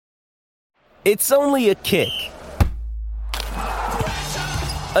It's only a kick,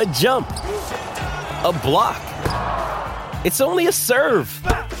 a jump, a block. It's only a serve.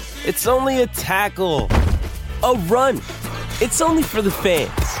 It's only a tackle, a run. It's only for the fans.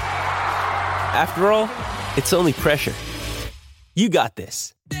 After all, it's only pressure. You got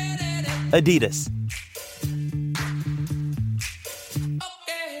this. Adidas.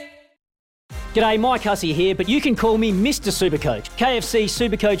 G'day, Mike Hussey here, but you can call me Mr. Supercoach. KFC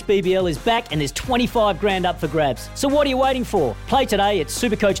Supercoach BBL is back and there's 25 grand up for grabs. So what are you waiting for? Play today at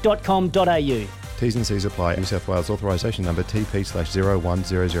supercoach.com.au. T's and C's apply. New South Wales authorisation number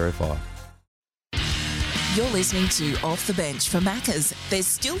TP/01005. You're listening to Off the Bench for Maccas. There's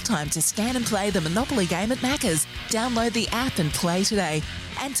still time to scan and play the Monopoly game at Maccas. Download the app and play today.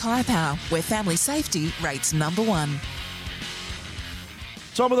 And Tyre Power, where family safety rates number one.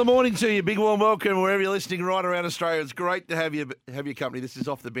 Top of the morning to you. Big warm welcome wherever you're listening right around Australia. It's great to have your company. This is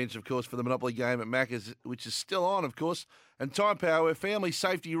Off the Bench, of course, for the Monopoly game at Macca's, which is still on, of course. And Tyre Power, where family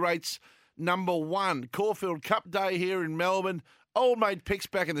safety rates number one. Caulfield Cup Day here in Melbourne. Old mate Pix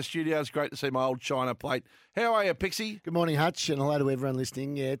back in the studio. It's great to see my old China plate. How are you, Pixie? Good morning, Hutch, and hello to everyone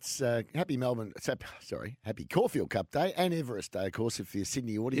listening. Yeah, it's happy Caulfield Cup Day and Everest Day, of course, if your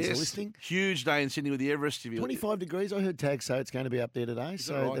Sydney audience are listening. Huge day in Sydney with the Everest. 25 degrees. I heard Tag say it's going to be up there today,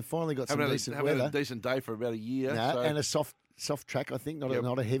 so right? they've finally got haven't some decent haven't weather. had a decent day for about a year. And a soft track, I think,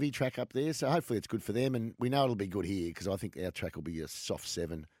 not a heavy track up there. So hopefully it's good for them, and we know it'll be good here because I think our track will be a soft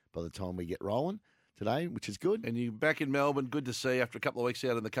 7 by the time we get rolling today, which is good. And you're back in Melbourne. Good to see after a couple of weeks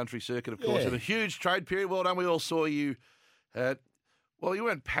out in the country circuit, of course. Yeah. And a huge trade period. Well done. We all saw you. Well, you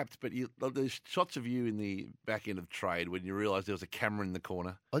weren't papped, but there's shots of you in the back end of trade when you realised there was a camera in the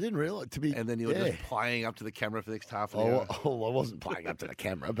corner. I didn't realise and then you were just playing up to the camera for the next half an hour. Oh, I wasn't playing up to the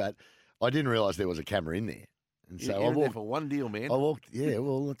camera, but I didn't realise there was a camera in there. And so you're in there for one deal, man. I walked. Yeah,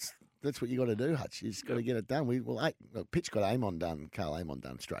 well, that's what you got to do, Hutch. You just got to get it done. Pitch got Amon done, Carl Amon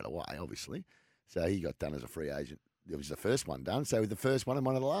done straight away, obviously. So he got done as a free agent. It was the first one done. So the first one and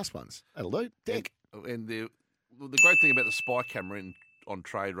one of the last ones. That'll do. Dick. And the great thing about the spy camera on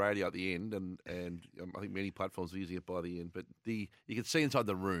trade radio at the end, and I think many platforms are using it by the end, but you could see inside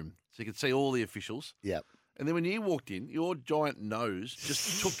the room. So you could see all the officials. Yep. And then when you walked in, your giant nose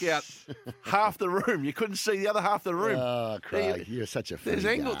just took out half the room. You couldn't see the other half of the room. Oh, Craig, you're such a There's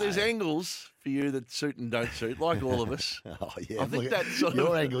angles for you that suit and don't suit, like all of us. Oh, yeah. I think that sort your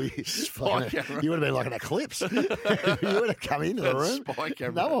of angle, you would have been like an eclipse. You would have come into the room. Spy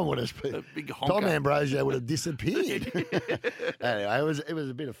camera. No one would have. Big honker. Tom Ambrosio would have disappeared. Anyway, it was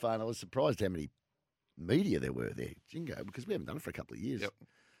a bit of fun. I was surprised how many media there were there, Jingo, because we haven't done it for a couple of years. Yep.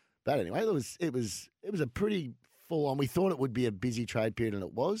 But anyway, it was a pretty full on. We thought it would be a busy trade period, and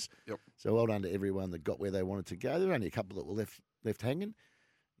it was. Yep. So well done to everyone that got where they wanted to go. There were only a couple that were left hanging.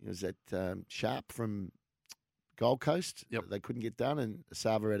 It was that Sharp from Gold Coast. Yep. They couldn't get done, and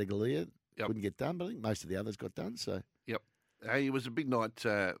Sava Adeglia Yep. couldn't get done. But I think most of the others got done. So Yep. Hey, it was a big night.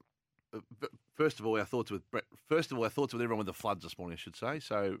 First of all, our thoughts with everyone with the floods this morning, I should say.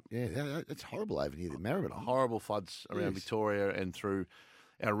 So yeah, that's horrible over here. The Maribyrnong. horrible floods around Victoria and through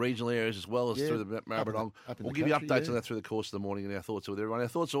our regional areas as well as through the Maribyrnong. We'll give you updates on that through the course of the morning, and our thoughts are with everyone. Our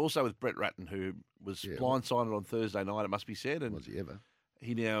thoughts are also with Brett Ratton, who was blindsided on Thursday night, it must be said. And was he ever?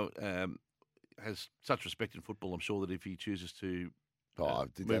 He now has such respect in football, I'm sure that if he chooses to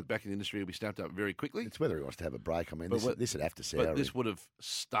move back in the industry, he'll be snapped up very quickly. It's whether he wants to have a break. I mean, this would have to sour. But this would have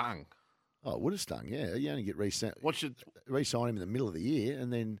stung. Oh, it would have stung, yeah. You only get re-sign him in the middle of the year,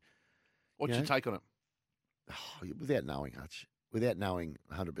 and then... What's your take on it? Oh, without knowing, Hutch, without knowing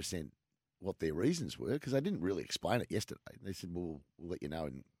 100% what their reasons were, because they didn't really explain it yesterday. They said, we'll let you know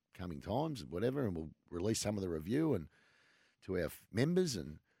in coming times and whatever, and we'll release some of the review and to our members,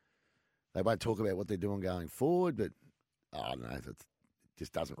 and they won't talk about what they're doing going forward, but I don't know, it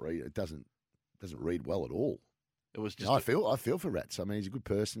just doesn't read. It doesn't read well at all. It was just I feel for Rats. I mean, he's a good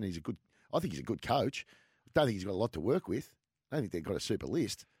person. I think he's a good coach. I don't think he's got a lot to work with. I don't think they've got a super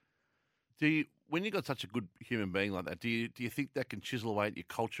list. When you've got such a good human being like that, do you think that can chisel away at your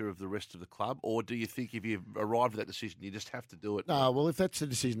culture of the rest of the club? Or do you think if you've arrived at that decision, you just have to do it? No, well, if that's the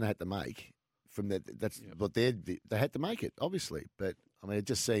decision they had to make, that's what they had to make it, obviously. But, I mean, it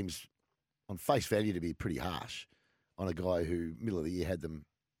just seems on face value to be pretty harsh on a guy who, middle of the year, had them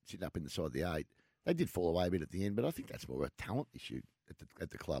sitting up inside the 8. They did fall away a bit at the end, but I think that's more a talent issue at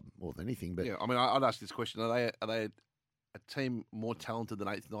the club more than anything. But yeah, I mean, I'd ask this question: Are they a team more talented than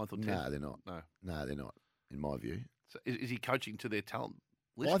 8th, 9th, or 10th? No, they're not. No, they're not. In my view, so is he coaching to their talent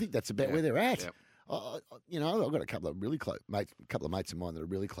list? Well, I think that's about where they're at. Yep. I've got a couple of really close mates, of mine that are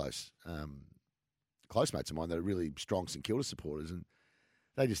really close, close mates of mine that are really strong St Kilda supporters, and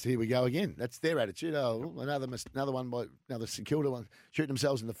They just, here we go again. That's their attitude. Oh, another one by another St Kilda one shooting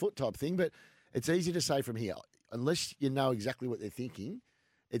themselves in the foot type thing. But it's easy to say from here, unless you know exactly what they're thinking,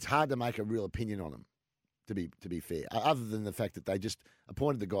 it's hard to make a real opinion on them. To be fair, other than the fact that they just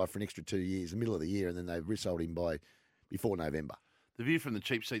appointed the guy for an extra 2 years, the middle of the year, and then they resold him before November. The view from the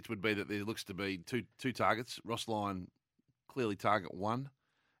cheap seats would be that there looks to be two targets. Ross Lyon clearly target one,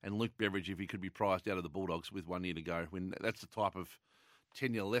 and Luke Beveridge, if he could be priced out of the Bulldogs with 1 year to go. When that's the type of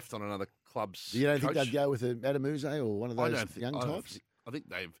tenure left on another club's You don't coach. think they'd go with an Adamuze or one of those young types? I think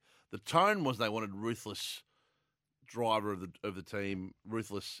the tone was they wanted ruthless driver of the team,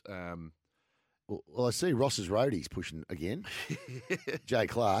 ruthless. Well, I see Ross's roadies pushing again. Jay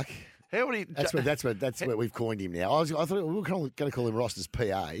Clark. How would he? That's what we've coined him now. I thought we were going to call him Ross's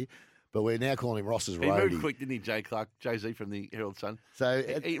PA, but we're now calling him Ross's He roadie. moved quick, didn't he, Jay Clark, Jay-Z from the Herald Sun? So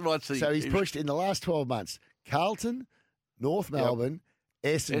he's He pushed in the last 12 months. Carlton, North Melbourne,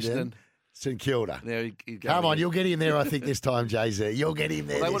 Essendon, St Kilda. Now he's Come on, you'll get him there, I think, this time, Jay-Z. You'll get him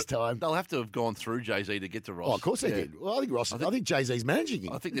there this time. They'll have to have gone through Jay-Z to get to Ross. Oh, of course they did. Well, I think Jay-Z's managing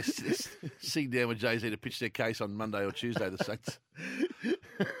him. I think they're sitting down with Jay-Z to pitch their case on Monday or Tuesday, the Saints.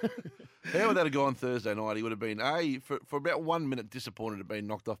 How would that have gone Thursday night? He would have been, for about 1 minute disappointed at being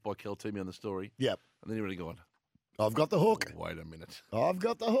knocked off by Kel Toomey on the story. Yep. And then he would have gone, I've got the hook. wait a minute. I've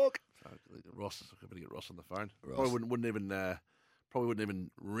got the hook. Ross, I've got to get Ross on the phone. Ross. Probably wouldn't even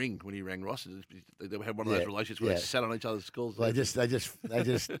ring when he rang Ross. They had one of those relationships where they sat on each other's schools. Well, they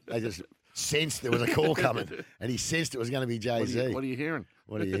just sensed there was a call coming, and he sensed it was going to be Jay-Z. What are you hearing?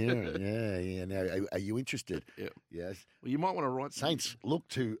 What are you hearing? Yeah. Now, are you interested? Yeah. Yes. Well, you might want to write. Saints look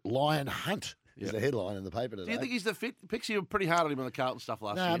to Lion Hunt. Is the headline in the paper today. Do you think he's the fit? Pixie were pretty hard on him on the Carlton stuff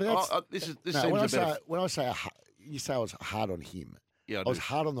last year. But this no, seems a better. When I say you say I was hard on him, Yeah, I was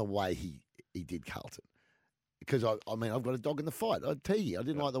hard on the way he did Carlton. Because, I mean, I've got a dog in the fight. Teague, I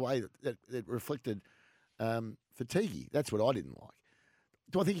didn't like the way that reflected fatigue. That's what I didn't like.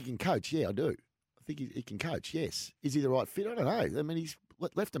 Do I think he can coach? Yeah, I do. I think he can coach, yes. Is he the right fit? I don't know. I mean, he's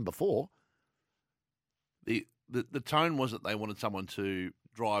left him before. The tone was that they wanted someone to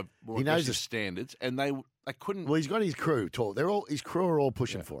drive more He knows aggressive standards, and they couldn't. Well, he's got his crew. His crew are all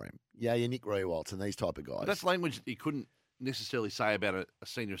pushing for him. Yeah, Nick Rewaltz and these type of guys. That's language that he couldn't necessarily say about a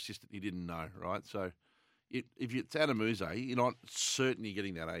senior assistant he didn't know, right? So if it's Adamuze, you're not certain you're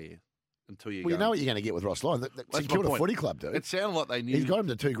getting that, are you? Until you you know what you're going to get with Ross Lyon. St Kilda Footy Club, dude. It sounded like they knew. He's got him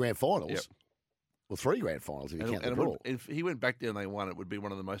to 2 grand finals. Yep. Well, 3 grand finals if you count the draw. If he went back there and they won, it would be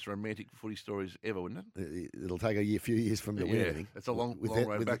one of the most romantic footy stories ever, wouldn't it? It'll take a few years for him to win, I think. It's a long with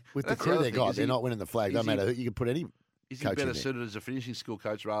road back. With the That's crew other they thing, got, they're not winning the flag. Don't matter who. You can put any Is he coach better in there. suited as a finishing school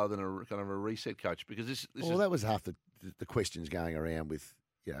coach rather than a kind of a reset coach? Because this Well, is, that was half the questions going around with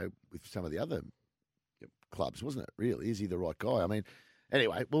some of the other clubs, wasn't it? Really, is he the right guy? I mean,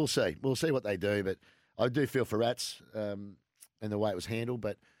 anyway, we'll see. We'll see what they do, but I do feel for Rats and the way it was handled.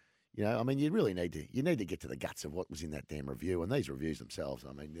 But I mean, you really need to get to the guts of what was in that damn review. And these reviews themselves,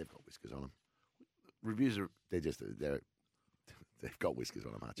 I mean, they've got whiskers on them. reviews are They've got whiskers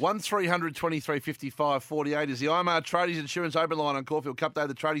on them, Archie. 1300 23 55 48 is the IMAR Tradies Insurance Open Line on Caulfield Cup Day.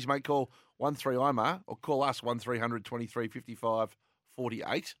 The tradies may call 13 IMAR or call us 1300 23 55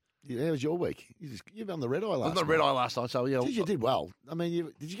 48. Yeah, how was your week? You've been on the red eye last night. I was on the red eye last night, so yeah. Geez, you did well. I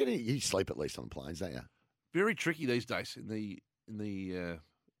mean, did you get any? You sleep at least on the planes, don't you? Very tricky these days in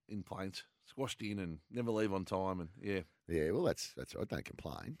planes. Squashed in and never leave on time, and Yeah, well, that's right. Don't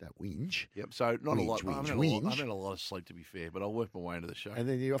complain. Don't whinge. Yep. So not a lot. Whinge. I've had a lot of sleep, to be fair, but I'll work my way into the show. And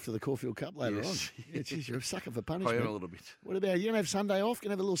then you're off to the Caulfield Cup later Yes. on. Yeah, geez, you're a sucker for I punishment. am a little bit. What about you? Gonna have Sunday off?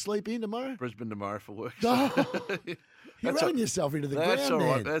 Gonna have a little sleep in tomorrow? Brisbane tomorrow for work. You're running yourself into the That's ground, all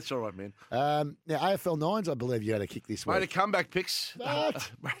right. man. That's all right, man. Now, AFL 9s, I believe you had a kick this week. Made a comeback, Pix.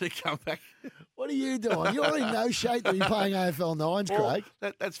 What? Made a comeback. What are you doing? You're in no shape to be playing AFL 9s, Well,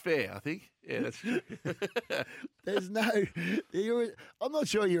 Craig. that's fair, I think. Yeah, that's There's no. I'm not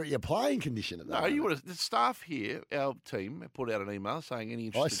sure you're at your playing condition at the No, moment. you would have. The staff here, our team, put out an email saying any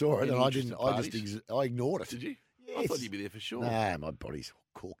interest. I saw it and I interested didn't. parties. I ignored it. Did you? Yes. I thought you'd be there for sure. Nah, my body's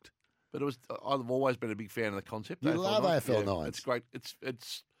cooked. But it was. I've always been a big fan of the concept. You love AFL 9s. It's great.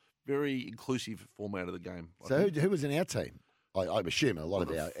 It's very inclusive format of the game. I So think. who was in our team? I'm assuming a lot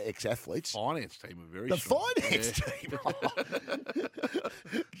of our ex-athletes. Finance team are very The strong. finance team.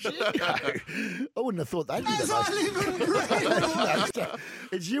 Gee, I wouldn't have thought they'd be the most.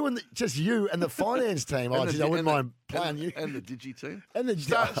 It's you just you and the finance team. I wouldn't mind playing you. And the Digi team. And the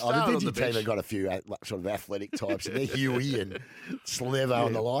Start on Digi the team bench. have got a few sort of athletic types. And they're Huey and Slevo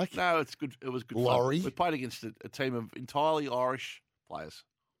and the like. No, it's good. It was good. Laurie. Fun. We played against a team of entirely Irish players.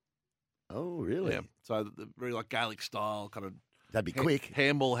 Oh, really? Yeah. So the very like Gaelic style kind of They'd be quick.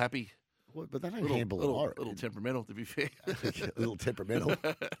 Handball happy. What, but they don't handball at Irish. Little temperamental, to be fair. A little temperamental.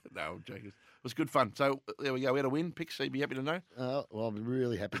 No, I'm joking. It was good fun. So there we go. We had a win. Picks, so you'd be happy to know. Well, I'm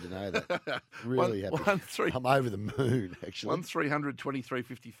really happy to know that. Really happy. 1-3. I'm over the moon, actually. 1300 23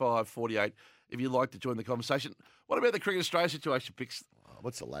 55 48. If you'd like to join the conversation. What about the Cricket Australia situation, Picks?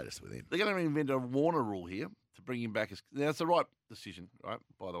 What's the latest with him? They're going to invent a Warner rule here to bring him back. Now, it's the right decision, right,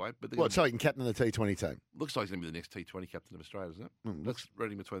 by the way. But So he can captain the T20 team? Looks like he's going to be the next T20 captain of Australia, doesn't it? Looks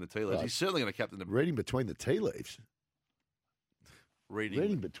Reading between the tea leaves. Right. He's certainly going to captain the... reading between the tea leaves.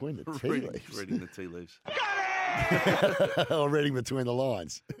 Reading between the tea leaves. Reading the tea leaves. Or reading between the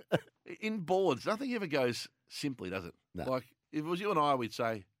lines. In boards, nothing ever goes simply, does it? No. Like, if it was you and I, we'd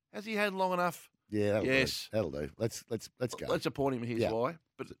say, has he had long enough? Yeah, Yes. That'll do. Let's go. Let's appoint him. Here's Yeah. why.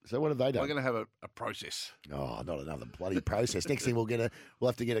 But So what have they we're done? going to have a process. Oh, not another bloody process. Next thing we'll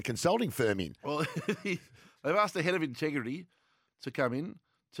have to get a consulting firm in. Well, they've asked the head of integrity to come in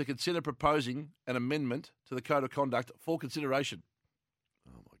to consider proposing an amendment to the code of conduct for consideration.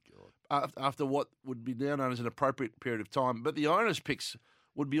 Oh my God. After what would be now known as an appropriate period of time. But the onus, Picks,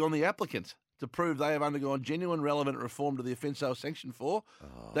 would be on the applicant to prove they have undergone genuine relevant reform to the offence they were sanctioned for,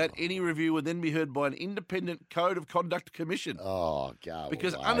 that any review would then be heard by an independent Code of Conduct Commission. Oh, go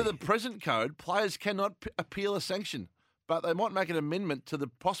Because away. under the present code, players cannot appeal a sanction, but they might make an amendment to the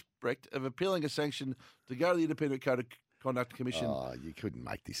prospect of appealing a sanction to go to the independent Code of Conduct Commission, Oh, you couldn't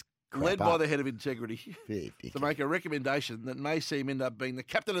make this crap led up. by the head of integrity, Fair to dinkum. make a recommendation that may see him end up being the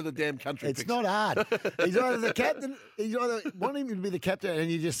captain of the damn country. It's Picks. not hard. He's either the captain, he's either want him to be the captain, and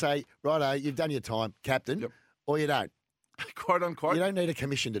you just say, righto, you've done your time, captain, Yep. or you don't. Quote unquote. You don't need a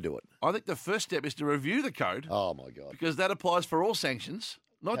commission to do it. I think the first step is to review the code Oh, my God. because that applies for all sanctions,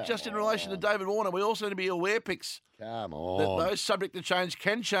 not just in relation to David Warner. We also need to be aware, Picks, Come that on. those subject to change,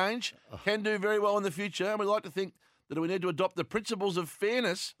 can do very well in the future. And we like to think that we need to adopt the principles of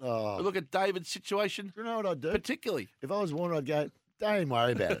fairness. Oh. We look at David's situation, You know what I'd do? particularly. If I was Warner, I'd go, don't even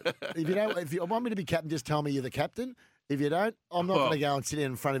worry about it. If you want me to be captain, just tell me you're the captain. If you don't, I'm not going to go and sit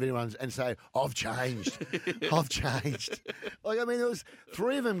in front of anyone and say, I've changed. I've changed. Like, I mean, there was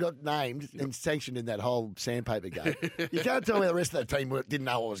 3 of them got named and sanctioned in that whole sandpaper game. You can't tell me the rest of the team didn't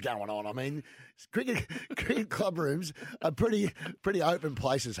know what was going on. I mean, cricket club rooms are pretty open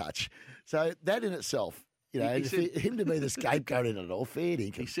places, Hutch. So that in itself, He said- him to be the scapegoat in it all, fair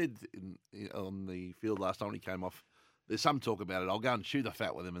He dinkum. said on the field last time when he came off, there's some talk about it. I'll go and chew the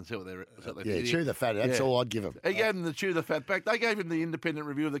fat with him and see what they Yeah, think. chew the fat. That's Yeah. all I'd give him. He gave him the chew the fat back. They gave him the independent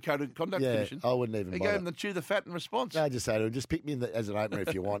review of the Code of Conduct Yeah, Commission. I wouldn't even He bother. gave him the chew the fat in response. No, just say to him, just pick me as an opener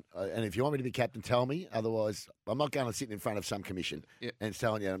if you want. And if you want me to be captain, tell me. Otherwise, I'm not going to sit in front of some commission and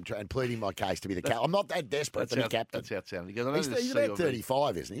telling you and pleading my case to be the captain. I'm not that desperate to be captain. That's how it sounded. He goes, I know He's there's about COV.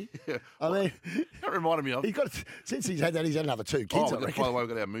 35, isn't he? Yeah. I mean, That reminded me of. since he's had that, he's had another 2 kids. I By reckon. the way, we've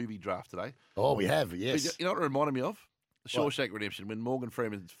got our movie draft today. Oh, we have, yes. You know what it reminded me of? The What? Shawshank Redemption, when Morgan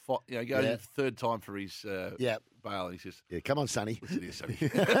Freeman goes Yeah. in third time for his Yeah. bail, and he says, Yeah, come on, Sonny. listen here, Sonny.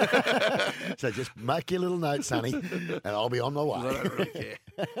 So just make your little note, Sonny, and I'll be on my way. I don't really care.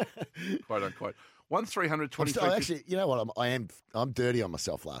 Quote unquote. 1300 I'm 23 actually, you know what? I'm dirty on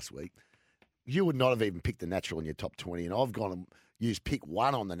myself last week. You would not have even picked the natural in your top 20, and I've gone and used pick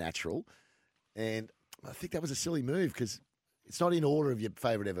 1 on the natural, and I think that was a silly move because it's not in order of your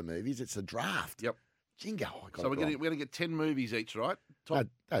favourite ever movies. It's a draft. Yep. Jingo. I got So we're it going wrong. to get 10 movies each, right? No,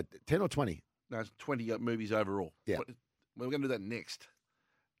 10 or 20. No, it's 20 movies overall. Yeah. We're going to do that next.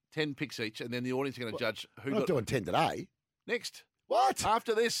 10 picks each, and then the audience are going to judge who We're not got doing 10 today. next. What?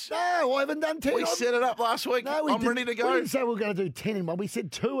 After this, No, I haven't done 10. we set it up last week. No, we I'm didn't- ready to We go. didn't say we were going to do 10 in one. We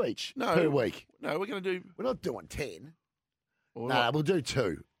said 2 each per week. No, we're going to do. We're not doing 10. Well, No, we'll do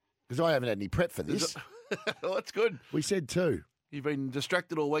 2 because I haven't had any prep for this. well, that's good. We said 2. You've been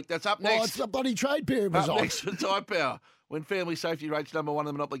distracted all week. That's up Well, next. it's the bloody trade period was Up on. next for Tyre Power, when family safety rates number 1 in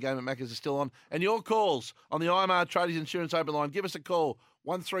the Monopoly game at Macca's is still on. And your calls on the IMR Tradies Insurance Open Line. Give us a call,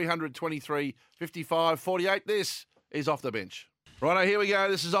 1300 23 55 48. This is Off the Bench. Righto, here we go.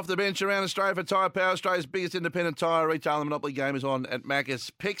 This is Off the Bench around Australia for Tyre Power. Australia's biggest independent tyre retail. The Monopoly game is on at Macca's.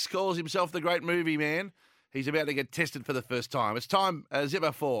 Pix calls himself the great movie man. He's about to get tested for the first time. It's time,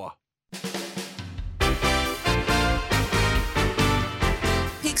 Zipper 4.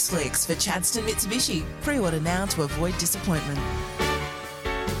 Pix Flicks for Chadstone Mitsubishi. Pre-order now to avoid disappointment.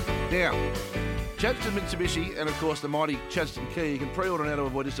 Now, Chadstone Mitsubishi and, of course, the mighty Chadstone Kia. You can pre-order now to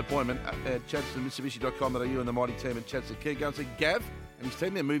avoid disappointment at chadstonemitsubishi.com.au and the mighty team at Chadstone Kia. Go and see Gav and his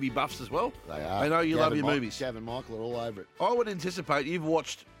team. They're movie buffs as well. They are. They know you Gav love and your Mike- movies. Gav and Michael are all over it. I would anticipate you've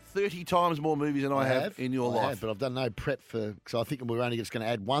watched 30 times more movies than I have in your I life. have, but I've done no prep for because I think we're only just going to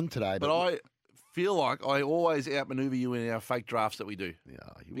add 1 today. But I feel like I always outmaneuver you in our fake drafts that we do. Yeah,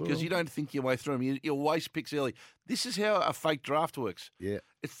 Because you don't think your way through them. You waste picks early. This is how a fake draft works. Yeah.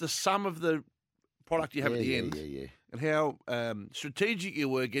 It's the sum of the product you have at the end Yeah. and how strategic you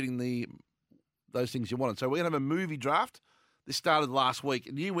were getting those things you wanted. So we're going to have a movie draft. This started last week,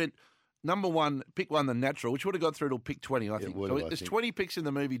 and you went number one, pick one, the natural, which would have got through to pick 20, I think. would have, So I there's think. 20 picks in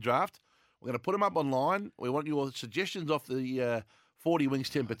the movie draft. We're going to put them up online. We want your suggestions off the 40 Wings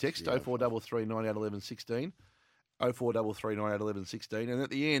temper text, 0433 98 11 16. 0433 98 11 16. And at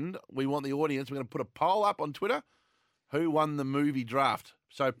the end, we want the audience. We're going to put a poll up on Twitter. Who won the movie draft?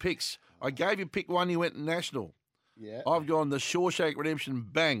 So picks. I gave you pick one. You went national. Yeah. I've gone the Shawshank Redemption.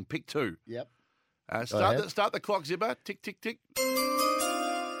 Bang. Pick two. Yep. Start the clock, Zipper. Tick, tick, tick.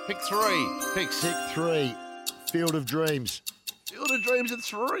 Pick three. Picks. Pick 3, Field of Dreams. Field of Dreams at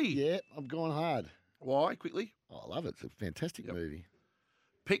 3. Yeah, I'm going hard. Why? Quickly. Oh, I love it. It's a fantastic movie.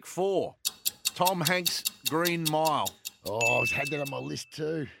 Pick 4. Tom Hanks, Green Mile. Oh, I've had that on my list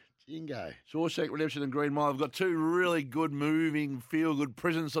too. Jingo. Shawshank Redemption and Green Mile. I've got 2 really good, moving, feel-good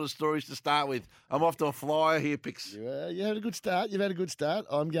prison sort of stories to start with. I'm off to a flyer here, picks. You had a good start. You've had a good start.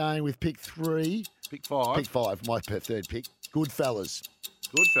 I'm going with pick 3. Pick 5. Pick 5, my third pick. Goodfellas.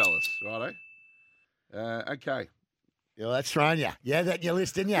 Goodfellas, righto. Okay. Yeah, well, that's thrown you. Yeah, that in your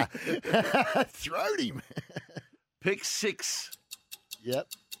list, didn't you? Thrown him. Pick 6. Yep.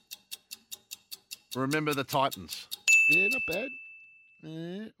 Remember the Titans. Yeah, not bad.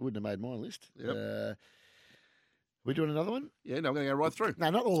 Wouldn't have made my list. Yep. We doing another one? Yeah, no, I'm going to go right through. No,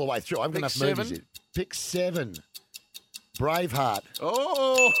 not all the way through. I've got Pick enough 7. movies in. Pick 7. Braveheart.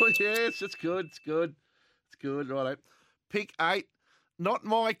 Oh, yes, it's good. It's good. It's good, righto. Pick 8. Not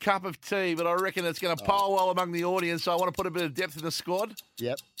my cup of tea, but I reckon it's going to poll well among the audience, so I want to put a bit of depth in the squad.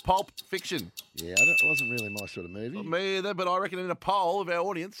 Yep. Pulp Fiction. Yeah, it wasn't really my sort of movie. Not me either, but I reckon in a poll of our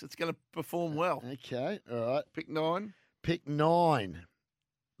audience, it's going to perform well. Okay, all right. Pick 9. Pick 9.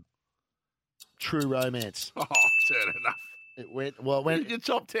 True Romance. Oh, turn it up. It went Your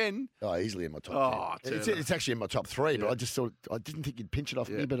top 10. easily in my top 10. It's actually in my top 3, but I just thought I didn't think you'd pinch it off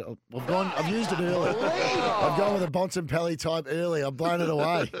me, but I've used it early. I've gone with a Bontempelli type early. I've blown it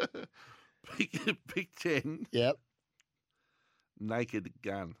away. Pick 10. Yep. Naked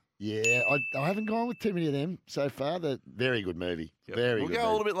Gun. Yeah, I haven't gone with too many of them so far. They're very good movie. Yep. Very we'll good go movie.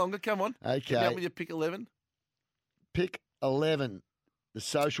 a little bit longer. Come on. Okay. Get out with your pick 11. Pick 11, The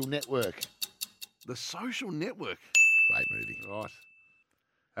Social Network. The Social Network. Great movie.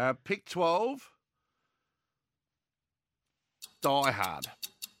 Right. Pick 12. Die Hard.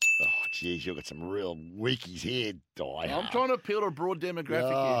 Oh, geez, you've got some real weakies here, Die Hard. I'm trying to appeal to a broad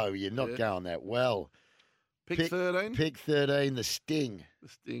demographic Oh, here. you're not going that well. Pick 13. Pick 13, The Sting. The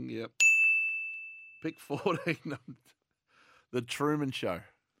Sting, yep. Pick 14. The Truman Show.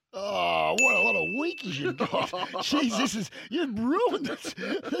 Oh, what a lot of weakies you've got. Jeez, you've ruined it.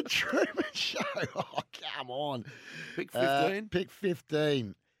 The Truman Show. Oh, come on. Pick 15. Pick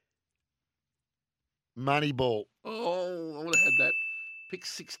 15. Moneyball. Oh, I would have had that. Pick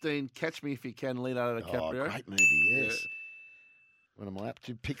 16. Catch Me If You Can, Leonardo DiCaprio. Oh, great movie, yes. Yeah. What am I up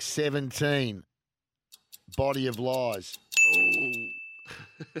to? Pick 17. Body of Lies. Oh.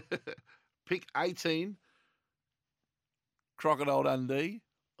 Pick 18. Crocodile Dundee.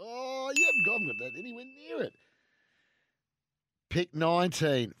 Oh, you haven't got that anywhere near it. Pick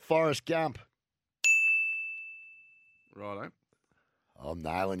 19. Forrest Gump. Righto. I'm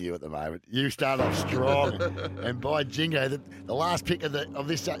nailing you at the moment. You start off strong, and by jingo, the last pick of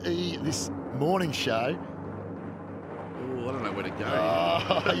this morning show. Oh, I don't know where to go.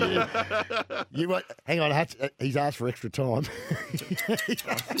 Oh, you won't. Hang on, he's asked for extra time.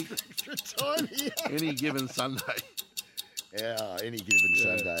 Extra time here. Any given Sunday. Yeah, any given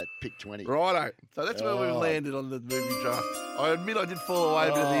Sunday at pick 20. Righto. So that's where we've landed on the movie draft. I admit I did fall away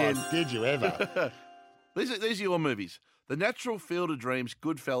a bit at the end. Did you ever? These are your movies. The Natural, Field of Dreams,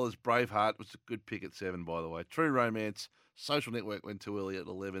 Goodfellas, Braveheart was a good pick at 7, by the way. True Romance, Social Network went too early at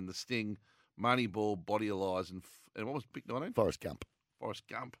 11. The Sting, Moneyball, Body of Lies, and what was pick 19? Forrest Gump. Forrest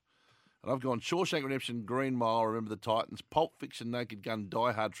Gump. And I've gone Shawshank Redemption, Green Mile, Remember the Titans, Pulp Fiction, Naked Gun,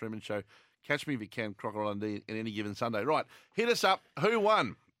 Die Hard, Truman Show, Catch Me If You Can, Crocodile Dundee, and Any Given Sunday. Right, hit us up. Who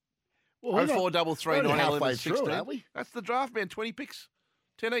won? Well, we're 0433 only 911 halfway through 16. it, aren't we? That's the draft, man. 20 picks,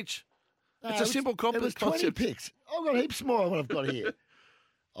 10 each. No, It's a simple It was 20 concept. picks. I've got heaps more than what I've got here.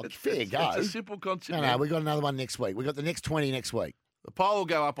 Fair go. It's a simple concept. No, man. we got another one next week. We got the next 20 next week. The poll will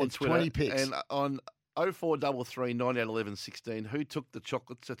go up on It's Twitter. 20 picks. And on 0433 9811 16, who took the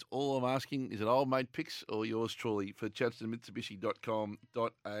chocolates? That's all I'm asking. Is it old mate picks or yours truly for ChadstonMitsubishi.com.au?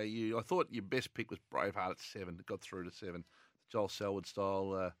 I thought your best pick was Braveheart at 7. It got through to 7. Joel Selwood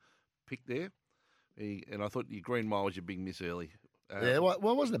style pick there. And I thought your Green Mile was your big miss early. Yeah, well, it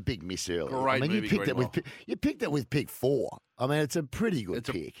wasn't a big miss early. Great movie, you picked Green it with Mile. you picked it with pick 4. I mean, it's a pretty good It's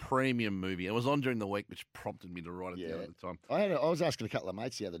pick. a premium movie. It was on during the week, which prompted me to write it down at the time. I was asking a couple of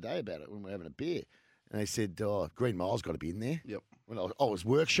mates the other day about it when we were having a beer, and they said, "Oh, Green Mile's got to be in there." Yep. When I was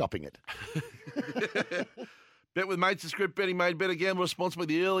workshopping it. Bet with Mates, the script betting made better. Gamble responsibly.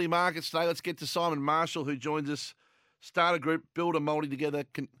 The early markets today. Let's get to Simon Marshall, who joins us. Start a group, build a multi together.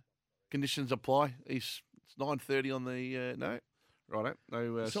 Conditions apply. It's 9:30 on the no, righto.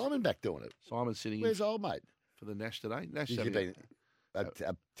 No. Simon back doing it. Simon's sitting Where's in old mate? for the Nash today. Nash He's having been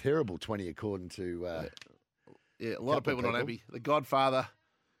a terrible 20 according to. yeah, a lot of couple people not people. happy. The Godfather,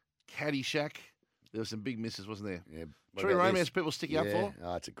 Caddyshack. There were some big misses, wasn't there? Yeah, what True about romance. this? People stick you up for.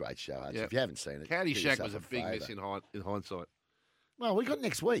 Oh, it's a great show. Archie. Yeah. If you haven't seen it, do Caddyshack yourself was a big favour. miss in hindsight. Well, we got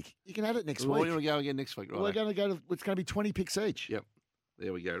next week. You can add it next Well, week. we're going to go again next week, right? We're going to go to. It's going to be 20 picks each. Yep.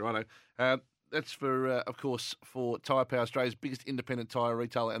 There we go. Righto. That's for, of course, for Tyre Power, Australia's biggest independent tyre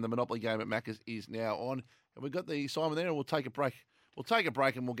retailer, and the Monopoly game at Macca's is now on. And we've got the Simon there, and we'll take a break. We'll take a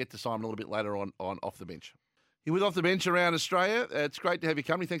break, and we'll get to Simon a little bit later on Off the Bench. You're with Off the Bench around Australia. It's great to have your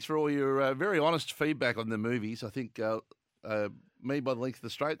company. Thanks for all your very honest feedback on the movies. I think me by the length of the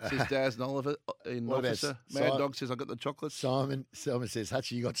straight says Daz and Oliver in What about Officer. Mad Dog says I got the chocolates. Simon says,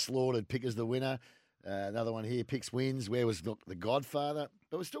 Hutchie, you got slaughtered. Pickers the winner. Another one here, picks wins. Where was the Godfather?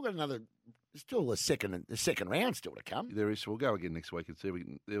 But we've still got still a second round still to come. There is. We'll go again next week and see.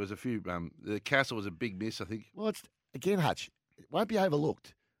 There was a few. The Castle was a big miss, I think. Well, it's again, Hutch. It won't be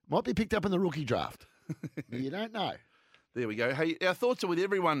overlooked. Might be picked up in the rookie draft. You don't know. There we go. Hey, our thoughts are with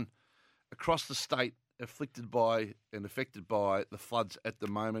everyone across the state afflicted by and affected by the floods at the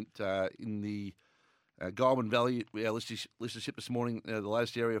moment in the Goulburn Valley. Our listenership this morning, the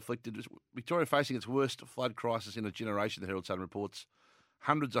latest area afflicted. Victoria facing its worst flood crisis in a generation, the Herald Sun reports.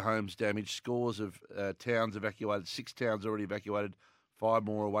 Hundreds of homes damaged, scores of towns evacuated, 6 towns already evacuated, 5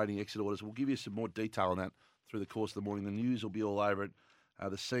 more awaiting exit orders. We'll give you some more detail on that through the course of the morning. The news will be all over it.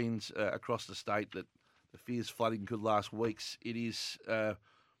 The scenes across the state that the fears flooding could last weeks. It is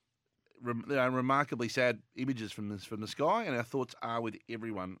remarkably sad images from the sky, and our thoughts are with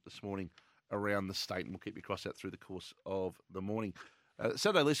everyone this morning around the state, and we'll keep you across that through the course of the morning.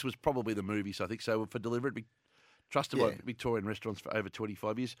 Saturday list was probably the movies, I think. So for Delivered, trusted by Victorian restaurants for over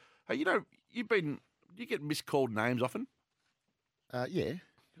 25 years. Hey, you get miscalled names often? Yeah,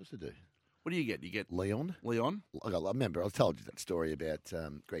 of course I do. What do you get? You get Leon. Leon? I remember I told you that story about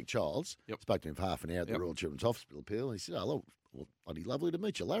Greg Childs. Yep. Spoke to him for half an hour at the Royal Children's Hospital, Peel. He said, "Oh, well, bloody lovely to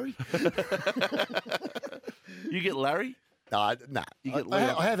meet you, Larry." You get Larry? No. You get I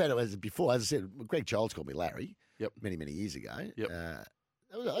Leon. have had it as before. As I said, Greg Childs called me Larry. Yep. Many years ago. Yep.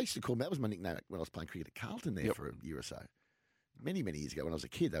 I used to call him. That was my nickname when I was playing cricket at Carlton there for a year or so. Many years ago when I was a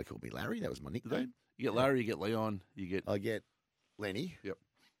kid, they called me Larry. That was my nickname. You get Larry, you get Leon, you get... I get Lenny. Yep.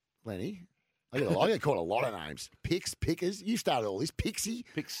 Lenny. I get called a lot of names. Pickers. You started all this. Pixie.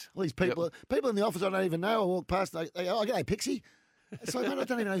 Pix. All these people. People in the office I don't even know. I walk past. They go, "Oh, g'day, Pixie." It's like, I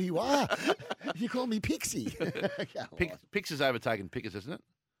don't even know who you are. You call me Pixie. Pix has overtaken Pickers, isn't it?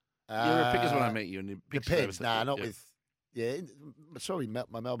 You were a Pickers when I met you. And Pix has Depends. overtaken- Not yeah. with. Yeah, sorry,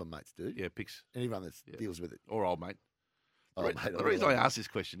 my Melbourne mates do. Yeah, Pix. Anyone that deals with it. Or old mate. Oh, mate, The reason I asked this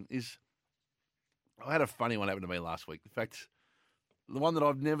question is I had a funny one happen to me last week. In fact, the one that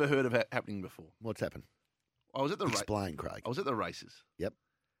I've never heard of happening before. What's happened? I was at the Explain, Craig. I was at the races. Yep.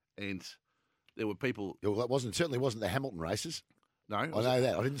 And there were people. Well, that certainly wasn't the Hamilton races. No, I know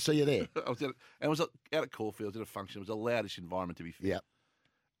that. I didn't see you there. I was out at Caulfield at a function. It was a loudish environment, to be fair. Yep.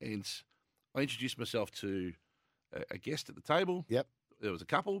 And I introduced myself to a guest at the table. Yep. There was a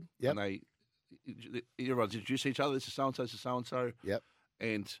couple. Yep. And everyone's introduced each other. This is so and so. This is so and so. Yep.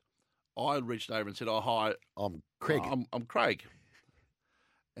 And I reached over and said, "Oh, hi, I'm Craig. I'm Craig."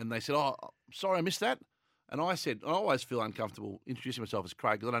 And they said, "Oh, sorry, I missed that." And I said, I always feel uncomfortable introducing myself as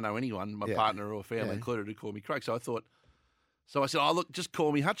Craig because I don't know anyone, my partner or family included, who call me Craig. So I said, "Oh, look, just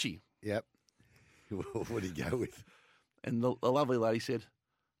call me Hutchie." Yep. What did he go with? And the lovely lady said,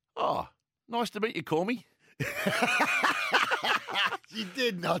 "Oh, nice to meet you, call me." You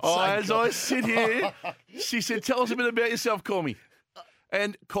did not Oh, say. as I sit here, she said, "Tell us a bit about yourself, call me."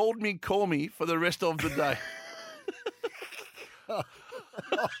 And called me, call me for the rest of the day.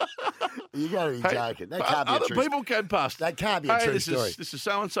 You got to be joking. That can't be a Other true people came past. That can't be a true this story. This is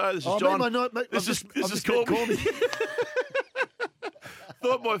so and so. This is Oh, John. This is Call Call Me. Me.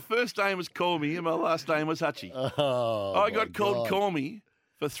 Thought my first name was Call Me and my last name was Hutchie. Oh, I got called God. Call Me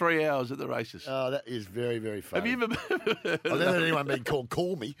for 3 hours at the races. Oh, that is very, very funny. Have you ever heard I've of never that? heard anyone being called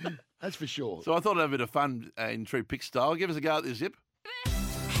Call Me. That's for sure. So I thought I'd have a bit of fun in true Pick style. Give us a go at this, Zip.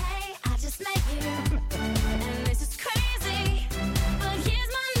 Hey, I just met you.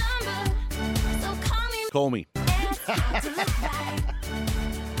 Call me.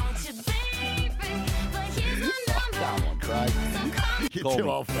 Come on, Craig. You're Call too me.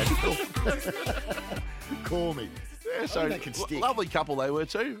 old for that. Call me. Yeah, so that can stick. lovely couple they were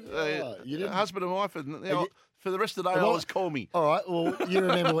too. You didn't- Husband and wife. And, you And know, you- for the rest of the day, I What- was Call Me. All right. Well, you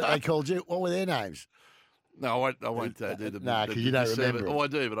remember what they called you? What were their names? No, I won't do the. Nah, the 'cause you don't disservice. remember it. Oh, I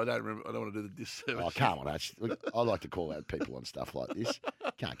do, but I don't remember. I don't want to do the disservice. Oh, come on, Hutch. Look, I like to call out people on stuff like this.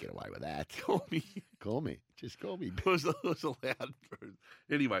 Can't get away with that. Call me. Call me. Just call me. It was allowed.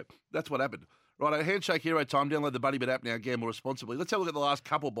 Anyway, that's what happened. Right, Handshake Hero time. Download the Buddy Bet app now. Gamble responsibly. Let's have a look at the last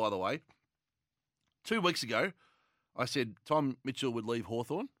couple, by the way. 2 weeks ago, I said Tom Mitchell would leave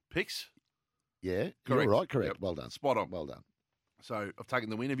Hawthorn. Picks. Yeah, Correct. you're right. Correct. Yep. Well done. Spot on. Well done. So I've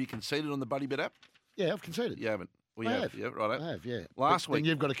taken the win. Have you conceded on the Buddy Bet app? Yeah, I've conceded. You haven't. Well, I you have. Yeah, right. I have, yeah. Last But week- then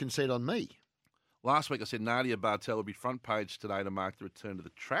you've got to concede on me. Last week I said Nadia Bartel would be front page today to mark the return to the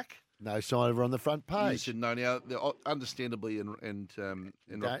track. No sign of her on the front You page. said no. Now, understandably and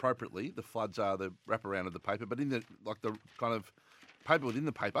Don't- appropriately, the floods are the wraparound of the paper, but in the kind of paper within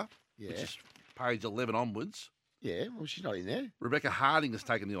the paper, which Yeah. is page 11 onwards, Yeah, well, she's not in there. Rebecca Harding has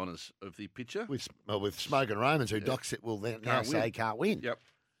taken the honours of the picture. With Smoke and Romans, who Doc will then now Can't say win. can't win. Yep.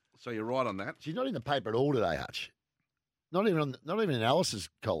 So you're right on that. She's not in the paper at all today, Hutch. Not even in Alice's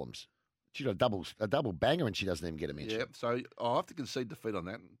columns. She's got a double banger and she doesn't even get a mention. Yep. So I'll have to concede defeat on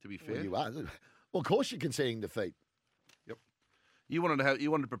that. To be fair, Well, you are. Well, of course you're conceding defeat. Yep. You wanted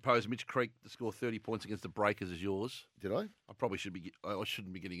to propose Mitch Creek to score 30 points against the Breakers as yours. Did I? I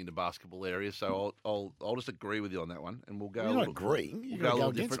shouldn't be getting into basketball areas, so I'll just agree with you on that one, and we'll go. You're a not little, agreeing. We'll You're going to a go little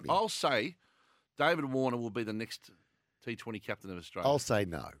against different. me. I'll say David Warner will be the next T20 captain of Australia. I'll say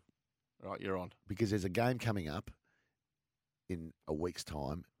no, Right, you're on. because there's a game coming up in a week's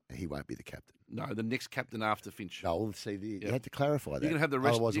time and he won't be the captain. No, the next captain after Finch. No, well, see, you Yep. had to clarify that. You're gonna have the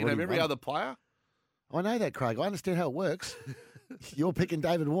rest. Otherwise, You're gonna have I every wouldn't other player. run. I know that, Craig. I understand how it works. You're picking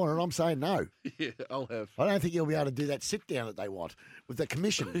David Warner, and I'm saying no. Yeah, I'll have. I don't think you'll be able to do that sit down that they want with the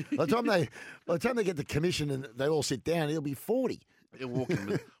commission. By the time they get the commission and they all sit down, it'll be 40. You're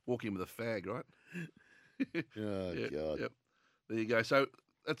walking with a fag, right? Oh Yep, God! Yep. There you go. So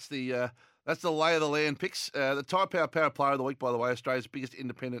that's the lay of the land picks. The Tyre Power Player of the Week, by the way, Australia's biggest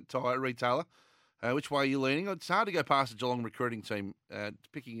independent tyre retailer. Which way are you leaning? It's hard to go past the Geelong recruiting team,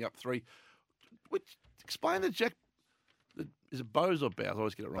 picking up 3. Explain the Jack. Is it Bose or Bowes? I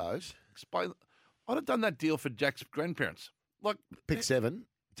always get it wrong. Bose. Explain. I'd have done that deal for Jack's grandparents. Like Pick 7,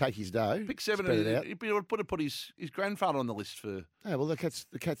 take his dough. pick 7, spread and it out. he would put his grandfather on the list for. Yeah, well, the cats.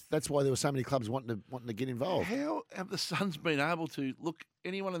 That's why there were so many clubs wanting to get involved. How have the Suns been able to look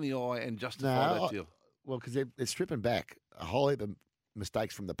anyone in the eye and justify that deal? Well, because they're stripping back a whole heap of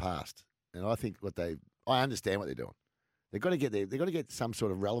mistakes from the past, and I think I understand what they're doing. They've got to get some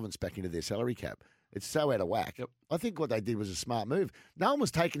sort of relevance back into their salary cap. It's so out of whack. Yep. I think what they did was a smart move. No one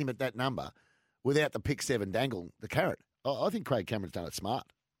was taking him at that number without the pick 7 dangle the carrot. I think Craig Cameron's done it smart.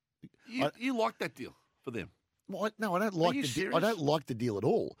 You like that deal for them? Well, I don't like you the deal. I serious? don't like the deal at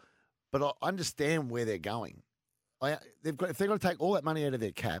all. But I understand where they're going. If they've got to take all that money out of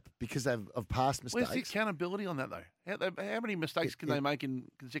their cap because of past mistakes. Where's the accountability on that, though? How many mistakes can they make in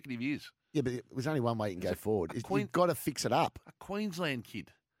consecutive years? Yeah, but there's only one way you can go forward. Queen- You've got to fix it up. A Queensland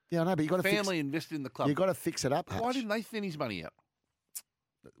kid, Yeah, I know, but you've got to family invested in the club. You've got to fix it up. Why Hutch. didn't they thin his money out?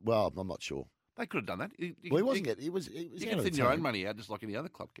 Well, I'm not sure. They could have done that. Well, he wasn't. He was. You out can of the thin your own team. money out just like any other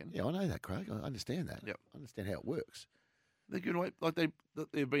club can. Yeah, I know that, Craig. I understand that. Yep. I understand how it works. They're giving away like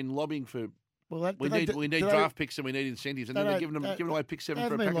they've been lobbying for. Well, We need draft picks and we need incentives, and then they're giving away pick 7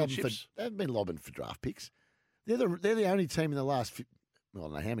 for a pack of chips. They haven't been lobbing for draft picks. They're the only team in the last I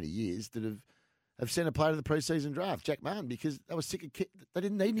don't know how many years that have sent a player to the preseason draft, Jack Martin, because they were sick of they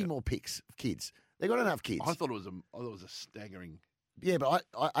didn't need any more picks of kids. They got enough kids. I thought it was a staggering. Yeah, but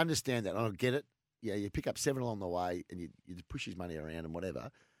I understand that. I get it. Yeah, you pick up 7 along the way and you push his money around and whatever.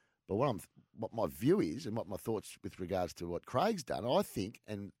 But what my view is and what my thoughts with regards to what Craig's done, I think,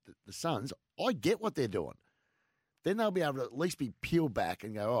 and the Suns, I get what they're doing. Then they'll be able to at least be peeled back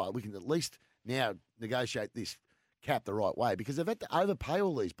and go, all right, we can at least now negotiate this cap the right way, because they've had to overpay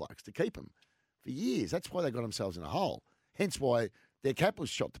all these blokes to keep them for years. That's why they got themselves in a hole. Hence why their cap was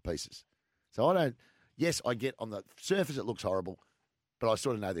shot to pieces. So yes, I get on the surface it looks horrible, but I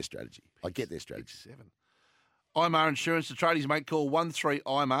sort of know their strategy. I get their strategy. 7. IMAR Insurance, the tradies, mate, call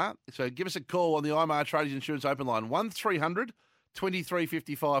 13-IMAR. So give us a call on the IMAR Tradies Insurance open line, 1300 23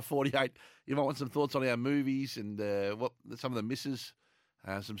 55 48. You might want some thoughts on our movies and what some of the misses,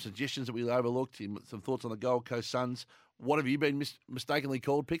 some suggestions that we overlooked, some thoughts on the Gold Coast Suns. What have you been mistakenly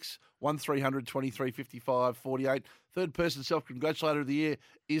called, picks? 1300 23 55 48. Third person self-congratulator of the year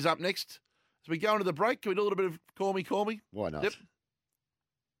is up next. As we go into the break, can we do a little bit of Call Me? Why not? Yep.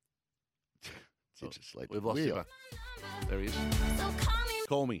 Zip's asleep. We've lost Zipper. There he is.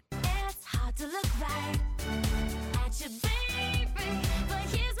 Call me. It's hard to look right at your baby, but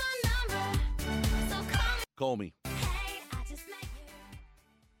here's my number. So call me. Call me. Hey, I just met you.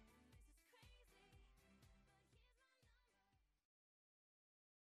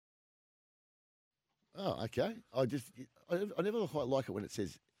 Oh, okay. I never quite like it when it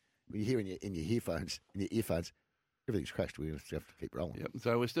says, when you hear in your earphones, everything's crashed. We have to keep rolling. Yep.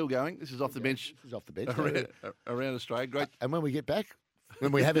 So we're still going. This is off the bench. This is off the bench. Around Australia. Great. And when we get back,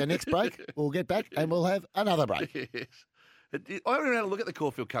 when we have our next break, we'll get back and we'll have another break. Yes. I haven't had a look at the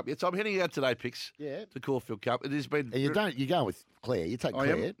Caulfield Cup yet, so I'm heading out today, Pix. Yeah. To Caulfield Cup. It has been. And you're going with Claire. You take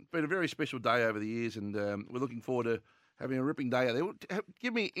Claire. It's been a very special day over the years, and we're looking forward to having a ripping day out there.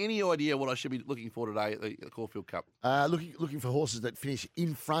 Give me any idea what I should be looking for today at the Caulfield Cup. Looking for horses that finish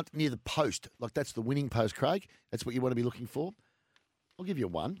in front near the post. Like that's the winning post, Craig. That's what you want to be looking for. I'll give you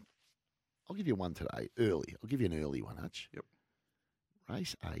one. I'll give you one today, early. I'll give you an early one, Hutch. Yep.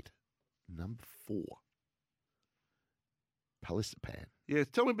 Race 8, number 4. Palisapan. Yeah,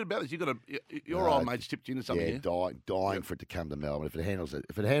 tell me a bit about this. Your old mate's tipped you into something here. Dying for it to come to Melbourne. If it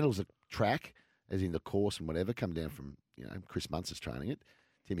handles a track, as in the course and whatever, come down from, Chris Muntz is training it,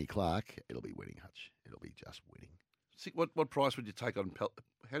 Timmy Clark, it'll be winning, Hutch. It'll be just winning. What price would you take on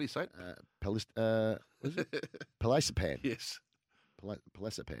how do you say it? What is it? Palisapan. Yes.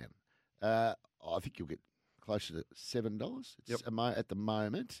 Palisapan. I think you'll get closer to $7. At the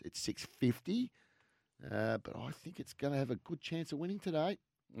moment, it's $6.50. But I think it's going to have a good chance of winning today.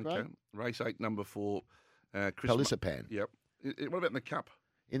 Okay. Right? Race 8, number 4. Chris Palisapan. Yep. What about in the Cup?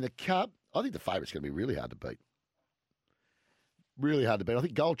 In the Cup, I think the favourite's going to be really hard to beat. Really hard to beat. I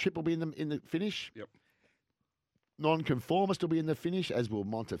think Gold Trip will be in the finish. Yep. Nonconformist will be in the finish, as will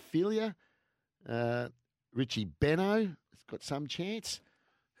Montefilia. Richie Benno has got some chance.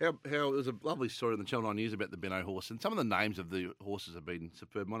 There's a lovely story in the Channel 9 News about the Benno horse, and some of the names of the horses have been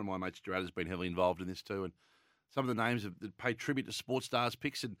superb. One of my mates, Gerard, has been heavily involved in this too, and some of the names that pay tribute to sports stars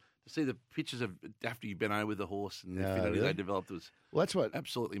picks, and to see the pictures of Daphne Benno with the horse and the affinity they developed was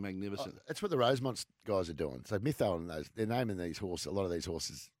absolutely magnificent. That's what the Rosemont guys are doing. So Mytho and those, they're naming these horses, a lot of these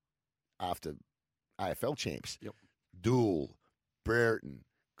horses after AFL champs. Yep. Dool, Brereton,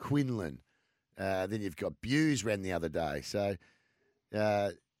 Quinlan. Then you've got Buse ran the other day. So,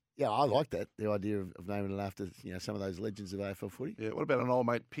 I like that, the idea of naming it after some of those legends of AFL footy. Yeah, what about an old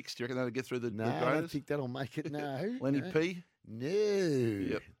mate Pix? Do you reckon that'll get through the No, graders? I don't think that'll make it, no. Lenny P? No.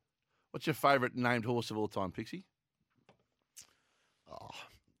 Yep. What's your favourite named horse of all time, Pixie? Oh,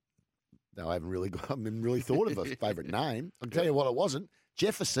 no, I haven't really thought of a favourite name. I can tell you what it wasn't.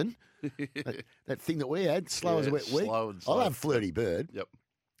 Jefferson, that thing that we had, slow as a wet week. Slow. I love Flirty Bird. Yep.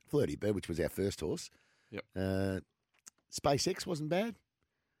 Flirty Bird, which was our first horse. Yep. SpaceX wasn't bad.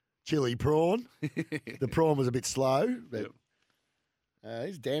 Chili Prawn. The prawn was a bit slow, but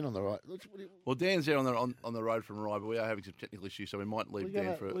here's Dan on the right. Well, Dan's there on the road from Rye, but we are having some technical issues, so we might leave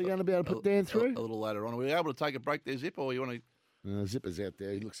Dan for We're going to be able to put Dan through? a little later on. Are we able to take a break there, Zip, or you want to... Zipper's out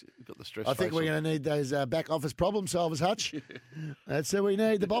there. He looks. Got the stress. I think we're going to need those back office problem solvers, Hutch. That's who we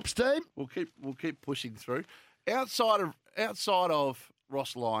need. The Bops team. We'll keep pushing through. Outside of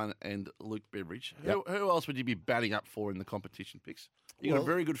Ross Lyon and Luke Beveridge, who else would you be batting up for in the competition picks? You got a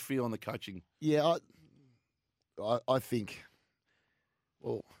very good feel on the coaching. Yeah, I think.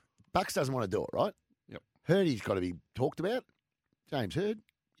 Well, Bucks doesn't want to do it, right? Yep. Hurdy's got to be talked about. James Hurd.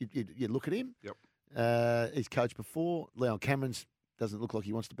 You look at him. Yep. He's coached before. Leon Cameron's doesn't look like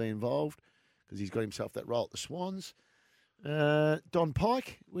he wants to be involved because he's got himself that role at the Swans. Don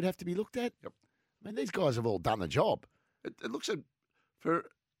Pike would have to be looked at. Yep. I mean, these guys have all done the job. It looks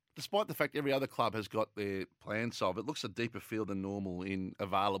despite the fact every other club has got their plan solved, it looks a deeper field than normal in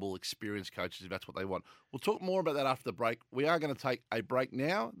available experienced coaches if that's what they want. We'll talk more about that after the break. We are going to take a break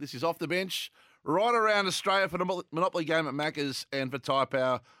now. This is Off the Bench, right around Australia for the Monopoly game at Macca's and for Tyre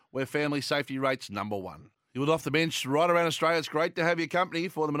Power, where family safety rates number 1. You're Off the Bench, right around Australia. It's great to have your company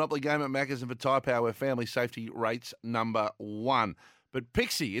for the Monopoly game at Macca's and for Tyre Power, where family safety rates number 1. But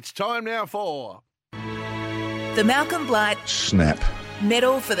Pixie, it's time now for... The Malcolm Blight Snap.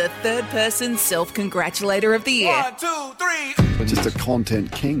 Medal for the third person self-congratulator of the year. 1, 2, 3. Just a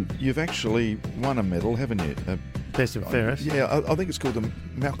content king. You've actually won a medal, haven't you? Best and fairest. Yeah, I think it's called the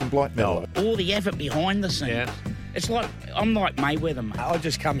Malcolm Blight Medal. All the effort behind the scenes. Yeah. It's like, I'm like Mayweather, mate. I'll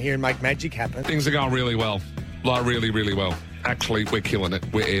just come here and make magic happen. Things are going really well. Like, really, really well. Actually, we're killing it.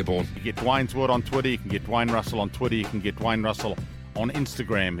 We're airborne. You get Dwayne's Word on Twitter. You can get Dwayne Russell on Twitter. You can get Dwayne Russell on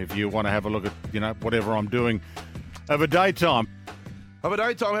Instagram if you want to have a look at, whatever I'm doing over daytime. Have a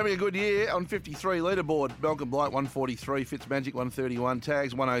daytime having a good year on 53 leaderboard. Malcolm Blight 143, Fitzmagic 131,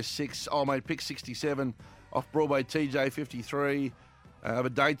 Tags 106, Old Mate Pick 67, off Broadway TJ 53, have a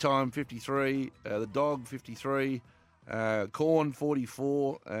daytime 53, the Dog 53, Corn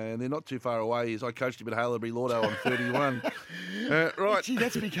 44, and they're not too far away. As I coached him at Haileybury Lordo on 31. Right. Gee,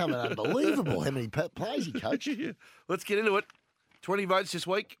 that's becoming unbelievable how many players he coached. Let's get into it. 20 votes this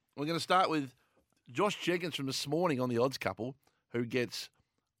week. We're going to start with Josh Jenkins from this morning on the Odds Couple, who gets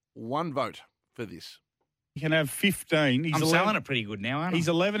 1 vote for this. You can have 15. I'm selling it pretty good now, aren't I? He's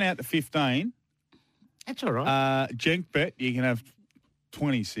 11 out to 15. That's all right. Jenk bet, you can have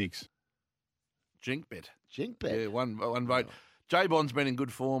 26. Jink bet. Yeah, one vote. J Bond's been in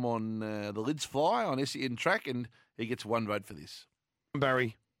good form on the Lids Fly on SEN Track, and he gets 1 vote for this.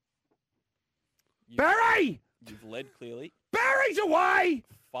 Barry. Barry! You've led clearly. Barry's away!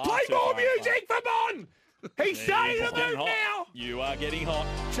 Far Play too more far music for Mon! He's starting to getting move hot. now! You are getting hot.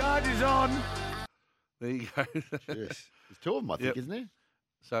 Charges on. There you go. Yes. There's 2 of them, I think, isn't there?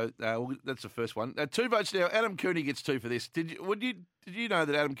 So that's the first one. 2 votes now. Adam Cooney gets 2 for this. Did you know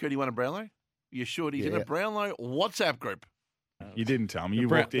that Adam Cooney won a Brownlow? You sure he's in a Brownlow WhatsApp group? You didn't tell me. You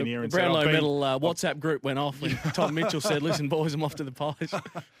walked in here and the said, Brownlow I've been- Medal WhatsApp group went off when Tom Mitchell said, "Listen, boys, I'm off to the pies."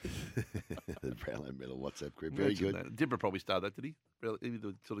 The Brownlow Medal WhatsApp group. Very good. Dibber probably started that, did he? He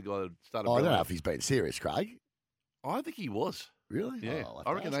the sort of guy that started I don't Brownlow. know if he's been serious, Craig. I think he was. Really? Yeah. Oh, I'll have I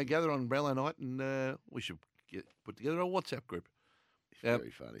to reckon ask they him. gather on Brownlow night, and we should put together a WhatsApp group. Very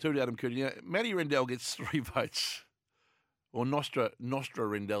funny. 2 to Adam Cooney. Now, Matty Rendell gets 3 votes. Or Nostra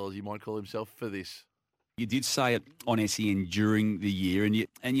Rendell, as he might call himself, for this. You did say it on SEN during the year,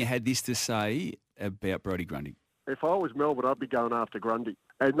 and you had this to say about Brodie Grundy. If I was Melbourne, I'd be going after Grundy.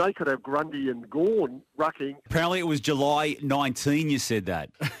 And they could have Grundy and Gawn rucking. Apparently it was July 19 you said that.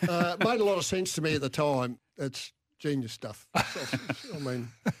 Made a lot of sense to me at the time. It's genius stuff. I mean,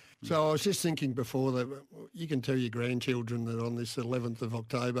 so I was just thinking before that you can tell your grandchildren that on this 11th of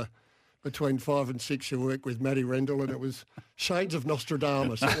October, between 5 and 6, you work with Matty Rendell, and it was shades of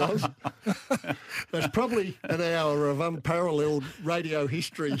Nostradamus. It was. There's probably an hour of unparalleled radio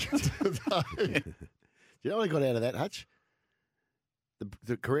history today. Do you know what I got out of that, Hutch?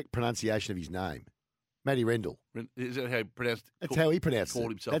 The correct pronunciation of his name. Matty Rendell. Is that how he pronounced it? That's how he pronounced called it.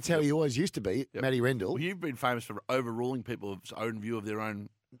 himself. That's how he always used to be, Yep. Matty Rendell. Well, you've been famous for overruling people's own view of their own.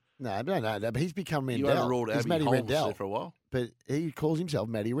 No, but he's become You Rendell. overruled He's Abby Matty Holmes Rendell. there for a while. But he calls himself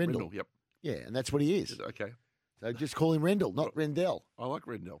Matty Rendell. Rendell, yep. Yeah, and that's what he is. Okay. So just call him Rendell, not Rendell. I like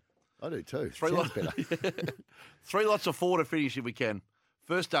Rendell. I do too. 3 Sounds lots, better. 3 lots of 4 to finish if we can.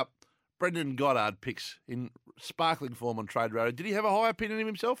 First up, Brendan Goddard picks in sparkling form on Trade Radio. Did he have a high opinion of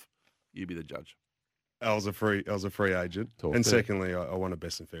himself? You be the judge. I was a free agent. And secondly, I won a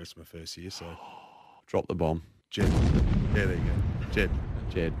best and fairest my first year, so Drop the bomb. Jed. Yeah, there you go.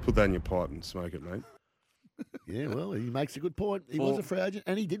 Jed. Put that in your pipe and smoke it, mate. Yeah, well, he makes a good point. He 4. was a free agent,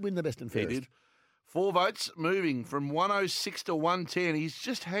 and he did win the best and He fairest. did. 4 votes, moving from 106 to 110. He's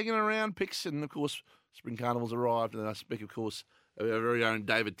just hanging around picks, and of course, Spring Carnival's arrived, and I speak, of course, of our very own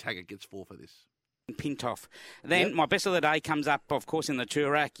David Taggart gets 4 for this. Pintoff. Then my best of the day comes up, of course, in the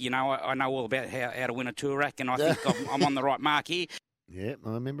Toorak. You know, I know all about how to win a Toorak, and I think I'm on the right mark here. Yeah,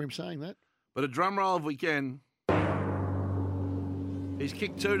 I remember him saying that. But a drum roll if we can. He's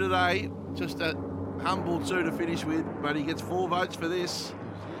kicked 2 today, just a humble 2 to finish with, but he gets 4 votes for this,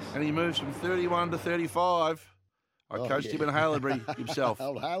 and he moves from 31 to 35. I coached him in Haileybury himself.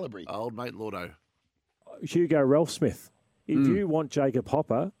 Old Haileybury. Old mate Lordo. Hugo Ralphsmith. If you want Jacob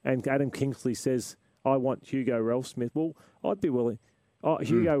Hopper and Adam Kingsley says, I want Hugo Ralphsmith, well, I'd be willing.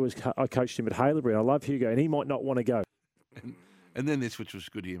 Hugo I coached him at Haileybury. I love Hugo, and he might not want to go. And then this, which was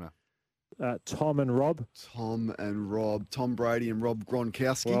good humour. Tom and Rob. Tom Brady and Rob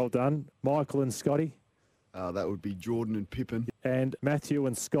Gronkowski. Well done. Michael and Scotty. That would be Jordan and Pippen. And Matthew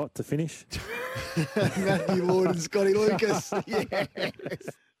and Scott to finish. Matthew Lord and Scotty Lucas. Yes.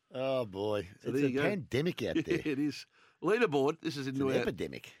 Oh, boy. So It's there a you go. pandemic out there. It is. Leaderboard, this is into an our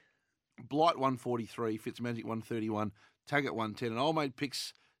epidemic. Blight 143, Fitzmagic 131, Taggart 110, and Old Mate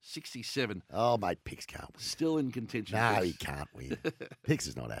Picks 67. Oh, mate, Picks can't win. Still in contention. No, Picks. he can't win. Picks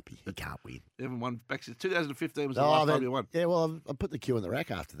is not happy. He can't win. They haven't won back since 2015 was the last time you won. Yeah, well, I put the Q in the rack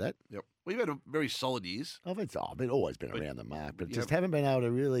after that. Yep. We've had a very solid years. I've always been around the mark, but you just have- haven't been able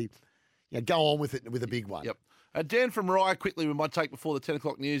to really go on with it with a big one. Yep. Dan from Rye, quickly, we might take before the 10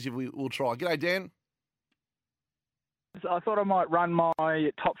 o'clock news if we'll try. G'day, Dan. I thought I might run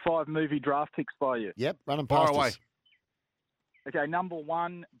my top 5 movie draft picks by you. Yep, run them Fire past away. us. Okay, number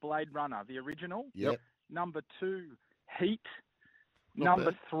 1, Blade Runner, the original. Yep. Number 2, Heat.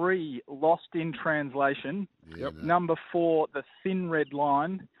 Number 3, Lost in Translation. Yep. Number 4, The Thin Red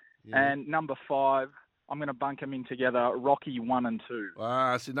Line. Yeah. And number 5, I'm going to bunk them in together, Rocky 1 and 2.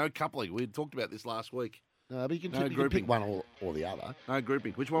 So no coupling. We talked about this last week. No, but you can, No you can grouping. pick one or the other. No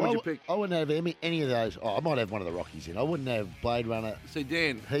grouping. Which one would you pick? I wouldn't have any of those. Oh, I might have one of the Rockies in. I wouldn't have Blade Runner. See,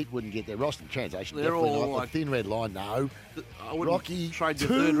 Dan. Heat wouldn't get there. Lost in Translation. They're definitely all not. like- The Thin Red Line, no. I wouldn't Rocky trade the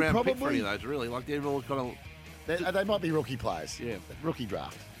 2, third round probably. pick for any of those, really. Like, they're all kind of... They might be rookie players. Yeah. Rookie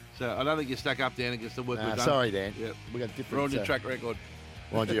draft. So I don't think you stack up, Dan, against the work we've done. Sorry, Dan. Yep. We got different. We're on your track record.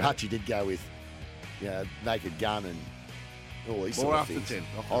 Mind you, Hutchie did go with Naked Gun and all these sort of after things. 10.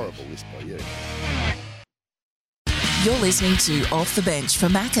 A horrible list by you. You're listening to Off the Bench for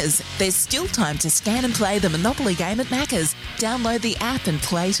Maccas. There's still time to scan and play the Monopoly game at Maccas. Download the app and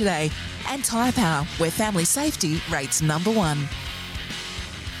play today. And Tyre Power, where family safety rates number 1.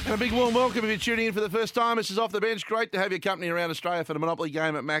 And a big warm welcome if you're tuning in for the first time. This is Off the Bench. Great to have your company around Australia for the Monopoly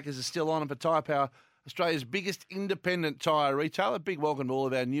game at Macca's is still on, and for Tyre Power, Australia's biggest independent tyre retailer. Big welcome to all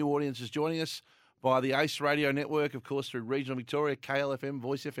of our new audiences joining us via the ACE Radio Network, of course, through Regional Victoria, KLFM,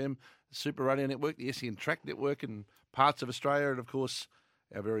 Voice FM, Super Radio Network, the SEN Track Network, and parts of Australia, and, of course,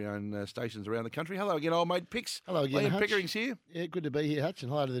 our very own stations around the country. Hello again, old mate Pix. Hello again, Liam Hutch. Pickering's here. Yeah, good to be here, Hutch,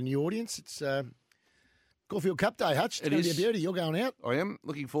 and hi to the new audience. It's Caulfield Cup Day, Hutch. It's It going to be a is. beauty. You're going out. I am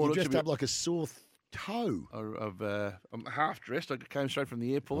looking forward You're to it. dressed up like a sore toe. I'm half dressed. I came straight from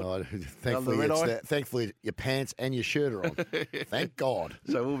the airport. Oh, Down the thankfully, red eye. thankfully, your pants and your shirt are on. Thank God.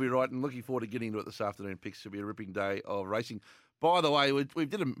 So we'll be right and looking forward to getting into it this afternoon. Picks will be a ripping day of racing. By the way, we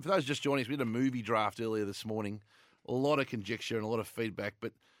did for those just joining us, we did a movie draft earlier this morning. A lot of conjecture and a lot of feedback.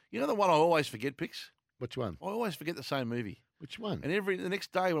 But you know the one I always forget, Picks? Which one? I always forget the same movie. Which one? And the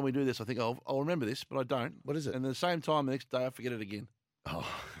next day when we do this, I think I'll remember this, but I don't. What is it? And at the same time, the next day, I forget it again. Oh,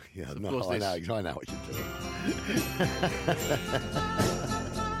 yeah, Of no, course I this. know what you're doing.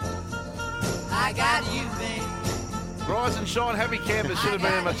 I got you, babe. Rise and shine, happy campers should have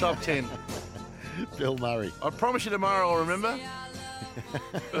been in my top 10. Bill Murray. I promise you tomorrow I'll remember.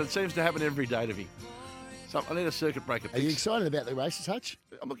 But it seems to happen every day to me. So I need a circuit breaker. Are you Picks. excited about the races, Hutch?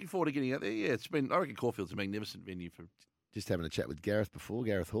 I'm looking forward to getting out there. Yeah, I reckon Caulfield's a magnificent venue for Just having a chat with Gareth before,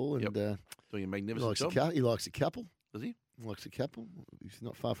 Gareth Hall, and doing a he magnificent likes, job. he likes a couple. Does he? He likes a couple. He's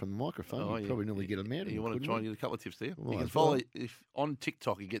not far from the microphone. Oh, He'd yeah. probably normally get a man. You want to try and get a couple of tips there. Well, you can as follow well. if on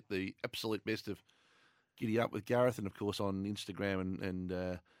TikTok. You get the absolute best of Giddy Up with Gareth, and of course on Instagram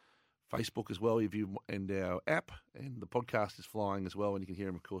and Facebook as well. And our app and the podcast is flying as well, and you can hear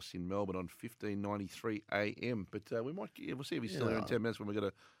him, of course, in Melbourne on 1593 AM. But we'll see if he's still here in 10 minutes when we got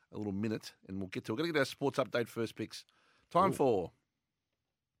a little minute, and we'll get to it. We're going to get our sports update first, Picks. Time for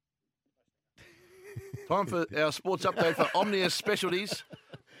our sports update for Omnia Specialties,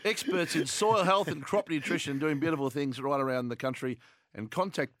 experts in soil health and crop nutrition, doing beautiful things right around the country. And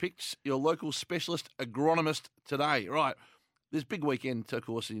contact Picks, your local specialist agronomist today. Right, there's big weekend, of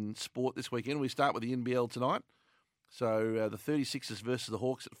course, in sport this weekend. We start with the NBL tonight. So the 36ers versus the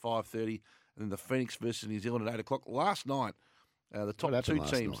Hawks at 5:30, and then the Phoenix versus New Zealand at 8 o'clock. Last night, the top happened two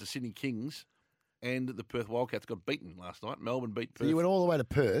last teams, night? the Sydney Kings and the Perth Wildcats, got beaten last night. Melbourne beat So Perth. you went all the way to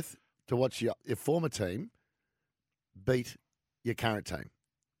Perth to watch your former team beat your current team.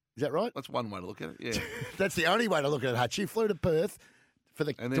 Is that right? That's one way to look at it, yeah. That's the only way to look at it, Hutch. You flew to Perth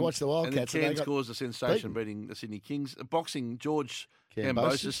to watch the Wildcats. And then Cairns they got caused a sensation beaten. beating the Sydney Kings. Boxing, George Kambosos.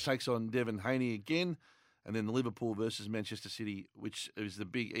 Kambosos takes on Devin Haney again. And then the Liverpool versus Manchester City, which is the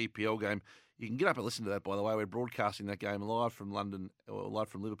big EPL game. You can get up and listen to that, by the way. We're broadcasting that game live from London, or live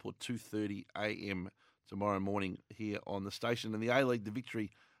from Liverpool at 2:30 a.m. tomorrow morning here on the station. And the A-League, the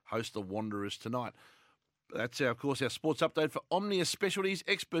Victory, host the Wanderers tonight. That's, of course, our sports update for Omnia Specialties,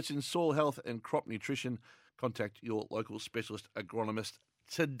 experts in soil health and crop nutrition. Contact your local specialist agronomist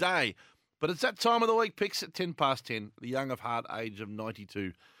today. But it's that time of the week, Picks, at 10:10, the young of heart age of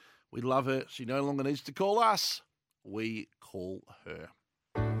 92. We love her. She no longer needs to call us. We call her.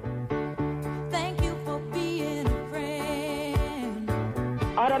 Thank you for being a friend.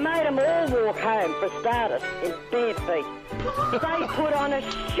 I'd have made them all walk home, for starters, in bare feet. They put on a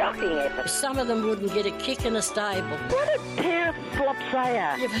shocking effort. Some of them wouldn't get a kick in a stable. What a pair of flops they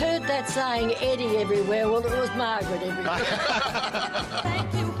are. You've heard that saying, Eddie everywhere. Well, it was Margaret everywhere.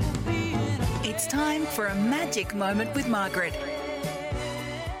 It's time for a magic moment with Margaret.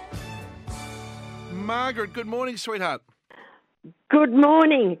 Margaret, good morning, sweetheart. Good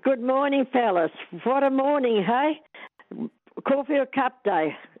morning, fellas. What a morning, hey? Caulfield Cup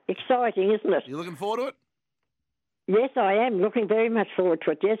Day. Exciting, isn't it? You looking forward to it? Yes, I am. Looking very much forward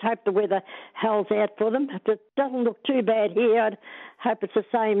to it. Yes, hope the weather holds out for them. If it doesn't look too bad here, I'd hope it's the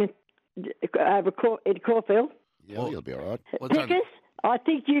same over in Caulfield. Yeah, you'll be all right. Pickers, I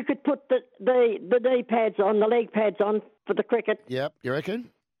think you could put the knee pads on, the leg pads on for the cricket. Yep, you reckon?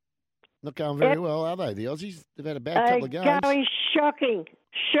 Not going very well, are they? The Aussies? They've had a bad couple of games. Going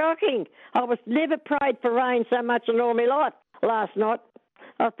shocking. I was never prayed for rain so much in all my life last night.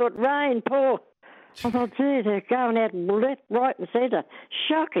 I thought, rain, poor. I thought, gee, they're going out left, right and centre.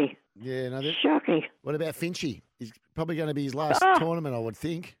 Shocking. Yeah, no, shocking. What about Finchy? He's probably going to be his last tournament, I would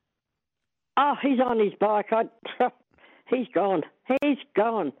think. Oh, he's on his bike. He's gone. He's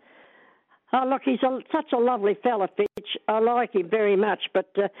gone. Oh, look, he's such a lovely fella, Fitch. I like him very much,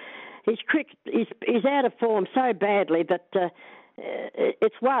 but his cricket, he's out of form so badly that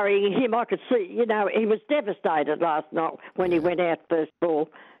it's worrying him. I could see, he was devastated last night when he went out first ball.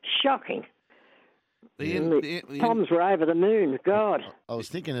 Shocking. The Toms were over the moon. God. I was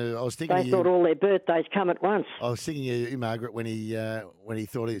thinking. They thought all their birthdays come at once. I was thinking of you, Margaret, when he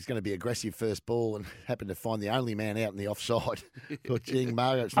thought he was going to be aggressive first ball and happened to find the only man out in the offside. Thought, gee,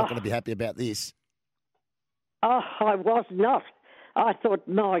 Margaret's not going to be happy about this. Oh, I was not. I thought,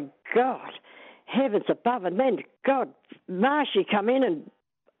 my God, heavens above, and then God, Marshy come in and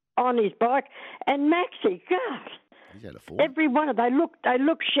on his bike, and Maxie, God. He's out of form. Every one of them, they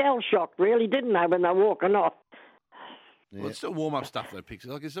look shell-shocked, really, didn't they, when they're walking off? Well, it's still warm-up stuff, though, Pixie.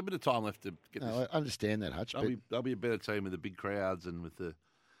 Like, there's a bit of time left to get this. I understand that, Hutch. They'll be a better team with the big crowds and with the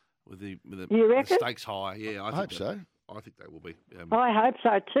You reckon? stakes high. Yeah, I hope so. I think they will be. I hope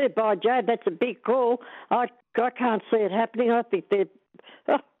so, too. By Jove, that's a big call. I can't see it happening. I think it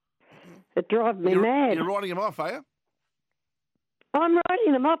drives me mad. You're writing them off, are you? I'm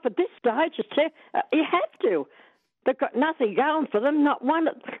writing them off at this stage. You have to. They've got nothing going for them, not one,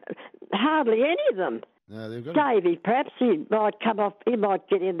 hardly any of them. No, they've got Davey, perhaps, he might come off, he might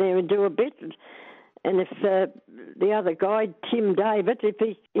get in there and do a bit. And if the other guy, Tim David, if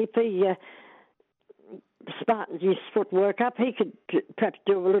he smartens his footwork up, he could perhaps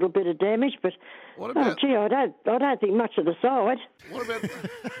do a little bit of damage. But, I don't think much of the side. What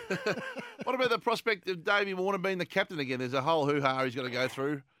about the prospect of Davey Warner being the captain again? There's a whole hoo-ha he's got to go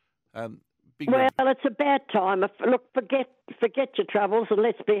through. It's about time. Look, forget your troubles and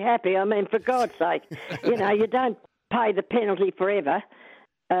let's be happy. I mean, for God's sake, you don't pay the penalty forever.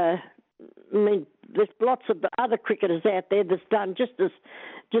 I mean, there's lots of other cricketers out there that's done just as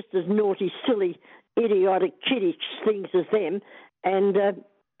naughty, silly, idiotic, kiddish things as them, and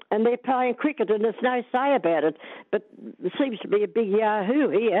they're playing cricket, and there's no say about it. But there seems to be a big yahoo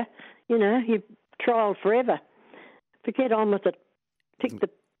here. You trial forever. Get on with it.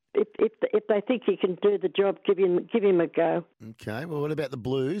 If they think he can do the job, give him a go. Okay. Well, what about the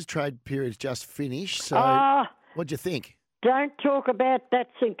Blues? Trade period's just finished. So, what do you think? Don't talk about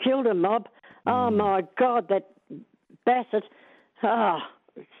that St Kilda mob. Oh my God, that Bassett. Not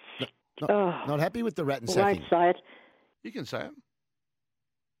happy with the Ratton I sacking. won't say it. You can say it.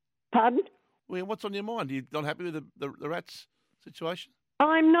 Pardon? Well, what's on your mind? Are you not happy with the Rats situation?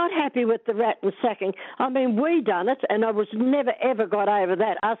 I'm not happy with the Ratton sacking. I mean, we done it, and I was never, ever got over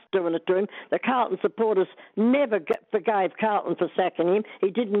that, us doing it to him. The Carlton supporters never forgave Carlton for sacking him. He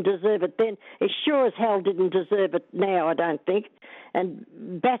didn't deserve it then. He sure as hell didn't deserve it now, I don't think. And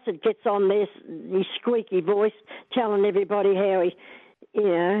Bassett gets on there, his squeaky voice, telling everybody how he's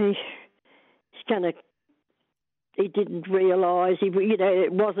going to... He didn't realise,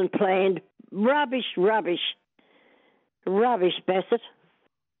 it wasn't planned. Rubbish, Bassett.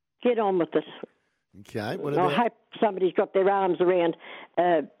 Get on with it. Okay. What about... I hope somebody's got their arms around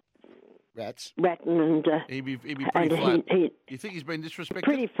Rats. Ratton and... He'd be pretty flat. You think he's been disrespected?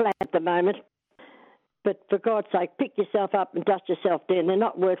 Pretty flat at the moment. But for God's sake, pick yourself up and dust yourself down. They're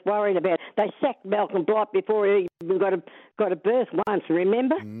not worth worrying about. They sacked Malcolm Blight before he even got a berth once,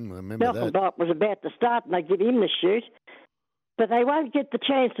 remember? I remember Malcolm that. Blight was about to start and they give him the shoot. But they won't get the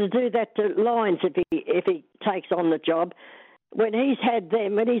chance to do that to Lyons if he takes on the job. When he's had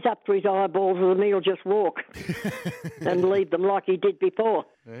them, when he's up to his eyeballs, he'll just walk and leave them like he did before.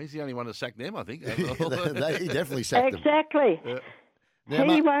 Yeah, he's the only one to sack them, I think. He definitely sacked them. Exactly. Yeah.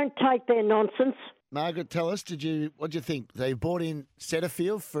 He won't take their nonsense. Margaret, tell us, what do you think? They bought in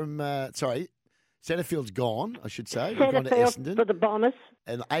Setterfield from, Setterfield's gone, I should say. They've gone to Essendon. For the Bombers.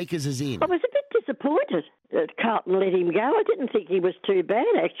 And Akers is in. I was a bit disappointed that Carlton let him go. I didn't think he was too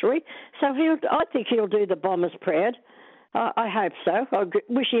bad, actually. So I think he'll do the Bombers proud. I hope so. I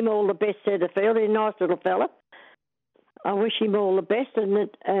wish him all the best, Setterfield. He's a nice little fella. I wish him all the best.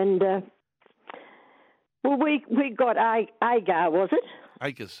 Well, we got Agar, was it?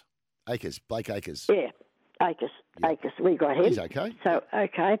 Akers, Blake Akers. Yeah, Akers. We got him. He's okay. So,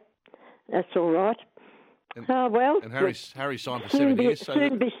 okay. That's all right. And Harry signed for 7 years.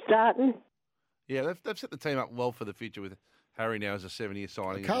 Soon be starting. Yeah, they've set the team up well for the future with Harry now is a 7-year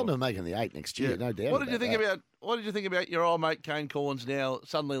signing. Carlton are making the 8 next year, no doubt. What did you think that. about your old mate Kane Corns now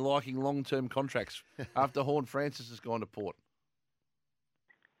suddenly liking long-term contracts after Horn Francis has gone to Port?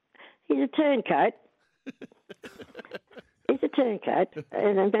 He's a turncoat. He's a turncoat,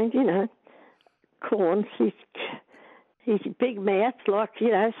 and Corns. He's a big mouth,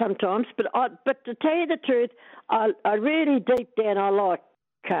 sometimes. But to tell you the truth, I really deep down I like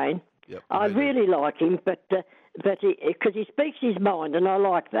Kane. Yep, I really like him, but because he speaks his mind, and I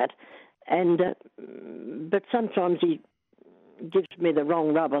like that. And but sometimes he gives me the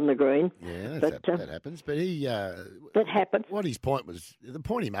wrong rub on the green. Yeah, that happens. But that happens. What his point was, the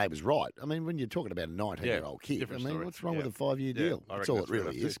point he made was right. I mean, when you're talking about a 19-year-old kid, story. what's wrong with a 5-year deal? I That's reckon all it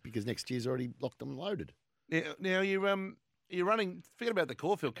really fair is, because next year's already locked and loaded. Now you're running. Forget about the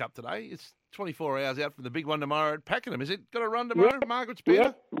Caulfield Cup today. It's 24 hours out from the big one tomorrow at Pakenham. Is it got a run tomorrow, Margaret's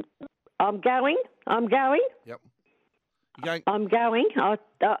Beer? Yeah. I'm going. Yep. You going? I'm going. I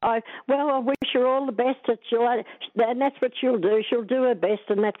wish her all the best. And that's what she'll do. She'll do her best,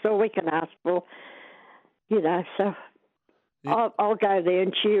 and that's all we can ask for. So I'll go there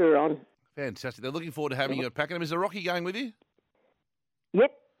and cheer her on. Fantastic. They're looking forward to having you at Pakenham. Is the Rocky going with you?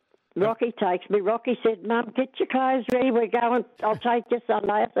 Yep. Rocky takes me. Rocky said, "Mum, get your clothes ready. We're going. I'll take you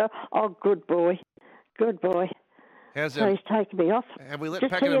Sunday." So, good boy. How's so he's taken me off. Have we let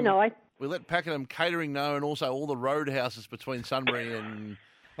Just Pakenham? tonight. We let Pakenham Catering know, and also all the roadhouses between Sunbury and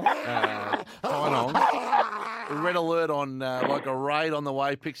Tynong. Red alert on like a raid on the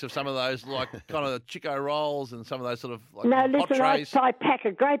way. Pics of some of those kind of Chico rolls and some of those sort of hot trays. I pack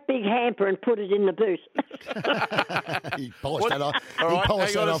a great big hamper and put it in the boot. He polished that off. All right, he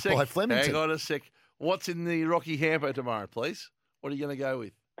polished hang on that a off sec. by Flemington. Hang on a sec. What's in the Rocky hamper tomorrow, please? What are you going to go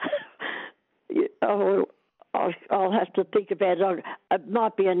with? I'll have to think about it. It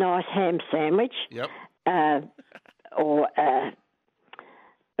might be a nice ham sandwich. Yep. Or it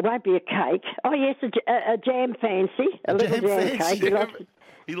won't be a cake. Oh, yes, a jam fancy. A little jam cake.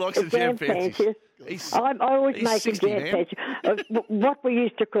 He likes a jam fancy. I always make 60, a jam fancy. What we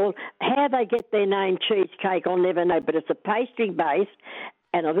used to call, how they get their name cheesecake, I'll never know, but it's a pastry base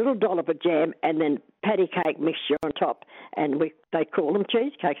and a little dollop of jam and then patty cake mixture on top. And they call them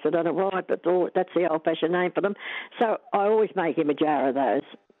cheesecakes. I don't know why, but that's the old-fashioned name for them. So I always make him a jar of those.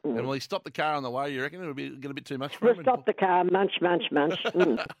 And will he stop the car on the way, you reckon? It'll get a bit too much for We'll him? stop the car, munch. He'll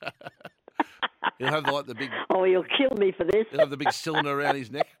have the big... Oh, he'll kill me for this. He'll have the big cylinder around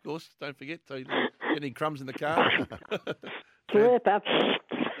his neck, of course. Don't forget. So you don't get any crumbs in the car. Slurp up.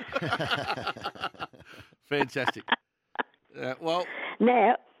 Fantastic. Well...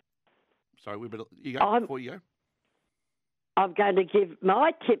 Now... Sorry, you go before you go. I'm going to give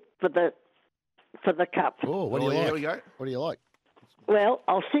my tip for the cup. Oh, what do you like? Here we go. What do you like? Well,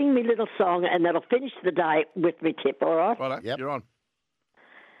 I'll sing me little song and that'll finish the day with me tip, all right? Righto, You're on.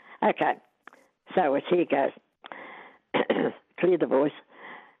 Okay. So here goes. Clear the voice.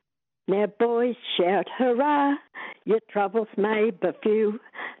 Now, boys, shout hurrah. Your troubles may be few.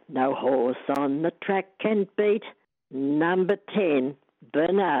 No horse on the track can beat number 10,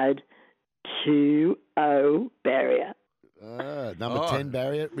 Bernard 2-0 barrier. Number 10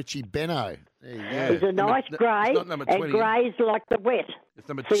 barrier, Richie Benno. There you go. He's a nice grey, and greys like the wet. It's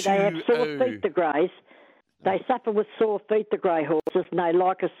number See, they have sore feet, the greys. They suffer with sore feet, the grey horses, and they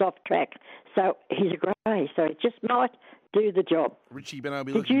like a soft track. So he's a grey, so he just might do the job. Richie Benno will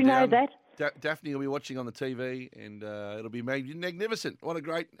be Did looking you know down. that? Daphne will be watching on the TV, and it'll be magnificent. What a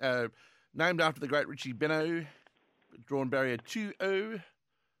great... named after the great Richie Benno, drawn barrier 2-0.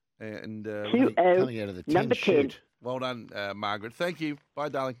 And 2-0, coming out of the 10 number 10. shoot. Well done, Margaret. Thank you. Bye,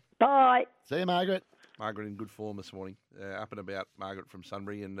 darling. Bye. See you, Margaret. Margaret in good form this morning. Up and about, Margaret from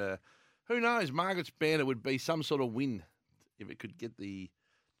Sunbury. And who knows, Margaret's banner would be some sort of win if it could get the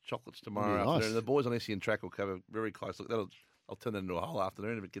chocolates tomorrow Nice. afternoon. The boys on SEN Track will cover a very close look. I'll turn that into a whole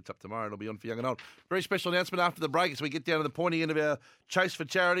afternoon. If it gets up tomorrow, it'll be on for young and old. Very special announcement after the break as we get down to the pointy end of our chase for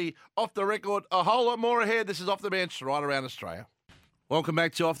charity. Off the record, a whole lot more ahead. This is Off the Bench right around Australia. Welcome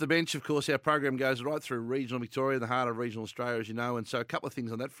back to Off the Bench. Of course, our program goes right through regional Victoria, the heart of regional Australia, as you know. And so a couple of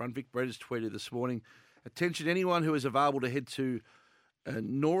things on that front. Vic Brett has tweeted this morning. Attention, anyone who is available to head to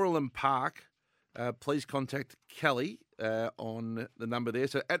Norland Park, please contact Kelly on the number there.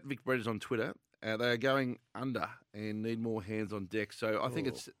 So at Vic Brett is on Twitter. They are going under and need more hands on deck. So I think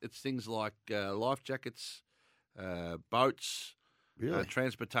it's things like life jackets, boats,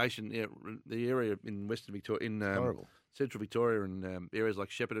 transportation. Yeah, the area in Western Victoria, in horrible. Central Victoria and areas like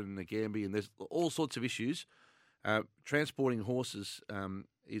Shepparton and Nagambie, and there's all sorts of issues. Transporting horses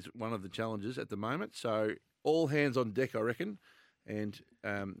is one of the challenges at the moment. So all hands on deck, I reckon. And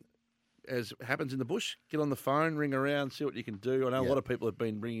as happens in the bush, get on the phone, ring around, see what you can do. I know a lot of people have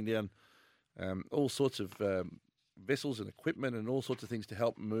been bringing down all sorts of vessels and equipment and all sorts of things to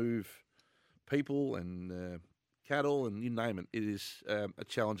help move people and cattle and you name it. It is a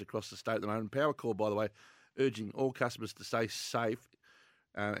challenge across the state at the moment. Powercore, by the way, urging all customers to stay safe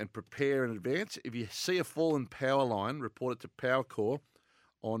and prepare in advance. If you see a fallen power line, report it to Powercore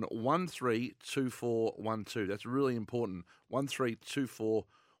on 132412. That's really important.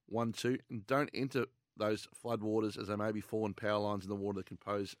 132412. And don't enter those floodwaters as there may be fallen power lines in the water that can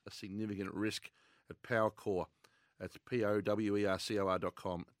pose a significant risk at Powercore. That's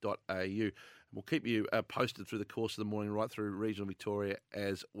powercor.com.au. We'll keep you posted through the course of the morning, right through regional Victoria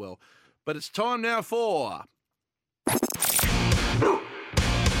as well. But it's time now for...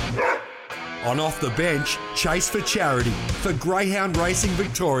 On Off the Bench, Chase for Charity for Greyhound Racing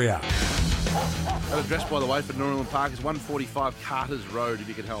Victoria. That address, by the way, for Northern Park is 145 Carter's Road, if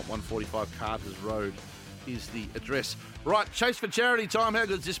you can help. 145 Carter's Road is the address. Right, Chase for Charity time. How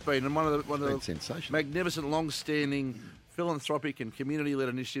good's this been? And one of the magnificent, long-standing philanthropic and community-led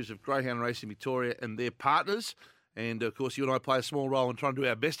initiatives of Greyhound Racing Victoria and their partners. And, of course, you and I play a small role in trying to do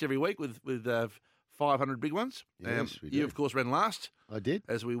our best every week with 500 big ones. Yes, we do. You, of course, ran last. I did.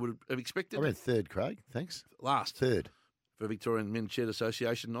 As we would have expected. I ran third, Craig. Thanks. Last. Third. For Victorian Men's Shed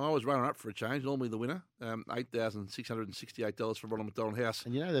Association. I was runner-up for a change, normally the winner. $8,668 for Ronald McDonald House.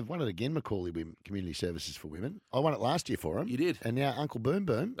 And, they've won it again, Macaulay Community Services for Women. I won it last year for them. You did. And now Uncle Boom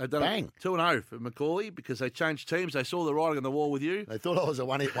Boom, they've done bang. 2-0 for Macaulay because they changed teams. They saw the writing on the wall with you. They thought I was a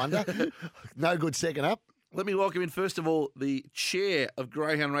one-hit wonder. No good second up. Let me welcome in, first of all, the chair of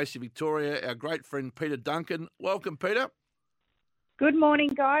Greyhound Racing Victoria, our great friend Peter Duncan. Welcome, Peter. Good morning,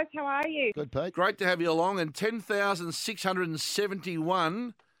 guys. How are you? Good, Pete. Great to have you along. And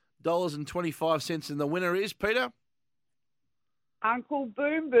 $10,671.25. And the winner is, Peter? Uncle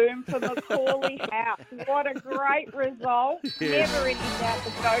Boom Boom for Macaulay House. What a great result. Yeah. Never any doubt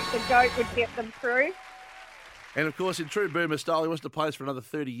the goat would get them through. And, of course, in true Boomer style, he wants to play us for another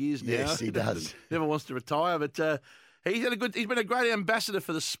 30 years now. Yes, he does. Never wants to retire, but he's been a great ambassador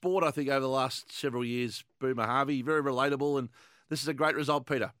for the sport, I think, over the last several years, Boomer Harvey. Very relatable, and this is a great result,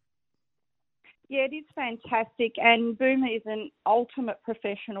 Peter. Yeah, it is fantastic, and Boomer is an ultimate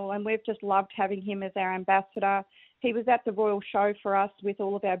professional, and we've just loved having him as our ambassador. He was at the Royal Show for us with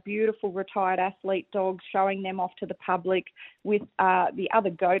all of our beautiful retired athlete dogs, showing them off to the public with the other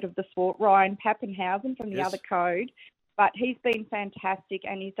goat of the sport, Ryan Pappenhausen from the other code. But he's been fantastic,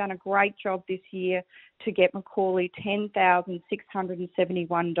 and he's done a great job this year to get Macaulay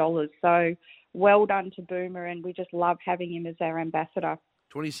 $10,671. So well done to Boomer, and we just love having him as our ambassador.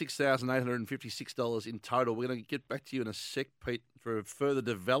 $26,856 in total. We're going to get back to you in a sec, Pete, for further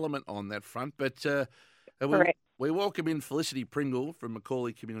development on that front. But we welcome in Felicity Pringle from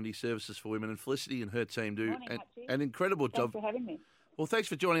Macaulay Community Services for Women, and Felicity and her team do an incredible job. Thanks for having me. Well, thanks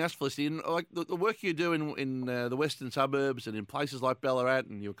for joining us, Felicity. And like the work you do in the western suburbs and in places like Ballarat,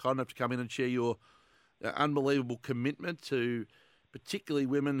 and you're kind enough to come in and share your unbelievable commitment to particularly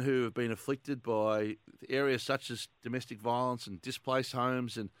women who have been afflicted by areas such as domestic violence and displaced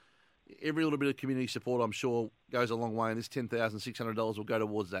homes, and every little bit of community support, I'm sure, goes a long way, and this $10,600 will go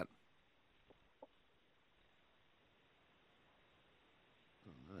towards that.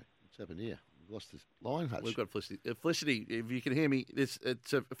 Oh, no. What's happened here? We've lost this line, Hutch. We've got Felicity. Felicity, if you can hear me, it's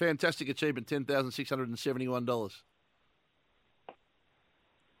a fantastic achievement, $10,671.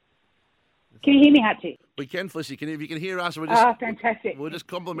 Can you hear me, Hutchie? We can, Felicity. If you can hear us, fantastic. We're just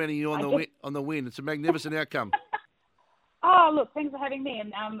complimenting you on the win. It's a magnificent outcome. Oh, look, thanks for having me.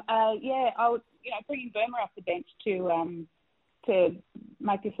 And I was, bringing Burma off the bench to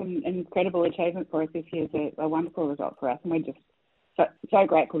make this an incredible achievement for us this year is a wonderful result for us, and we're just so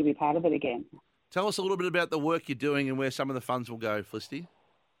grateful to be part of it again. Tell us a little bit about the work you're doing and where some of the funds will go, Felicity.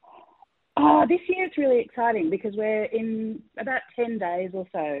 This year it's really exciting because we're in about 10 days or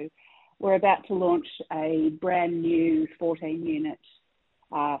so. We're about to launch a brand new 14-unit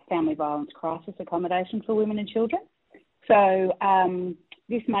family violence crisis accommodation for women and children. So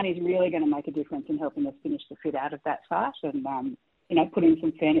this money is really going to make a difference in helping us finish the fit out of that site and, put in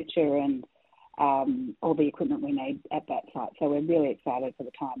some furniture and all the equipment we need at that site. So we're really excited for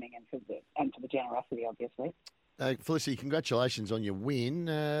the timing and for the generosity, obviously. Felicity, congratulations on your win.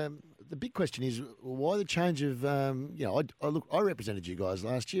 The big question is why the change of, I represented you guys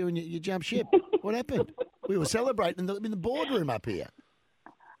last year and you jumped ship. What happened? We were celebrating in the boardroom up here.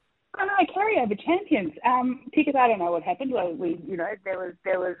 I know, carryover champions. Because I don't know what happened. Well,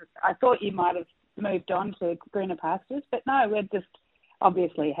 there was. I thought you might have moved on to greener pastures, but no,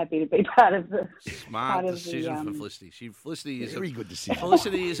 obviously happy to be part of the Smart part of decision the, for Felicity. Felicity is Very good decision.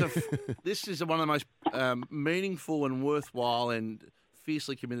 Felicity is this is one of the most meaningful and worthwhile and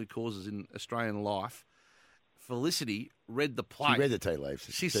fiercely committed causes in Australian life. Felicity read the play. She read the tea leaves.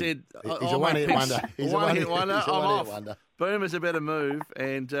 She said, He's a one-hit wonder. He's a one-hit wonder. he's a I'm one-hit off. wonder. Boom is a better move,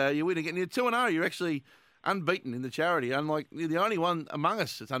 and you win again. You're 2-0. You're actually unbeaten in the charity, unlike you're the only one among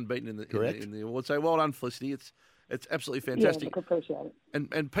us that's unbeaten in the award. So well done, Felicity. It's absolutely fantastic. Yeah, I appreciate it.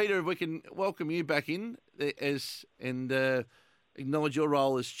 And Peter, if we can welcome you back in and acknowledge your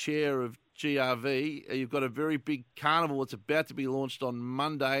role as chair of GRV. You've got a very big carnival that's about to be launched on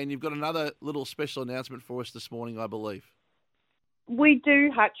Monday, and you've got another little special announcement for us this morning, I believe. We do,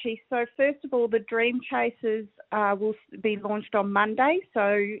 Hutchie. So first of all, the Dream Chasers will be launched on Monday.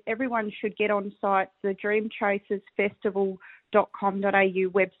 So everyone should get on site, the dreamchasersfestival.com.au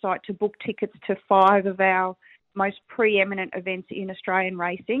website to book tickets to 5 of our most preeminent events in Australian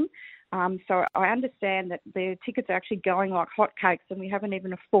racing. So I understand that the tickets are actually going like hotcakes, and we haven't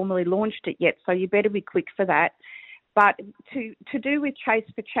even formally launched it yet. So you better be quick for that. But to do with Chase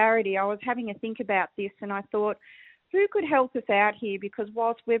for Charity, I was having a think about this, and I thought, who could help us out here? Because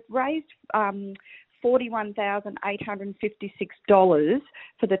whilst we've raised $41,856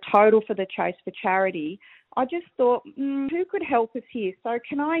 for the total for the Chase for Charity, I just thought, who could help us here? So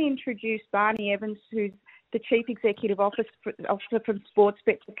can I introduce Barney Evans, who's the Chief Executive Officer from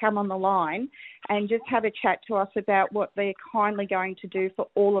Sportsbet, to come on the line and just have a chat to us about what they're kindly going to do for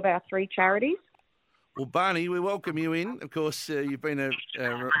all of our 3 charities? Well, Barney, we welcome you in. Of course, you've been a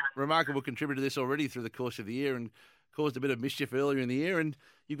remarkable contributor to this already through the course of the year and caused a bit of mischief earlier in the year, and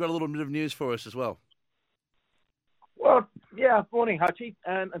you've got a little bit of news for us as well. Well, yeah, morning, Hutchie,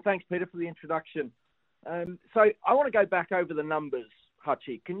 and thanks, Peter, for the introduction. So I want to go back over the numbers,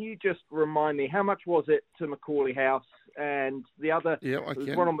 Hutchie. Can you just remind me, how much was it to Macaulay House and the other? Yeah, I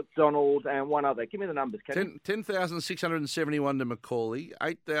can. Ronald McDonald and one other. Give me the numbers, can you? 10,671 to Macaulay,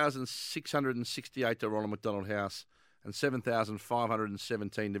 8,668 to Ronald McDonald House, and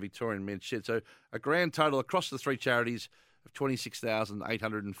 7,517 to Victorian Men's Shed. So a grand total across the 3 charities of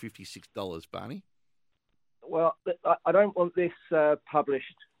 $26,856, Barney. Well, I don't want this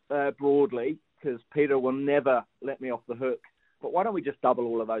published broadly because Peter will never let me off the hook. But why don't we just double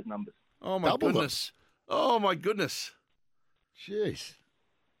all of those numbers? Oh, my goodness. Oh, my goodness. Jeez.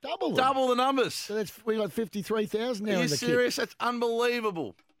 Double the numbers. So we got 53,000 now Are in you the serious? That's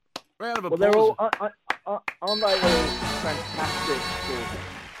unbelievable. Round of Well, applause. they're all, aren't they all fantastic causes?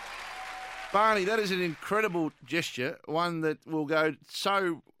 Barney, that is an incredible gesture, one that will go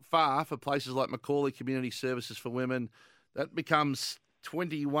so far for places like Macaulay Community Services for Women. That becomes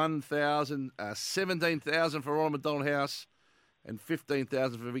 21,000, 17,000 for Ronald McDonald House, and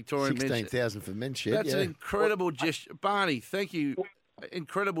 15,000 for Victorian Men's Shed. 16,000 for Men's Shed. That's an incredible gesture. Barney, thank you.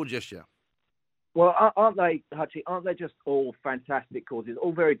 Incredible gesture. Well, aren't they, Hutchie, aren't they just all fantastic causes?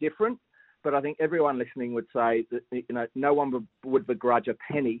 All very different, but I think everyone listening would say that, no one would begrudge a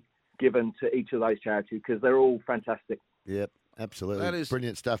penny given to each of those charities because they're all fantastic. Yep, absolutely. That is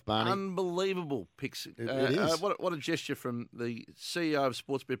brilliant stuff, Barney. Unbelievable picks. It is. What a gesture from the CEO of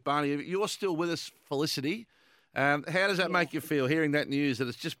Sportsbet, Barney. You're still with us, Felicity. How does that make you feel, hearing that news, that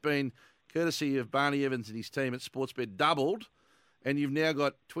it's just been courtesy of Barney Evans and his team at Sportsbet doubled, and you've now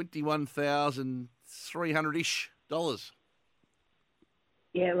got $21,300-ish?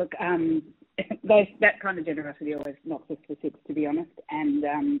 Yeah, look, that kind of generosity always knocks us for six, to be honest. And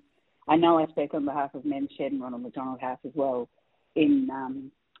I know I speak on behalf of Men's Shed and Ronald McDonald House as well in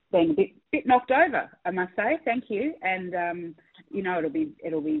being a bit knocked over, I must say. Thank you. And, it'll be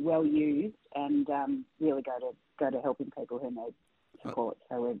well used and really go to helping people who need support.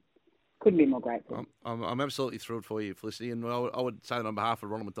 So we couldn't be more grateful. I'm absolutely thrilled for you, Felicity, and I would say that on behalf of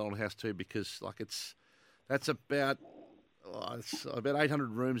Ronald McDonald House too, because that's about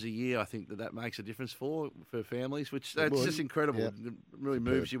 800 rooms a year. I think that makes a difference for families, which that's just incredible. Yep. It really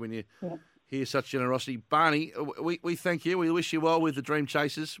moves you when you hear such generosity. Barney, we thank you. We wish you well with the Dream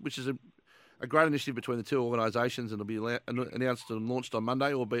Chasers, which is a great initiative between the 2 organisations, and it'll be announced and launched on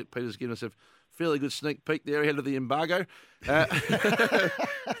Monday, albeit Peter's given us a fairly good sneak peek there ahead of the embargo. I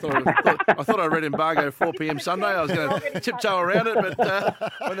thought I read embargo 4 p.m. Sunday. I was going to tiptoe around it,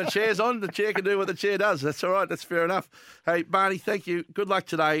 but when the chair's on, the chair can do what the chair does. That's all right. That's fair enough. Hey, Barney, thank you. Good luck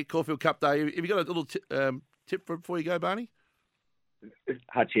today, Caulfield Cup Day. Have you got a little tip before you go, Barney?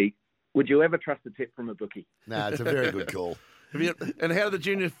 Hutchie, would you ever trust a tip from a bookie? No, it's a very good call. And how did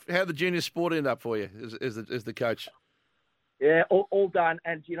the junior sport end up for you as the coach? Yeah, all done.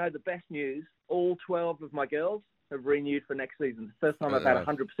 And the best news, all 12 of my girls have renewed for next season. It's the first time I've had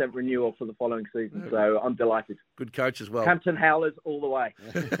 100% renewal for the following season, so I'm delighted. Good coach as well. Hampton Howlers all the way.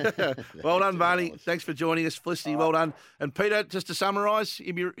 Well done, Barney. Thanks for joining us. Felicity, well done. And Peter, just to summarise,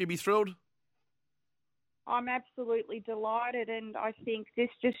 you'd be thrilled? I'm absolutely delighted, and I think this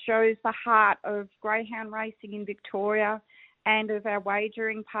just shows the heart of greyhound racing in Victoria and of our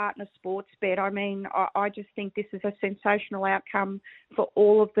wagering partner Sportsbet. I mean, I just think this is a sensational outcome for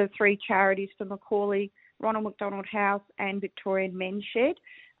all of the three charities, for Macaulay, Ronald McDonald House and Victorian Men's Shed.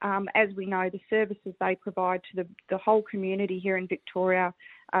 As we know, the services they provide to the whole community here in Victoria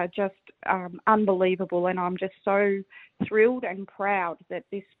are just unbelievable, and I'm just so thrilled and proud that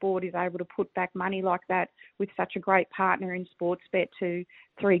this sport is able to put back money like that with such a great partner in Sportsbet to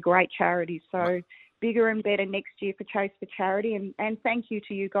three great charities. So bigger and better next year for Chase for Charity, and thank you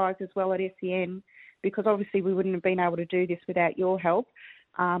to you guys as well at SEN, because obviously we wouldn't have been able to do this without your help.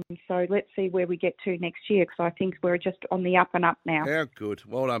 So let's see where we get to next year, because I think we're just on the up and up now. How good.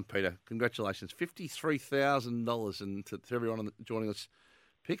 Well done, Peter. Congratulations. $53,000 and to everyone joining us.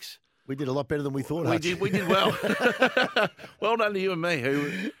 Picks. We did a lot better than we thought. We did well. Well done to you and me,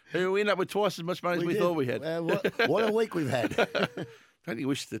 who end up with twice as much money as we thought we had. What a week we've had. Don't you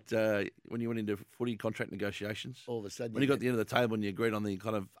wish that when you went into footy contract negotiations, all of a sudden when you got to the end of the table and you agreed on the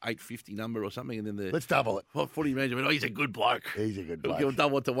kind of 850 number or something, and then let's double it. What footy manager went, he's a good bloke. He's a good bloke. He'll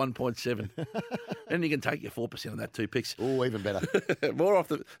double it to 1.7, and you can take your 4% on that 2 picks. Oh, even better. More off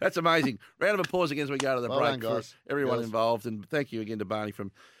the. That's amazing. Round of applause again as we go to the Well break done, guys. for everyone Girls. involved, and thank you again to Barney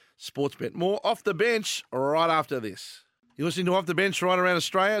from Sportsbet. More Off the Bench right after this. You're listening to Off the Bench right around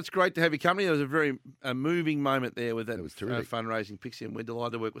Australia. It's great to have your company. There was a very moving moment there with that fundraising Pixie, and we're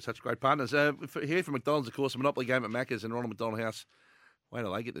delighted to work with such great partners. Here from McDonald's, of course, a Monopoly game at Macca's and Ronald McDonald House. Wait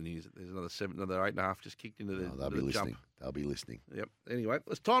till they get the news. There's another 8.5 just kicked into the, They'll be listening. jump. They'll be listening. Yep. Anyway,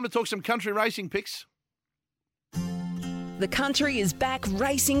 it's time to talk some country racing picks. The country is back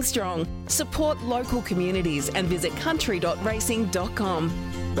racing strong. Support local communities and visit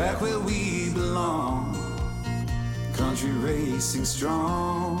country.racing.com. Back where we belong. Country racing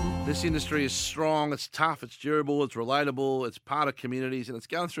strong. This industry is strong, it's tough, it's durable, it's relatable, it's part of communities, and it's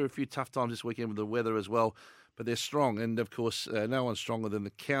going through a few tough times this weekend with the weather as well, but they're strong. And, of course, no one's stronger than the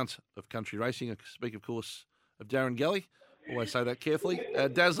Count of country racing. I speak, of course, of Darren Galley. Always say that carefully.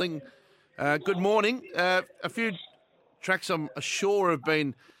 Dazzling, good morning. A few tracks I'm sure have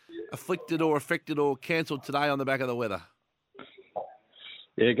been afflicted or affected or cancelled today on the back of the weather.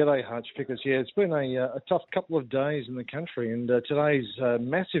 Yeah, g'day, Hutch Pickers. Yeah, it's been a tough couple of days in the country, and today's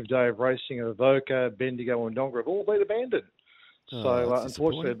massive day of racing at Avoca, Bendigo and Wodonga have all been abandoned. So,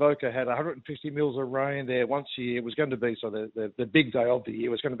 unfortunately, Avoca had 150 mils of rain there once a year. It was going to be, the big day of the year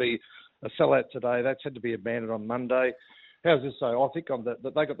was going to be a sellout today. That's had to be abandoned on Monday. How's this so? I think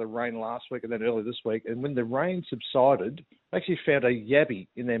they got the rain last week and then early this week, and when the rain subsided, they actually found a yabby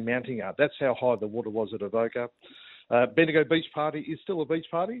in their mounting yard. That's how high the water was at Avoca. Bendigo Beach Party is still a beach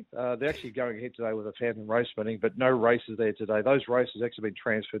party. They're actually going ahead today with a Phantom race meeting, but no races there today. Those races actually been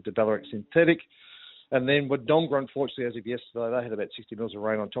transferred to Ballarat Synthetic. And then Wodonga, unfortunately, as of yesterday, they had about 60 mils of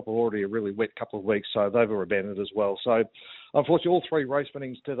rain on top of already a really wet couple of weeks, so they were abandoned as well. So, unfortunately, all three race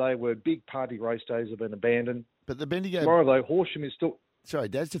meetings today were big party race days have been abandoned. But the Bendigo... Tomorrow, though, Horsham is still... Sorry,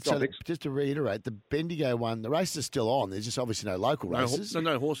 Daz, just to reiterate, the Bendigo one, the race is still on. There's just obviously no local races.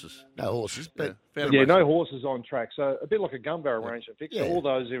 No horses. No horses, but... Yeah, no horses on track. So a bit like a gun barrel arrangement. So all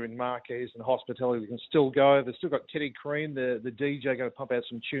those are in Marquees and Hospitality can still go. They've still got Teddy Crean, the DJ, going to pump out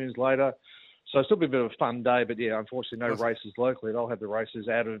some tunes later. So it'll still be a bit of a fun day, but yeah, unfortunately no races locally. They'll have the races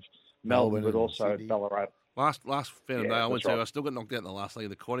out of Melbourne but also Ballarat. Last Phantom Day I went to, I still got knocked out in the last leg of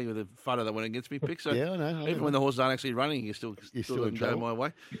the quadding with a photo that went against me. Pick. So yeah, I know. Even when the horses aren't actually running, you're still in go my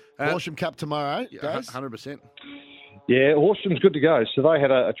way. Horsham Cup tomorrow, Daz? 100%. Yeah, Horsham's good to go. So they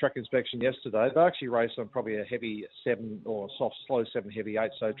had a track inspection yesterday. They actually raced on probably a heavy 7 or soft, slow 7, heavy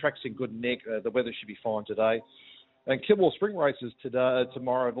 8. So track's in good nick. The weather should be fine today. And Kilmore Spring races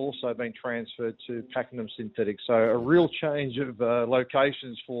tomorrow have also been transferred to Pakenham Synthetic. So a real change of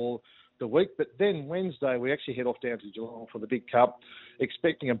locations for the week. But then Wednesday, we actually head off down to Geelong for the Big Cup,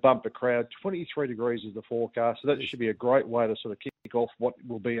 expecting a bumper crowd. 23 degrees is the forecast. So that should be a great way to sort of kick off what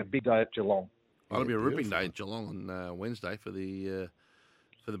will be a big day at Geelong. Well, it'll be a ripping day at Geelong on Wednesday for the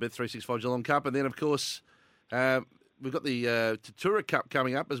Bet365 Geelong Cup. And then, of course, we've got the Tatura Cup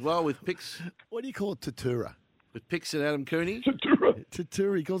coming up as well with picks. What do you call it, Tatura? With Pix and Adam Cooney.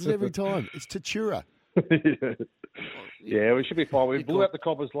 Tatura. He calls it every time. It's Tatura. Yeah, we should be fine. We blew out the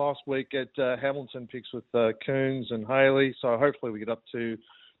Cobbers last week at Hamilton Picks with Coons and Haley, so hopefully we get up to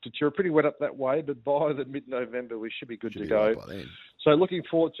deteriorate pretty wet up that way, but by the mid-November we should be good to be go. right by then. So looking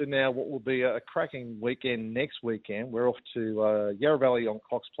forward to now what will be a cracking weekend next weekend. We're off to Yarra Valley on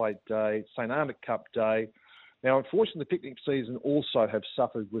Cox Plate Day, St Arnaud Cup Day. Now, unfortunately, the picnic season also have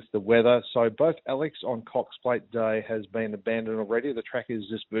suffered with the weather. So both Alex on Cox Plate Day has been abandoned already. The track is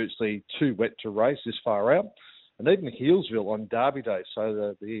just virtually too wet to race this far out. And even Healesville on Derby Day,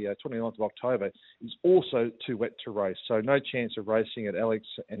 so the 29th of October, is also too wet to race. So no chance of racing at Alex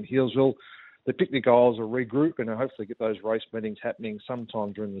and Healesville. The picnic Isles will regroup and hopefully get those race meetings happening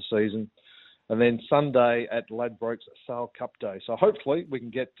sometime during the season. And then Sunday at Ladbrokes Sale Cup Day. So hopefully we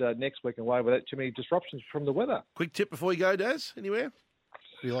can get next week away without too many disruptions from the weather. Quick tip before you go, Daz, anywhere?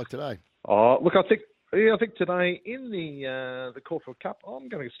 What do you like today? Oh, look, I think today in the Caulfield Cup, I'm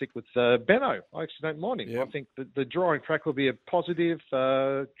going to stick with Benno. I actually don't mind him. Yep. I think the drawing track will be a positive,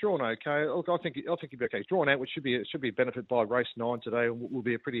 drawn okay. Look, I think he'll be okay. He's drawn out, which should be a benefit by race 9 today, and will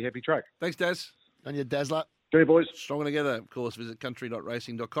be a pretty heavy track. Thanks, Daz. On your Dazzler. Do you, boys. Stronger together, of course. Visit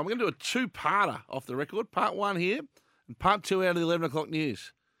country.racing.com. We're going to do a two-parter off the record. Part 1 here and part 2 out of the 11 o'clock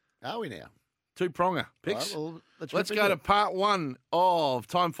news. Are we now? Two-pronger picks. All right, well, let's go to part 1 of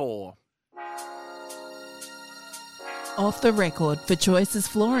Time 4. Off the record for Choices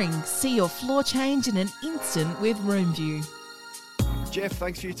Flooring. See your floor change in an instant with Roomview. Jeff,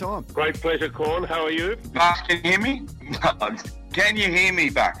 thanks for your time. Great pleasure, Corn. How are you? Bucks, can you hear me? Can you hear me,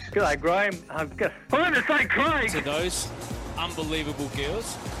 Bucks? G'day, Graham. I wanted to say Craig. To those unbelievable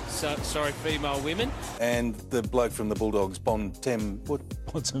girls, female women. And the bloke from the Bulldogs,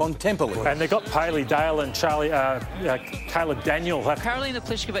 Bontempelli. And they've got Paley Dale and Caleb Daniel. Carolina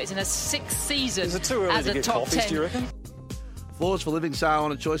Pliskova is in her 6th season Is it too early as to a get top coffees, 10. do you reckon? Floors for Living sale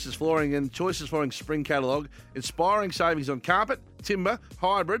on at Choices Flooring and Choices Flooring Spring Catalogue. Inspiring savings on carpet, timber,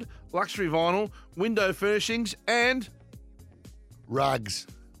 hybrid, luxury vinyl, window furnishings and rugs.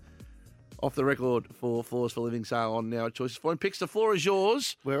 Off the record for Floors for Living sale on now at Choices Flooring. Picks, the floor is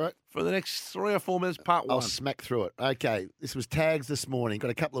yours. We're right. For the next 3 or 4 minutes, part 1. I'll smack through it. Okay, this was tags this morning. Got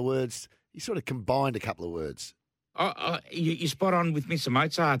a couple of words. He sort of combined a couple of words. You're spot on with Mr.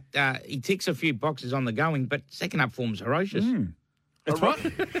 Mozart. He ticks a few boxes on the going, but second up form's ferocious. It's what?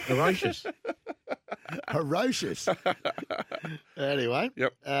 Ferocious. Ferocious. Anyway.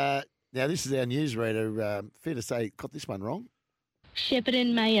 Yep. Now, this is our newsreader. Fair to say, got this one wrong.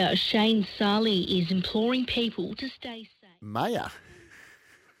 Shepparton Mayor Shane Sarley is imploring people to stay safe. Mayor?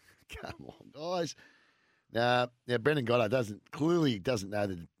 Come on, guys. Now, Brendan Goddard clearly doesn't know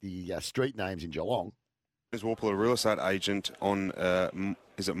the street names in Geelong. There's Warpler, a real estate agent on,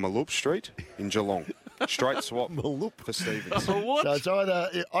 is it Malup Street in Geelong? Straight swap for Stevens. What? So it's either,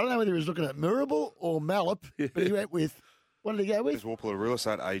 I don't know whether he was looking at Mirabel or Mallup, but he went with, what did he go with? There's Warpler, a real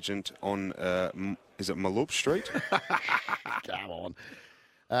estate agent on, is it Malup Street? Come on.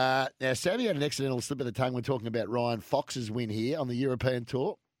 Now, Sammy had an accidental slip of the tongue when talking about Ryan Fox's win here on the European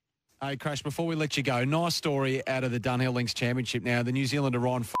Tour. Hey, Crash, before we let you go, nice story out of the Dunhill Links Championship now. The New Zealander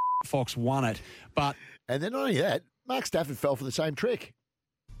Ryan Fox won it, but... And then not only that, Mark Stafford fell for the same trick.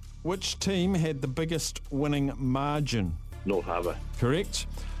 Which team had the biggest winning margin? North Harbour. Correct.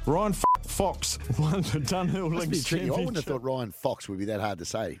 Ryan Fox won the Dunhill Must be Links tricky. I Championship. wouldn't have thought Ryan Fox would be that hard to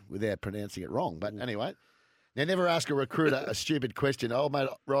say without pronouncing it wrong. But anyway, now never ask a recruiter a stupid question. Old mate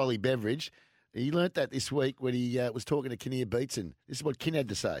Riley Beveridge, he learnt that this week when he was talking to Kinnear Beatson. This is what Kin had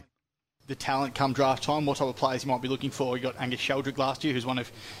to say. The talent come draft time, what type of players you might be looking for? You got Angus Sheldrick last year, who's one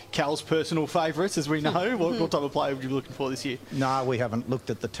of Cal's personal favourites, as we know. What type of player would you be looking for this year? No, we haven't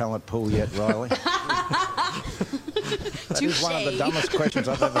looked at the talent pool yet, Riley. That is one of the dumbest questions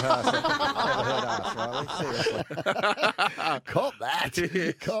I've ever heard Riley. Seriously. Cop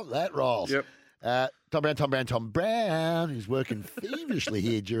that. Cop that, Riles. Yep. Tom Brown, who's working feverishly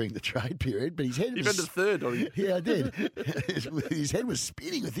here during the trade period, but his head You've was... been to third, or Yeah, I did. His head was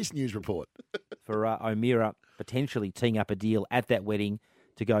spinning with this news report. For O'Meara potentially teeing up a deal at that wedding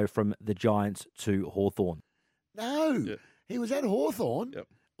to go from the Giants to Hawthorn. No, he was at Hawthorn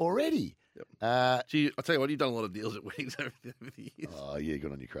already. Gee, I'll tell you what, you've done a lot of deals at weddings over the years. Oh, yeah,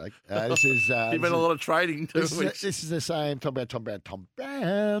 good on you, Craig. This is... You've been a lot of trading too. This is the same Tom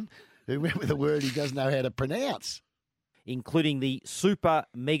Brown, who went with a word he doesn't know how to pronounce. Including the super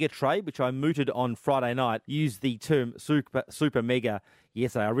mega trade, which I mooted on Friday night, used the term super mega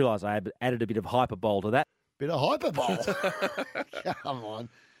yesterday. I realised I added a bit of hyperbole to that. Bit of hyperbole? Come on.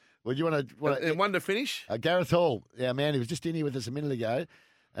 Well, you want to... And one to finish? Gareth Hall, our man who was just in here with us a minute ago.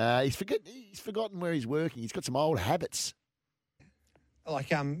 He's forgotten where he's working. He's got some old habits. Like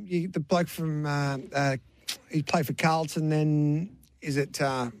the bloke from... he played for Carlton, then is it...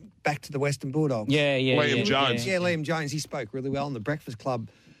 back to the Western Bulldogs. Yeah. Liam Jones. Yeah, Liam Jones. He spoke really well on the Breakfast Club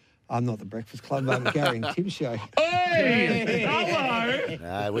I'm not the Breakfast Club, I'm the Gary and Tim show. Hey! Hello!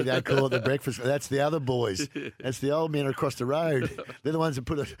 No, we don't call it the breakfast. That's the other boys. That's the old men across the road. They're the ones that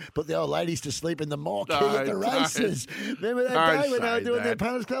put the old ladies to sleep in the marquee at the races. Remember that day when they were doing their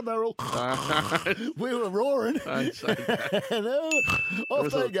punters club? They were all we were roaring. Don't say that. Off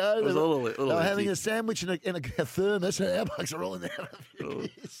they go. They were having a sandwich in a thermos, and our bucks are all in there.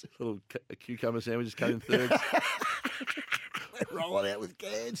 Little cucumber sandwiches cut in thirds. Rolling out with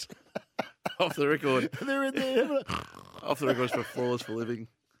cans. Off the record. They're in there. Off the record for Flawless for Living.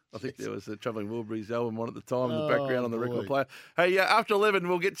 I think there was the Travelling Wilburys album on at the time in the background on the record player. Hey, after 11,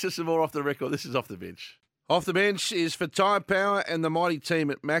 we'll get to some more Off the Record. This is Off the Bench. Off the Bench is for Tyre Power, and the mighty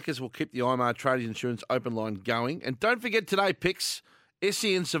team at Macca's will keep the IMAR Tradies Insurance open line going. And don't forget today, picks,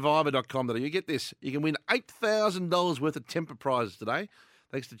 sensurvivor.com.au. You get this. You can win $8,000 worth of Temper prizes today,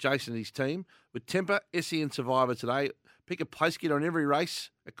 thanks to Jason and his team. With Temper, SEN Survivor today, pick a place getter on every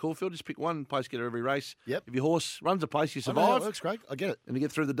race at Caulfield. Just pick one place getter every race. Yep. If your horse runs a place, you I know, survive. it works great. I get it. And you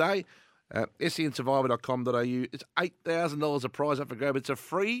get through the day. sensurvivor.com.au. It's $8,000 a prize up for grab. It's a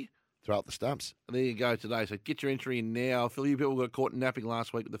free. Throw up the stumps. There you go today. So get your entry in now. For you people got caught napping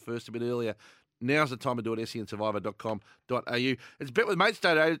last week with the first a bit earlier. Now's the time to do it, sensurvivor.com.au. It's Bet with Mates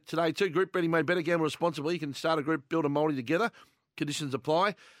Day today too. Group betting made better, gamble responsibly. You can start a group, build a multi together. Conditions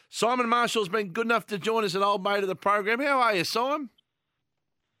apply. Simon Marshall's been good enough to join us, an old mate of the program. How are you, Simon?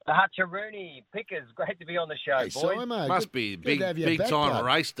 Hutcheroonie, Pickers, great to be on the show, Hey, boys. Simon, Must be good to have you big back, time bud.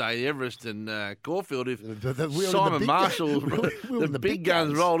 race day, Everest and Caulfield. If the Simon big Marshall, guns. We were the in the big big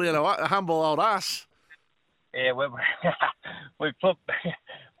guns guns. rolled in, a humble old us. Yeah, we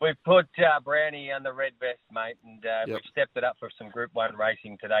put Brownie on the red vest, mate, and we've stepped it up for some Group 1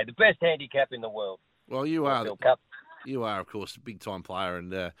 racing today. The best handicap in the world. Well, you are. Caulfield Cup. You are, of course, a big time player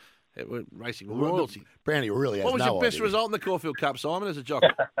and racing Well, royalty. Brownie really has What was no your best idea. result in the Caulfield Cup, Simon, as a jockey?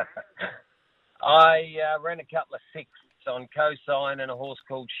 I ran a couple of sixths on Cosign and a horse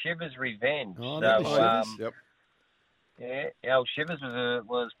called Shivers Revenge. Oh, so, Shivers. Yep. Yeah, old Shivers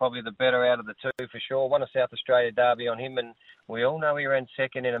was probably the better out of the two for sure. Won a South Australia Derby on him, and we all know he ran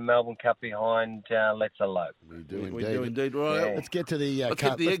second in a Melbourne Cup behind Let's Elope. We do indeed. Well, Yeah. Let's get to the Let's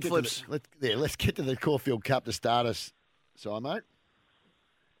cup. get the egg flips. Let's get to the Caulfield Cup to start us, Simon.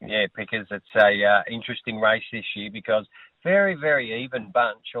 Yeah, Pickers, it's a interesting race this year because very, very even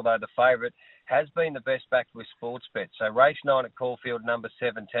bunch, although the favourite has been the best backed with Sportsbet. So race 9 at Caulfield, number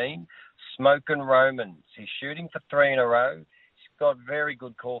 17, Smokin' Romans. He's shooting for 3 in a row. He's got very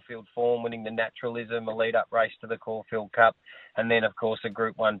good Caulfield form, winning the Naturalism, a lead-up race to the Caulfield Cup, and then, of course, a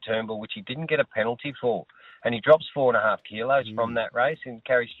Group 1 Turnbull, which he didn't get a penalty for. And he drops 4.5 kilos from that race and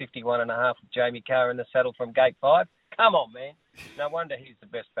carries 51.5 with Jamie Carr in the saddle from Gate 5. Come on, man. No wonder he's the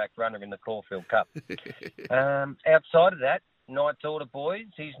best backed runner in the Caulfield Cup. Outside of that, Knight's Order boys,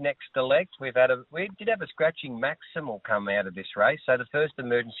 he's next elect. We did have a scratching Maximal come out of this race. So the first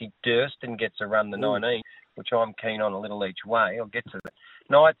emergency, Durston, gets a run the 19, which I'm keen on a little each way. I'll get to that.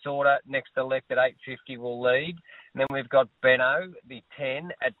 Knight's Order, next elect at $8.50 will lead. And then we've got Benno, the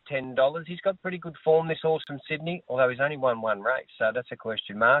 10 at $10. He's got pretty good form, this horse from Sydney, although he's only won one race, so that's a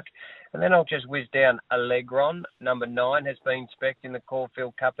question mark. And then I'll just whiz down Allegron, number 9, has been spec'd in the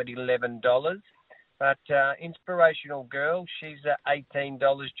Caulfield Cup at $11. But Inspirational Girl, she's $18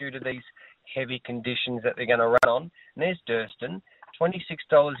 due to these heavy conditions that they're going to run on. And there's Durston,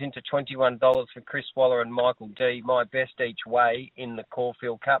 $26 into $21 for Chris Waller and Michael D. My best each way in the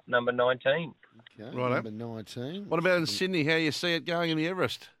Caulfield Cup, number 19. Okay, Righto. number 19. What about in Sydney? How you see it going in the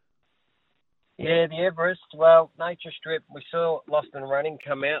Everest? Yeah, the Everest. Well, Nature Strip, we saw Lost and Running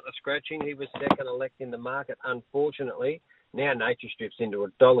come out, the scratching. He was second elect in the market, unfortunately. Now Nature Strip's into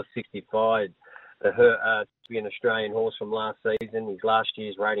 $1.65. To be an Australian horse from last season. He's last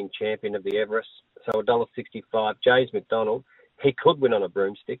year's rating champion of the Everest. So $1.65. James McDonald, he could win on a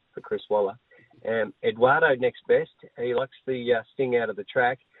broomstick for Chris Waller. Eduardo next best. He likes the sting out of the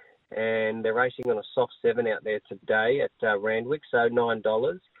track. And they're racing on a soft 7 out there today at Randwick, so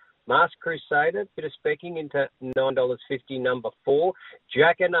 $9. Masked Crusader, bit of specking into $9.50, number 4.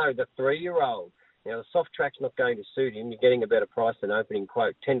 Jacquino, the 3-year-old. Now, the soft track's not going to suit him. You're getting a better price than opening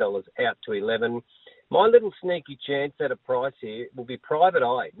quote, $10 out to $11. My little sneaky chance at a price here will be Private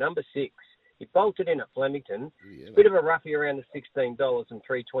Eye, number 6. He bolted in at Flemington. It's a bit of a roughie around the $16 and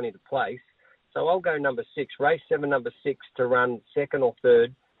 $3.20 to place. So I'll go number 6. Race 7, number 6 to run second or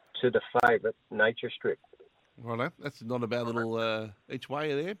third to the favourite, Nature Strip. Righto. That's not a bad little each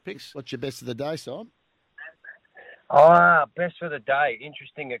way there, picks. What's your best of the day, Simon? Best for the day.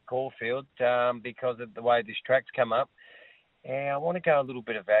 Interesting at Caulfield because of the way this track's come up. Yeah, I want to go a little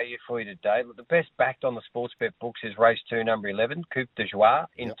bit of value for you today. Look, the best backed on the sports bet books is race 2, number 11, Coupe de Joie,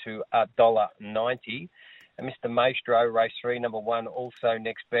 into $1.90. And Mr. Maestro, race 3, number 1, also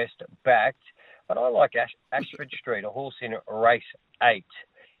next best backed. But I like Ashford Street, a horse in race 8.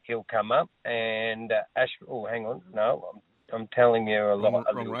 He'll come up. And hang on. No, I'm telling you a little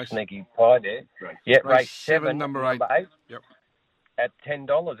sneaky pie there. Right. Yeah, race 7, number 8. Yep. At $10,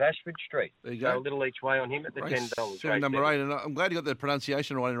 Ashford Street. There you go. So a little each way on him at the $10. 7, number 8, and I'm glad you got the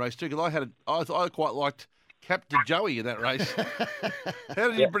pronunciation right in race 2 because I quite liked Cap de Joey in that race. How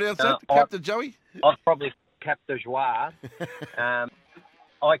did you pronounce that? Cap de Joey? I've probably Cap de Joie. I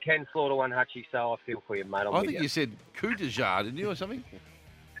can slaughter one, Hutchie, so I feel for you, mate. I think you said Coup de Joie, didn't you, or something?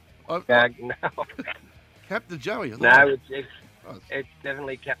 No. Cap de Joey. No, it's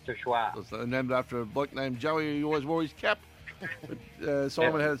definitely Cap de Joie. It's named after a bloke named Joey who always wore his cap. But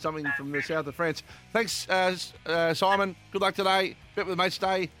Simon had something from the south of France. Thanks, Simon. Good luck today. Bet with Mates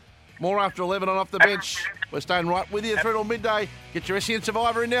Day. More after 11 on Off the Bench. We're staying right with you through till midday. Get your SEN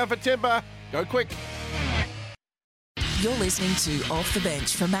Survivor in now for Temper. Go quick. You're listening to Off the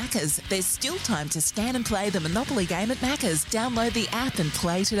Bench for Maccas. There's still time to scan and play the Monopoly game at Maccas. Download the app and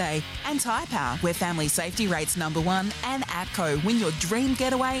play today. And Tyre Power, where family safety rates number 1, and APCO. Win your dream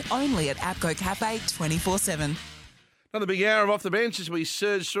getaway only at APCO Cafe 24/7. Another big hour of Off the Bench as we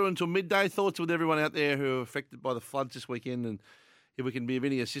surge through until midday. Thoughts with everyone out there who are affected by the floods this weekend, and if we can be of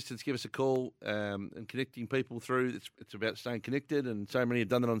any assistance, give us a call. And connecting people through, it's about staying connected, and so many have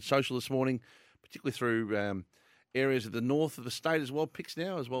done that on social this morning, particularly through areas of the north of the state as well, Picks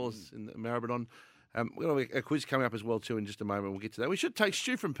now, as well as in Maribyrnong. We've got a quiz coming up as well too in just a moment. We'll get to that. We should take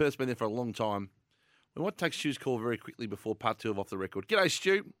Stu from Perth, been there for a long time. We want to take Stu's call very quickly before part 2 of Off the Record. G'day,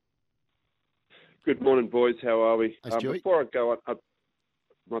 Stu. Good morning, boys. How are we? Before I go on,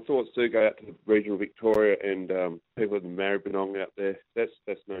 my thoughts do go out to regional Victoria and people in the Maribyrnong out there. That's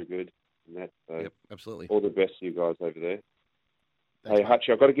no good. And that's, yep, absolutely. All the best to you guys over there. Hey,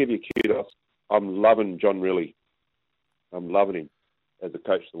 Hutchie, I've got to give you kudos. I'm loving John Riley. I'm loving him as a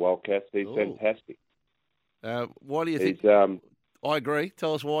coach of the Wildcats. He's fantastic. Why do you think? I agree.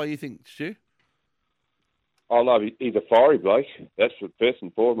 Tell us why you think, Stu. I love him. He's a fiery bloke. That's first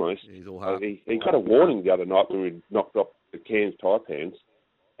and foremost. He's all hard. He got a warning the other night when we knocked off the Cairns Taipans.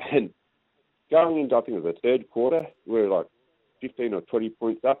 And going into, I think it was the third quarter, we were like 15 or 20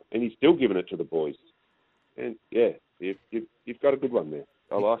 points up, and he's still giving it to the boys. And, yeah, you've got a good one there.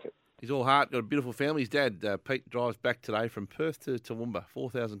 I like it. He's all heart, got a beautiful family. His dad, Pete, drives back today from Perth to Toowoomba,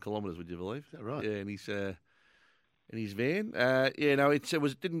 4,000 kilometres, would you believe? Is that right? Yeah, and he's in his van.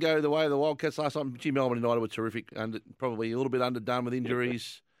 It didn't go the way of the Wildcats last night. Gee, Melbourne United were terrific, probably a little bit underdone with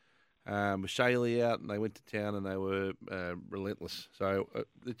injuries. With Shaley out, and they went to town and they were relentless. So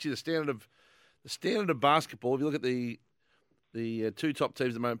the standard of basketball. If you look at the two top teams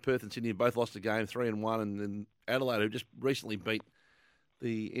at the moment, Perth and Sydney, have both lost a game, 3-1, and then Adelaide, who just recently beat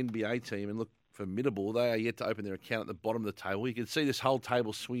the NBA team and look formidable. They are yet to open their account at the bottom of the table. You can see this whole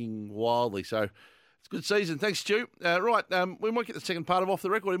table swinging wildly. So it's a good season. Thanks, Stu. We might get the second part of Off the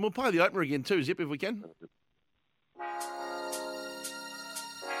Record, and we'll play the opener again too, Zip, if we can.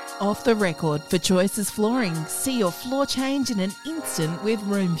 Off the Record for Choices Flooring. See your floor change in an instant with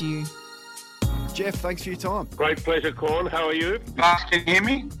Roomview. Jeff, thanks for your time. Great pleasure, Corn. How are you? Buck, can you hear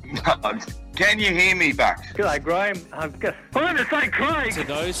me? Can you hear me, Buck? G'day, Graham. I'm going to say Craig. To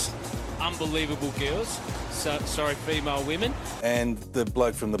those unbelievable girls, female women. And the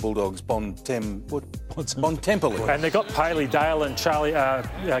bloke from the Bulldogs, Bontempelli. And they've got Paley Dale and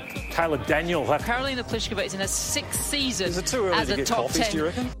Kayla Daniel. Karolina Pliskova is in her 6th season Is it too early as to a get top coffees, 10. do you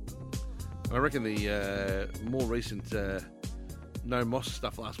reckon? I reckon the more recent No Moss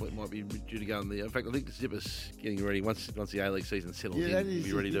stuff last week might be due to go in the... In fact, I think the Zipper's getting ready once the A-League season settles in. We'll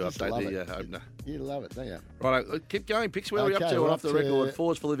be ready to update the opener. You love it, don't you? Right, keep going. Picks where we're up to Off the Record.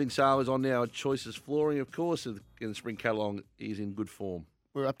 Forwards for Living Sale is on now. Choices Flooring, of course, in the spring catalogue is in good form.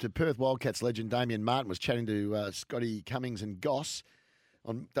 We're up to Perth Wildcats legend Damien Martin was chatting to Scotty Cummings and Goss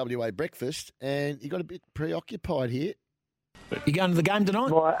on WA Breakfast, and he got a bit preoccupied here. You going to the game tonight?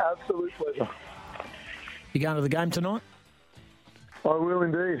 My absolute pleasure. You going to the game tonight? I will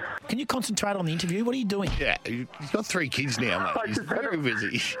indeed. Can you concentrate on the interview? What are you doing? Yeah, he's got 3 kids now, mate. He's very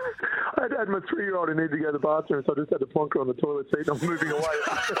busy. I had my 3-year-old who needed to go to the bathroom, so I just had to plonk her on the toilet seat and I'm moving away.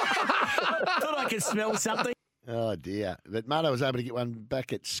 I thought I could smell something. Oh, dear. But Marto was able to get one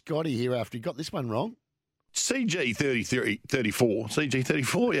back at Scotty here after he got this one wrong. CG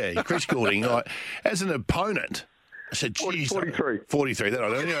 34, yeah, Chris Goulding. As an opponent, I said, geez. 43. 43, that I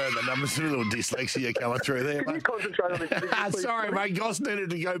don't know the numbers, a little dyslexia coming through there. Can you concentrate on the Sorry, mate, Goss needed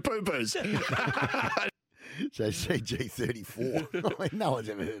to go poopers. So CG34. I mean, no one's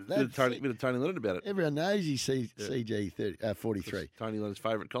ever heard of that. Bit of Tony Leonard about it. Everyone knows he's CG43. Tony Leonard's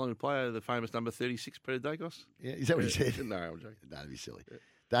favourite Collingwood player, the famous number 36, Peter Dacos. Yeah, is that what he said? No, I'm joking. No, that'd be silly. Yeah.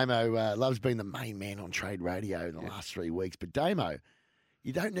 Damo loves being the main man on trade radio in the last 3 weeks. But Damo,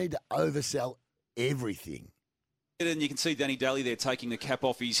 you don't need to oversell everything. And you can see Danny Daly there taking the cap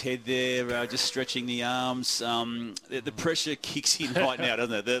off his head there, just stretching the arms. The pressure kicks in right now,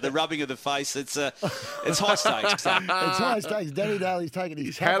 doesn't it? The rubbing of the face, it's high stakes. It's high stakes. Danny Daly's taken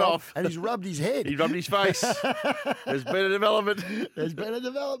his hat off and he's rubbed his head. He rubbed his face. There's been a development.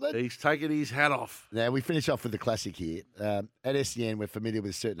 He's taken his hat off. Now, we finish off with the classic here. At SEN, we're familiar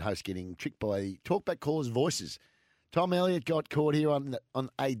with certain hosts getting tricked by talkback callers' voices. Tom Elliott got caught here on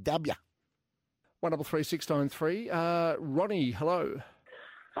AW. 133693. Ronnie, hello.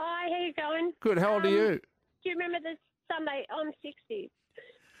 Hi, how you going? Good. How old are you? Do you remember the Sunday? I'm 60.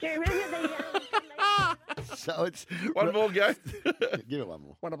 Do you remember the? So it's one more go. Give it one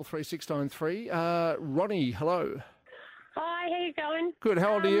more. 133693. Ronnie, hello. Hi, how you going? Good.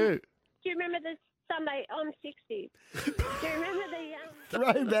 How old are you? Do you remember the Sunday? I'm 60. Do you remember the?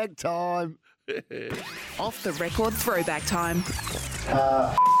 Throwback time. Off the record throwback time.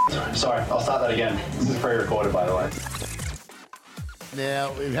 Sorry, I'll start that again. This is pre-recorded, by the way.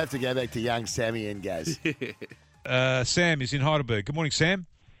 Now, we have to go back to young Sammy and Gaz. Sam is in Heidelberg. Good morning, Sam.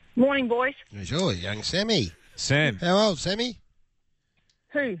 Morning, boys. Sure, young Sammy. Sam. How old, Sammy?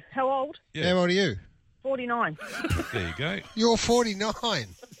 Who? How old? Yeah. How old are you? 49. There you go. You're 49.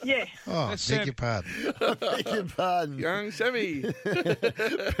 Yeah. Oh, beg your pardon. Beg your pardon. Young Sammy.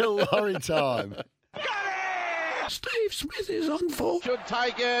 Bill Laurie time. Steve Smith is on full. Should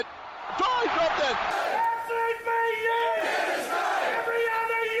take it. Try dropped it.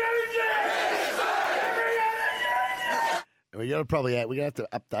 We're going to have to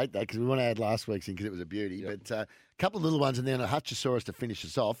update that because we want to add last week's in because it was a beauty. Yep. But a couple of little ones and then a Hutchosaurus to finish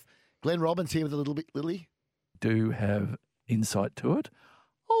us off. Glenn Robbins here with a little bit, Lily. Do have insight to it.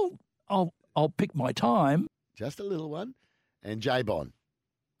 I'll pick my time. Just a little one. And Jay Bond.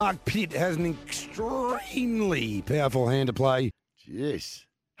 Mark Pitt has an extremely powerful hand to play. Yes.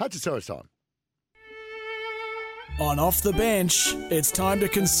 Hutchosaurus time. On Off the Bench, it's time to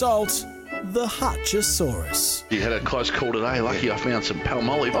consult the Hutchosaurus. You had a close call today. Lucky I found some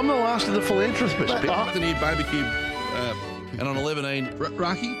Palmolive. I'm the last of the philanthropists. The new barbecue and on 11.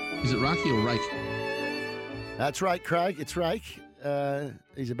 Raki? Is it Raki or Rake? That's right, Craig. It's Rake.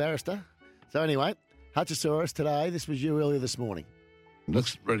 He's a barrister. So anyway, Hutchosaurus today. This was you earlier this morning.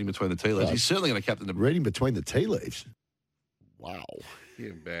 Looks reading between the tea leaves. He's certainly going to captain the... Reading between the tea leaves? Wow.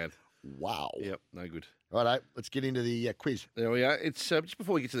 Yeah, bad. Wow. Yep, no good. Righto, let's get into the quiz. There we are. It's just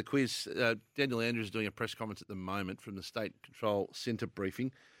before we get to the quiz, Daniel Andrews is doing a press conference at the moment from the State Control Centre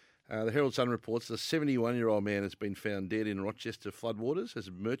briefing. The Herald Sun reports the 71-year-old man has been found dead in Rochester floodwaters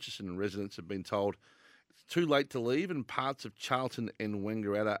as Murchison residents have been told it's too late to leave and parts of Charlton and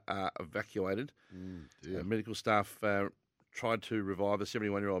Wangaratta are evacuated. Medical staff tried to revive a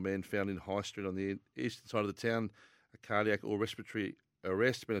 71-year-old man found in High Street on the eastern side of the town. A cardiac or respiratory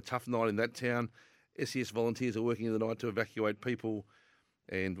arrest. It's been a tough night in that town. SES volunteers are working in the night to evacuate people,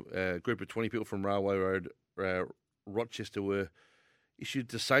 and a group of 20 people from Railway Road, Rochester, were issued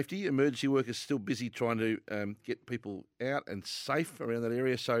to safety. Emergency workers still busy trying to get people out and safe around that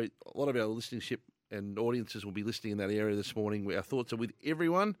area. So a lot of our listenership and audiences will be listening in that area this morning. Our thoughts are with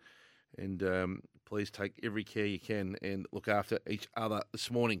everyone, and please take every care you can and look after each other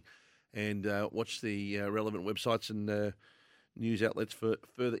this morning. And watch the relevant websites and news outlets for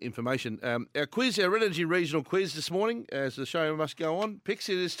further information. Our quiz, our Red Energy Regional Quiz this morning, as the show must go on. Picks,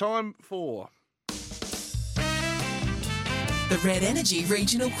 it is time for... The Red Energy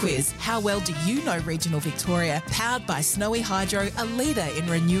Regional Quiz. How well do you know regional Victoria? Powered by Snowy Hydro, a leader in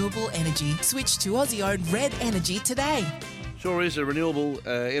renewable energy. Switch to Aussie-owned Red Energy today. Sure is a renewable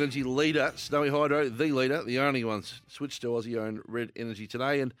energy leader, Snowy Hydro, the leader, the only ones. Switch to Aussie-owned Red Energy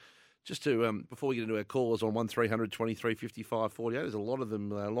today. And just to, before we get into our callers on 1300 23 55 48, there's a lot of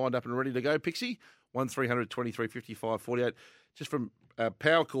them lined up and ready to go. Pixie, 1300 23 55 48. Just from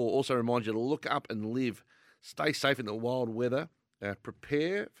Powercor, also remind you to look up and live. Stay safe in the wild weather.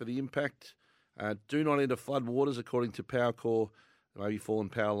 Prepare for the impact. Do not enter flood waters, according to Powercor. There may be fallen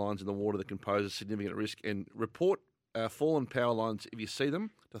power lines in the water that can pose a significant risk. And report fallen power lines if you see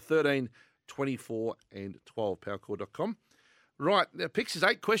them to 13 24 and 12, powercor.com. Right, now Pix is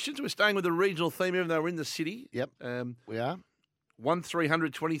 8 questions. We're staying with the regional theme, even though we're in the city. Yep, we are.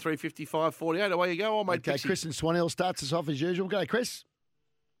 1300 23 55 48. Away you go. I'll make Okay, Pixie. Chris and Swanhill starts us off as usual. Go, Chris.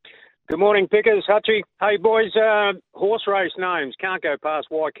 Good morning, Pickers. Hutchie. Hey, boys, horse race names. Can't go past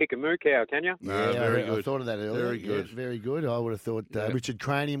Waikikamukow, can you? Yeah, very I good. thought of that earlier. Very good. Yeah, very good. I would have thought Richard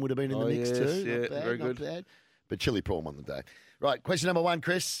Cranium would have been in the mix yes, too. yeah, Not bad, very not good. bad. But chili prawn won the day. Right, question number 1,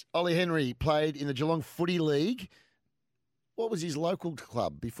 Chris. Ollie Henry played in the Geelong Footy League. What was his local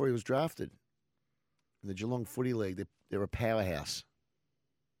club before he was drafted? In the Geelong Footy League, they're a powerhouse.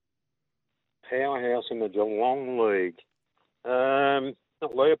 Powerhouse in the Geelong League.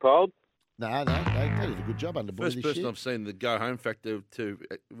 Not Leopold. No, they did a good job under Boy First this person year. I've seen the go home factor to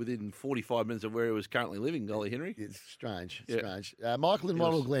within 45 minutes of where he was currently living, Ollie Henry. It's strange, Yeah. strange. Michael in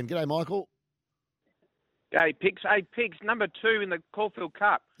Ronald Glen. G'day, Michael. Hey, Pigs. Hey, Pigs. Number 2 in the Caulfield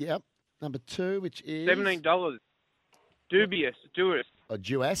Cup. Yep. Number 2, which is $17. Dubious. a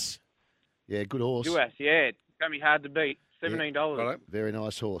Duas. Yeah, good horse. Duas, yeah. It's going to be hard to beat. $17. Very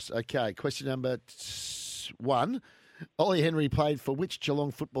nice horse. Okay, question number 1. Ollie Henry played for which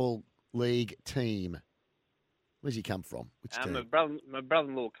Geelong Football League team? Where's he come from? Which team? My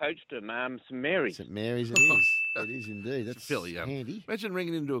brother-in-law coached him, St Mary's. St Mary's it is. It is indeed. That's fairly handy. Imagine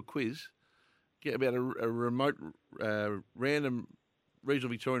ringing into a quiz, get about a remote, random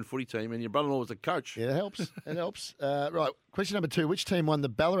regional Victorian footy team, and your brother-in-law was the coach. Yeah, it helps. It helps. Right, question number 2. Which team won the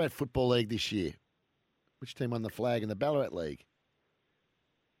Ballarat Football League this year? Which team won the flag in the Ballarat League?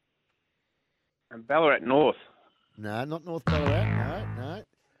 And Ballarat North. No, not North Ballarat. No.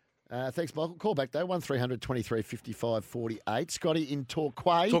 Thanks, Michael. Call back, though. 1300 23 55 48. Scotty in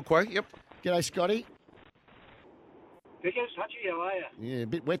Torquay. Torquay, yep. G'day, Scotty. Pickers, Hutchie, how are you? Yeah, a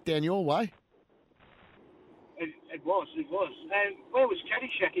bit wet down your way. It was. And where was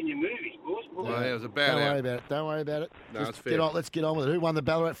Caddyshack in your movies, boys? Well, it was a bad Don't out. worry about it. Don't worry about it. No, Just it's fair. let's get on with it. Who won the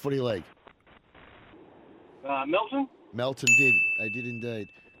Ballarat Footy League? Melton? Melton did. They did indeed.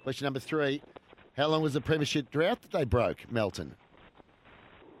 Question number 3. How long was the premiership drought that they broke, Melton?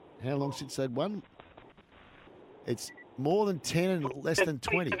 How long since they'd won? It's more than 10 and less than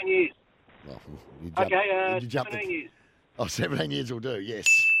 20. 7 years. Well, you 17 years. Oh, 17 years will do, yes.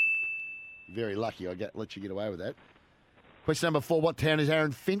 Very lucky I let you get away with that. Question number 4. What town is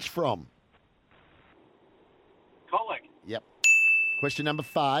Aaron Finch from? Colac. Yep. Question number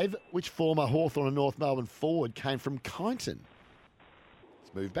 5. Which former Hawthorn and North Melbourne forward came from Kyneton?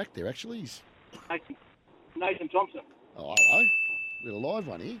 Let's move back there, actually. Nathan Thompson. Oh, hello. We've got a live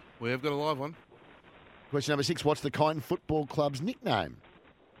one here. We have got a live one. Question number 6. What's the Kyneton Football Club's nickname?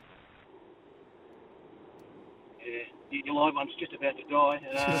 Yeah, your live one's just about to die.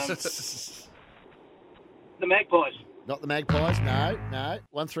 The Magpies. Not the Magpies, no.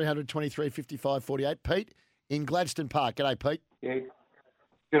 1300 23 55 48. Pete in Gladstone Park. G'day, Pete. Yeah.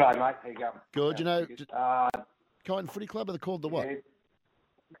 G'day, mate. How you going? Good. You know, Kyneton Footy Club, are they called the what? Yeah.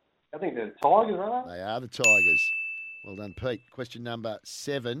 I think they're the Tigers, aren't they? They are the Tigers. Well done, Pete. Question number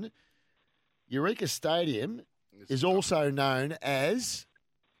 7. Eureka Stadium is also known as...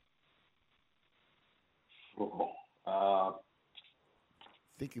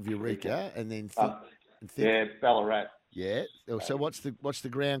 think of Eureka and then think... Yeah, Ballarat. Yeah. So what's the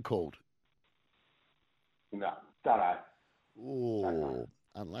ground called? No, don't know. Oh,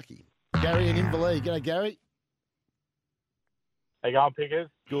 unlucky. Gary in Inverleigh. G'day, Gary. How you going, Pickers?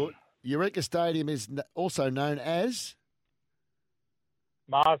 Good. Eureka Stadium is also known as...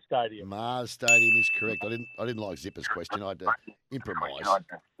 Mars Stadium. Mars Stadium is correct. I didn't like Zipper's question. I had to improvise.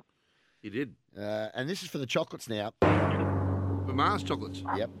 You did. And this is for the chocolates now. For Mars chocolates?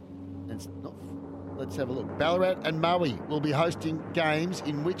 Yep. It's not... Let's have a look. Ballarat and Maui will be hosting games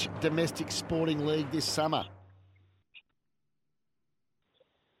in which domestic sporting league this summer?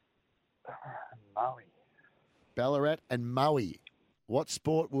 Maui. Ballarat and Maui. What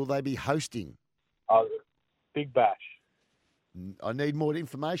sport will they be hosting? Big Bash. I need more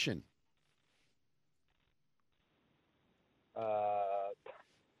information. The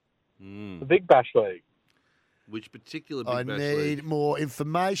Big Bash League. Which particular Big I Bash need league? more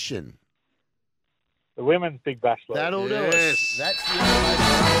information. The Women's Big Bash League. That'll do it. Yes. That's the information.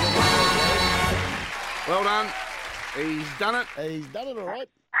 Well done. He's done it. He's done it all right.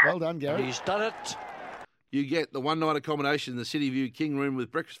 Well done, Gary. He's done it. You get the one-night accommodation in the City View King Room with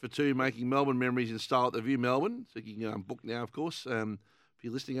breakfast for 2, making Melbourne memories in style at the View Melbourne. So you can book now, of course. If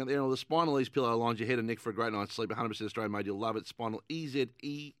you're listening out there, or the Spinal Ease pillow aligns your head and neck for a great night's sleep. 100% Australian made. You'll love it. Spinal,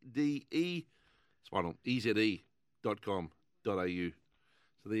 E-Z-E-D-E. Spinal, eze.com.au. So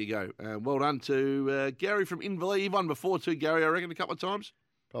there you go. Well done to Gary from Inverleigh. You've won before too, Gary, I reckon, a couple of times.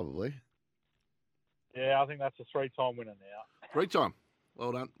 Probably. Yeah, I think that's a 3-time winner now. 3-time.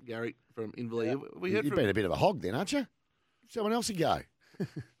 Well done, Gary from Inverleigh. Yeah. We heard You've from been a bit of a hog then, aren't you? Someone else would go.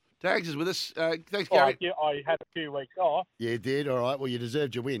 Tags is with us. Thanks, Oh, Gary. I had a few weeks off. You did. All right. Well, you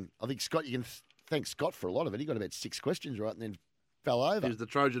deserved your win. I think, Scott, you can thank Scott for a lot of it. He got about 6 questions right and then fell over. He's the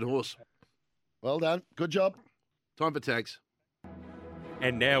Trojan horse. Well done. Good job. Time for Tags.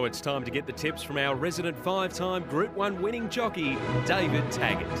 And now it's time to get the tips from our resident 5-time Group 1 winning jockey, David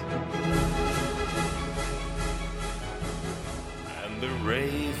Taggart. And the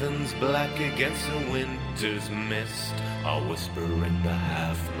ravens black against the winter's mist are whispering the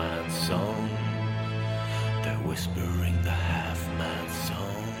half-man's song. They're whispering the half-man's song.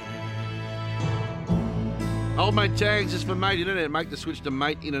 Old Mate Tags is for Mate Internet. Make the switch to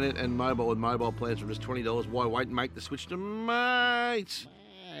Mate Internet and mobile with mobile plans from just $20. Why wait and make the switch to Mate?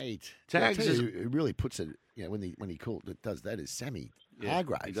 Mate. Tags I'll tell is... you who really puts it, when he does that is Sammy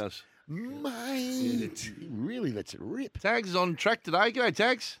Hargraves. He does. Mate. He really lets it rip. Tags is on track today. G'day,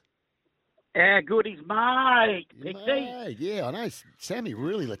 Tags. Goodies, mate. Mate, yeah, I know. Sammy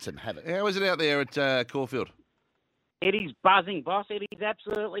really lets him have it. How is it out there at Caulfield? It is buzzing, boss. It is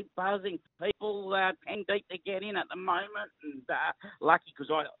absolutely buzzing. People 10 deep to get in at the moment, and lucky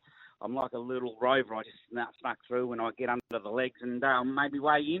because I'm like a little rover. I just snuck through when I get under the legs and maybe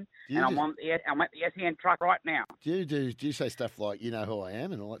weigh in. And I'm at the SEN truck right now. Do you say stuff like, you know who I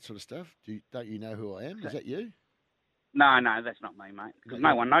am and all that sort of stuff? Don't you know who I am? Is that you? No, that's not me, mate. Because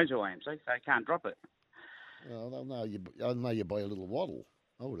no one knows who I am, so they can't drop it. Well, they'll know you by a little waddle,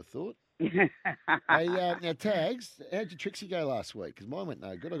 I would have thought. Hey, now, Tags, how'd your Trixie go last week? Because mine went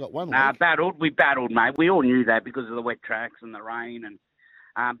no good. I got one leg. We battled, mate. We all knew that because of the wet tracks and the rain.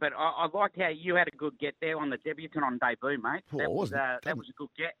 But I liked how you had a good get there on the debutant on debut, mate. Oh, that was a good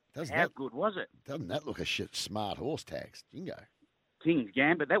get. How good was it? Doesn't that look a smart horse, Tags? Jingo. King's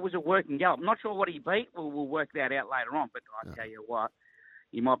Gambit. That was a working gallop. I'm not sure what he beat. We'll work that out later on. But I tell you what,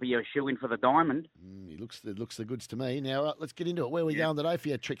 he might be a shoe-in for the diamond. He looks the goods to me. Now, let's get into it. Where are we going today for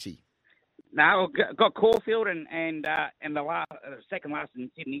your Trixie? No, I've got Caulfield and the second last in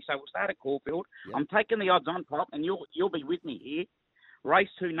Sydney, so we'll start at Caulfield. Yep. I'm taking the odds on top, and you'll be with me here. Race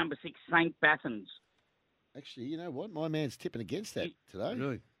 2, number 6, St. Bathans. Actually, you know what? My man's tipping against that today.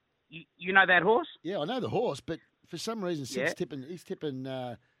 Really? You know that horse? Yeah, I know the horse, but for some reason, Sid's tipping. He's tipping.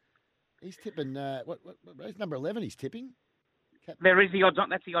 What race number 11? He's tipping. There is the odds on.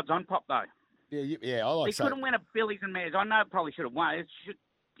 That's the odds on pop though. Yeah. I like. He couldn't win a Billies and Mares. I know it probably should have won. It should.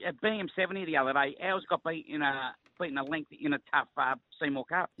 BM70 the other day, ours got beaten a length in a tough Seymour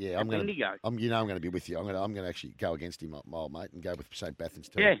Cup. Yeah, I'm going to. I'm going to be with you. I'm going to actually go against him, my old mate, and go with St. Bathans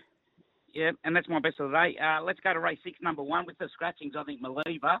too. Yeah, and that's my best of the day. Let's go to race 6, number 1 with the scratchings. I think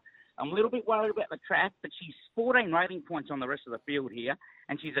Maliva. I'm a little bit worried about the track, but she's 14 rating points on the rest of the field here,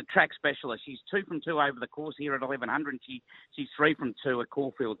 and she's a track specialist. She's 2 from 2 over the course here at 1100. She's 3 from 2 at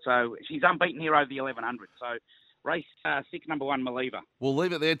Caulfield, so she's unbeaten here over the 1100. So. Race 6, number 1, Maliva. We'll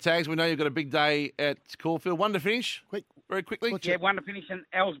leave it there, Tags. We know you've got a big day at Caulfield. 1 to finish? Very quickly. 1 to finish in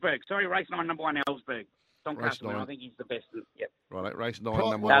Ellsberg. Sorry, race 9, number 1, Ellsberg. Doncaster winner. I think he's the best. Yep. Right, race 9,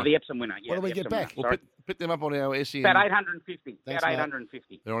 number 1. The Epsom winner. What do we get back? We'll put them up on our SEN. About 850. Thanks, about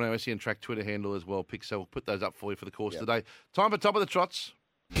 850. They're on our SEN Track Twitter handle as well, Pick. So we'll put those up for you for the course today. Time for Top of the Trots.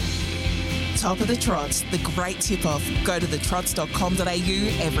 Top of the Trots, the great tip-off. Go to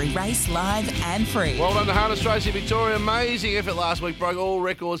thetrots.com.au, every race live and free. Well done to Harness Racing Victoria. Amazing effort last week. Broke all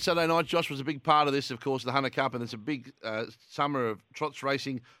records Saturday night. Josh was a big part of this, of course, the Hunter Cup, and it's a big summer of Trots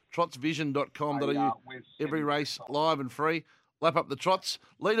Racing. Trotsvision.com.au, every race live and free. Lap up the Trots.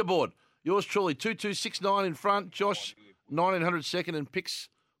 Leaderboard, yours truly, 2269 in front. Josh, 1900 second, and Picks,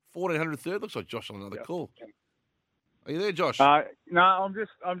 1400 third. Looks like Josh on another call. Are you there, Josh? No, I'm just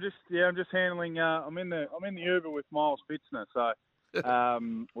handling. I'm in the Uber with Miles Fitzner, so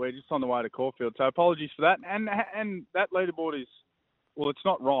we're just on the way to Caulfield. So apologies for that. And that leaderboard is, well, it's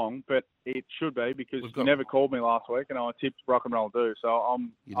not wrong, but it should be because you never called me last week, and I tipped Rock and Roll Do. So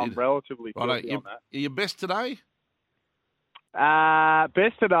I'm relatively guilty on that. Are you best today?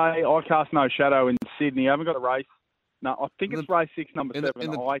 Best today. I cast no shadow in Sydney. I haven't got a race. No, I think it's race 6, number 7.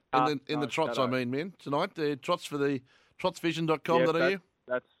 In the trots, I mean, man. Tonight, the trots for the trotsvision.com.au.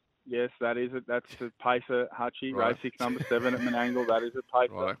 Yes, that is it. That's the Pacer Hutchie, race 6, number 7 at Menangle. That is it,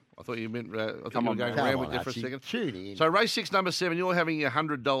 Pacer. Right. I thought you meant, you were going around with you for a second. Tune in. So race 6, number 7, you're having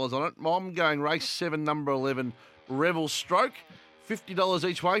 $100 on it. I'm going race 7, number 11, Revel Stroke. $50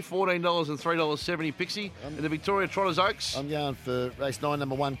 each way, $14 and $3.70 Pixie. And the Victoria Trotters Oaks. I'm going for race 9,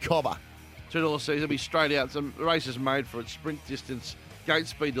 number 1, Cobber. $2 season, it'll be straight out. Some races made for it. Sprint distance, gate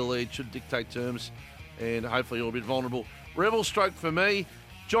speed to lead should dictate terms, and hopefully you're a bit vulnerable. Rebel Stroke for me.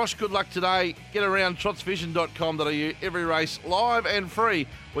 Josh, good luck today. Get around trotsvision.com.au. Every race live and free,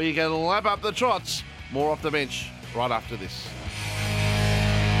 where you can lap up the trots. More off the bench right after this.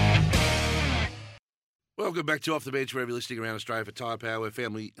 Welcome back to Off the Bench, wherever you're listening around Australia for Tyre Power, where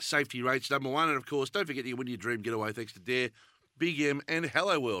family safety rates number one. And, of course, don't forget you win your dream getaway thanks to Dare, Big M and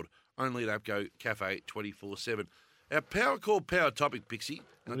Hello World, only at APCO Cafe 24/7. Our Power Core Power topic, Pixie,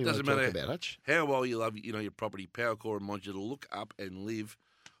 and it doesn't matter how well you love your property, Power Core reminds you to look up and live,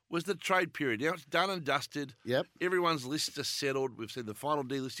 was the trade period. Now it's done and dusted. Yep. Everyone's lists are settled. We've seen the final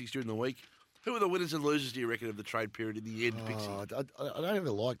delistings during the week. Who are the winners and losers, do you reckon, of the trade period in the end, Pixie? I don't ever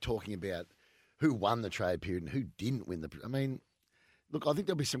like talking about who won the trade period and who didn't win I mean, look, I think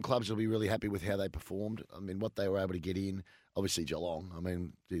there'll be some clubs that'll be really happy with how they performed. I mean, what they were able to get in. Obviously, Geelong. I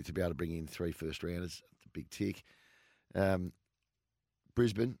mean, to be able to bring in 3 first-rounders, it's a big tick.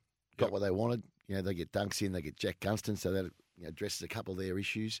 Brisbane got what they wanted. You know, they get Dunks in, they get Jack Gunston, so that addresses a couple of their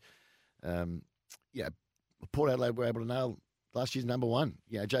issues. Port Adelaide were able to nail last year's number one.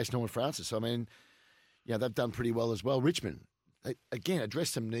 Jason Horne-Francis. So, I mean, they've done pretty well as well. Richmond, they, again,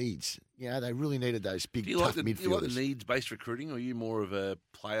 addressed some needs. They really needed those big, tough midfielders. Do you like the needs-based recruiting, or are you more of a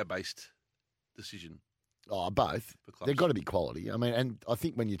player-based decision? Oh, both. They've got to be quality. I mean, and I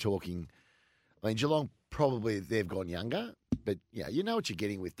think when you're talking, Geelong probably they've gone younger, but you know what you're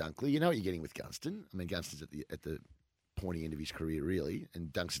getting with Dunkley. You know what you're getting with Gunston. I mean, Gunston's at the pointy end of his career, really,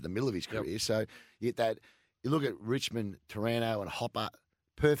 and Dunk's at the middle of his career. So you get that. You look at Richmond, Taranto, and Hopper.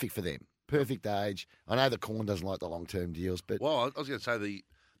 Perfect for them. Perfect age. I know the Corn doesn't like the long-term deals, but I was going to say the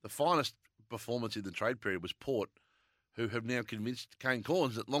finest performance in the trade period was Port, who have now convinced Kane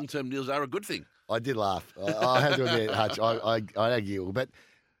Corns that long-term deals are a good thing. I did laugh. I have to admit, Hutch, I giggle, but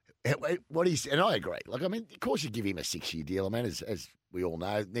what he's and I agree. Like, I mean, of course, you give him a 6-year deal. I mean, as we all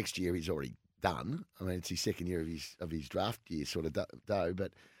know, next year he's already done. I mean, it's his second year of his draft year sort of dough.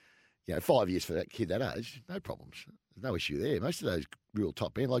 But 5 years for that kid that age, no problems. There's no issue there. Most of those real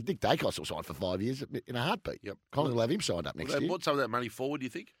top end, like Nick Dacos, will sign for 5 years in a heartbeat. Yep. Collingwood will have him signed up next year. Put some of that money forward, do you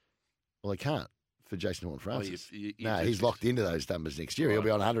think? Well, they can't for Jason Horne-Francis. No, he's locked into those numbers next year. Right. He'll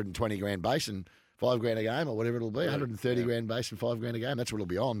be on 120 grand base and $5 grand a game or whatever it'll be. 130 grand base and $5 grand a game. That's what it'll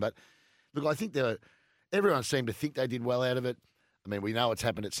be on. But look, I think everyone seemed to think they did well out of it. I mean, we know what's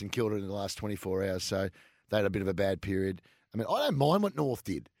happened at St Kilda in the last 24 hours, so they had a bit of a bad period. I mean, I don't mind what North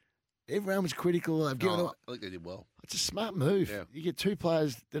did. Everyone was critical. I think they did well. It's a smart move. Yeah. You get two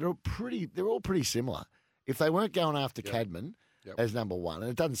players that are they're all pretty similar. If they weren't going after Cadman as number one,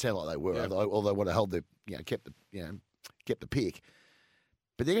 and it doesn't sound like they were, although they would have held kept the pick.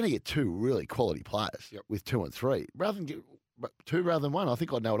 But they're going to get two really quality players with 2 and 3. Rather than get two rather than one, I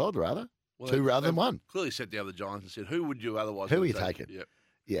think I'd know what I'd rather. Well, two rather than one. Clearly sat down the Giants and said, who would you otherwise Who are you taking? Yep.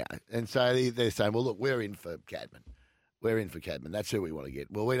 Yeah. And so they're saying, well, look, we're in for Cadman. We're in for Cadman. That's who we want to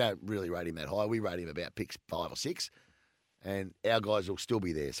get. Well, we don't really rate him that high. We rate him about picks 5 or 6, and our guys will still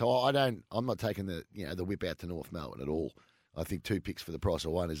be there. So I'm not taking the whip out to North Melbourne at all. I think 2 picks for the price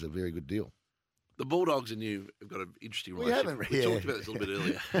of 1 is a very good deal. The Bulldogs and you have got an interesting relationship. We talked about this a little bit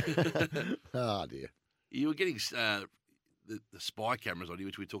earlier. Oh, dear. You were getting the spy cameras on you,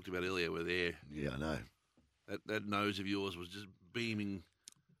 which we talked about earlier, were there. Yeah, I know. That nose of yours was just beaming.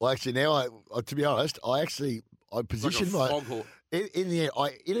 Well, actually, now, to be honest, I positioned in the end,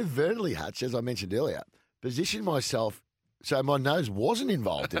 I inadvertently, Hutch, as I mentioned earlier, positioned myself so my nose wasn't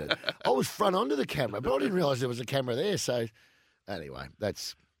involved in it. I was front onto the camera, but I didn't realise there was a camera there. So, anyway,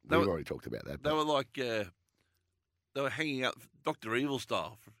 we've already talked about that. They were like, they were hanging out Dr. Evil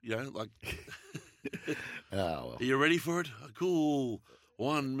style, like. Oh, well. Are you ready for it? Cool.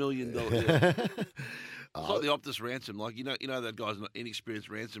 $1 million. Yeah. It's like the Optus ransom. Like, you know that guy's not inexperienced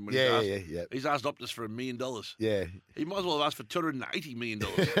ransom. When he's asked Optus for $1 million. Yeah. He might as well have asked for $280 million.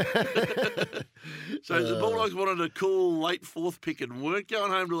 So the Bulldogs wanted a cool late 4th pick and weren't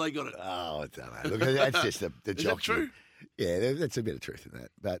going home till they got it. Oh, I don't know. Look, that's just the jockey. Is that true? Yeah, that's a bit of truth in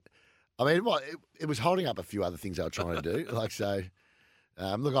that. But, I mean, it was holding up a few other things they were trying to do. Like, so,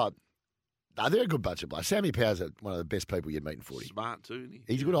 look, they're a good bunch of players. Sammy Power's one of the best people you'd meet in footy. Smart too, isn't he?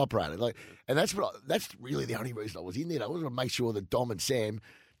 He's a good operator. And that's really the only reason I was in there. I wanted to make sure that Dom and Sam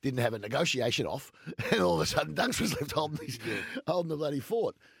didn't have a negotiation off, and all of a sudden Dunks was left holding the bloody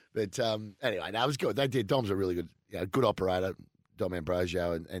fort. But anyway, it was good. They did. Dom's a really good operator. Dom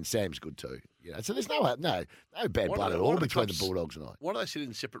Ambrosio and Sam's good too. So there's no bad blood at all between the Bulldogs and I. Why do they sit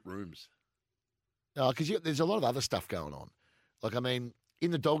in separate rooms? No, because there's a lot of other stuff going on. Like, I mean,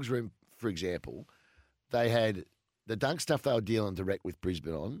 in the Dogs room, for example, they had the Dunk stuff they were dealing direct with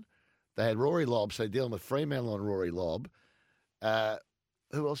Brisbane on. They had Rory Lobb, so dealing with Fremantle on Rory Lobb.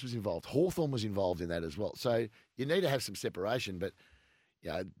 Who else was involved? Hawthorn was involved in that as well. So you need to have some separation. But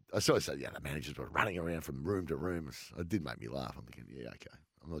I sort of said, the managers were running around from room to room. It did make me laugh. I'm thinking, okay,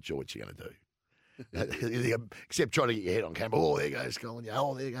 I'm not sure what you're going to do. Except trying to get your head on camera. Oh, there goes Colin.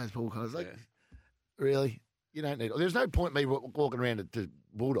 Oh, there goes Paul Collins. Really? You don't need. There's no point me walking around to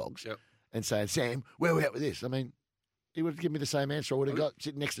Bulldogs and saying, Sam, where are we at with this? I mean, he would have given me the same answer I would have got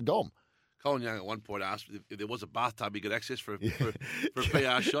sitting next to Dom. Colin Young at one point asked if there was a bathtub he could access for a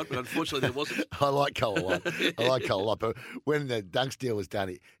PR shot, but unfortunately there wasn't. I like Cole a lot. A lot. But when the Dunks deal was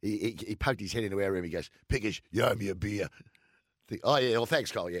done, he poked his head into our room. He goes, Pickers, you owe me a beer. Oh, yeah, well,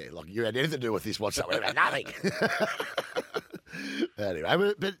 thanks, Cole. Yeah, like you had anything to do with this whatsoever. Nothing.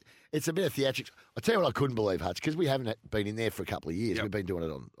 Anyway, but it's a bit of theatrics. I'll tell you what I couldn't believe, Hutch, because we haven't been in there for a couple of years. We've been doing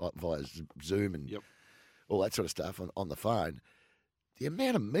it via Zoom and all that sort of stuff on the phone. The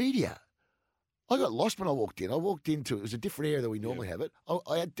amount of media. I got lost when I walked in. I walked into it was a different area than we normally have it.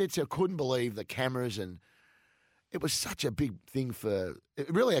 I couldn't believe the cameras, and it was such a big thing it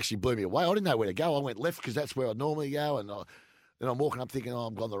really actually blew me away. I didn't know where to go. I went left because that's where I normally go, and I'm walking up thinking,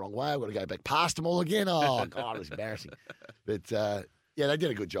 I'm gone the wrong way. I've got to go back past them all again. Oh, God, it was embarrassing. But, yeah, they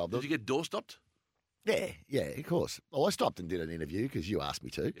did a good job. Did you get door stopped? Yeah, of course. Well, I stopped and did an interview because you asked me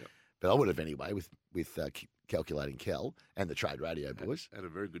to. But I would have anyway with Calculating Cal and the Trade Radio boys. Had a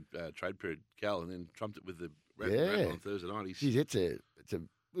very good trade period, Cal, and then trumped it with the Rattle on Thursday night. It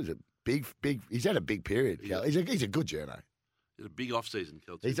was a big. He's had a big period, Cal. He's a good journo. It's a big off season,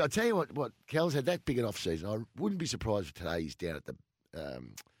 Cal. I tell you what, Cal's had that big an off season. I wouldn't be surprised if today he's down at the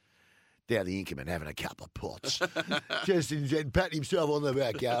down the Inkerman having a couple of pots, just and patting himself on the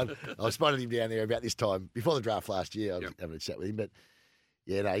backyard. I spotted him down there about this time before the draft last year. I was having a chat with him, but.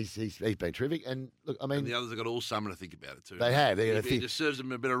 Yeah, no, he's been terrific. And look, I mean, and the others have got all summer to think about it too. They have. He just serves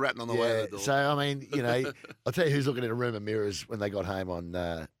them a bit of ratting on the way to the door. So I mean, I'll tell you who's looking in a room of mirrors when they got home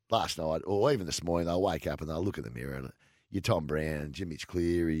on last night, or even this morning. They'll wake up and they'll look in the mirror. And you're Tom Brown, Jimmy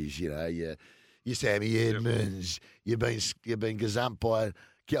Cleary's, you're Sammy Edmonds. You've been gazumped by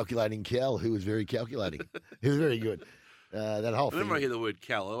Calculating Cal, who was very calculating. He was very good. That whole Whenever thing. I hear the word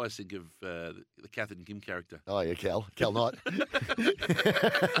Cal, I always think of the Kath and Kim character. Oh, yeah, Cal Knight.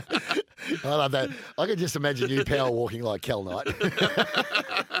 I love that. I can just imagine you power walking like Cal Knight.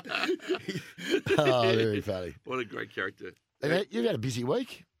 Oh, very funny. What a great character. And you've had a busy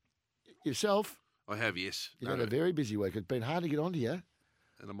week yourself. I have, yes. You've had a very busy week. It's been hard to get onto you.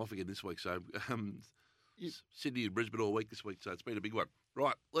 And I'm off again this week. So Sydney and Brisbane all week this week. So it's been a big one.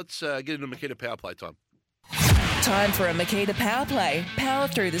 Right, let's get into Makita Power Play time. Time for a Makita Power Play. Power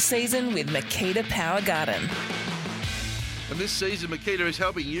through the season with Makita Power Garden. And this season, Makita is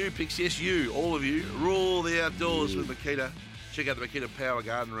helping you, Pix, yes, you, all of you, rule the outdoors with Makita. Check out the Makita Power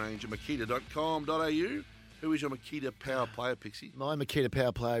Garden range at makita.com.au. Who is your Makita Power player, Pixie? My Makita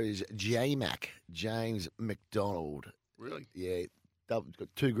Power player is J-Mac, James McDonald. Really? Yeah. Got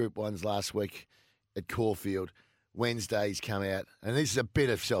 2 Group 1s last week at Caulfield. Wednesday's come out, and this is a bit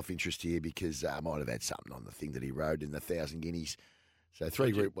of self-interest here because I might have had something on the thing that he rode in the 1,000 guineas. So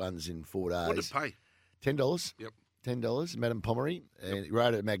 3 Group 1s in 4 days. What did it pay? $10. Yep. $10, Madam Pomeroy, and he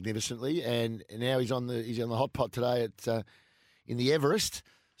rode it magnificently. And now he's on the hot pot today at in the Everest.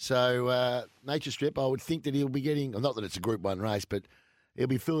 So Nature Strip, I would think that he'll be getting. Not that it's a Group 1 race, but he'll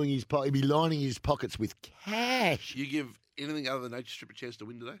be filling he'll be lining his pockets with cash. You give anything other than Nature Strip a chance to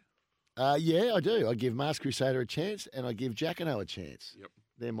win today? Yeah, I do. I give Mars Crusader a chance, and I give Jacquino a chance. Yep.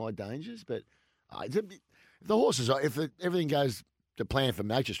 They're my dangers, but if the horses, everything goes to plan for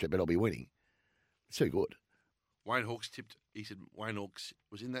Nature Strip, it'll be winning. It's too good. Wayne Hawkes tipped. He said Wayne Hawkes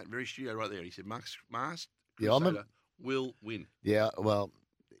was in that very studio right there. He said Mars Yeah, Crusader will win. Yeah, well,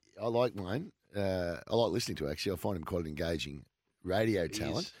 I like Wayne. I like listening to him, actually. I find him quite an engaging radio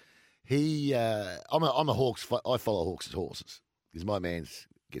talent. I'm a Hawks. I follow Hawks' horses because my man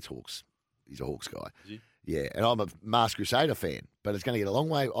gets Hawks. He's a Hawks guy. Is he? Yeah, and I'm a Mars Crusader fan, but it's going to get a long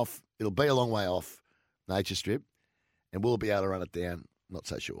way off. It'll be a long way off Nature Strip, and we'll be able to run it down. Not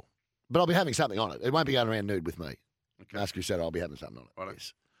so sure. But I'll be having something on it. It won't be going around nude with me. Okay. Mars Crusader, I'll be having something on it. Right.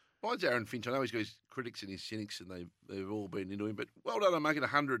 Yes. Mine's Aaron Finch. I know he's got his critics and his cynics, and they've all been into him, but well done on making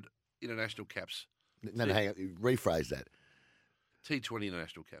 100 international caps. No, hang on. Rephrase that. T20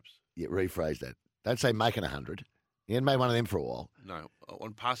 international caps. Yeah, rephrase that. Don't say making 100. He hadn't made one of them for a while. No,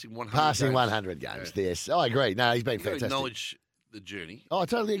 on passing 100 Passing games. 100 games, yes. I agree. No, he's been You've got to fantastic. acknowledge the journey. Oh, I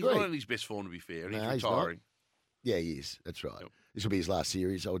totally agree. He's not in his best form, to be fair, and No, he's he's not. retiring. Yeah, he is. That's right. This will be his last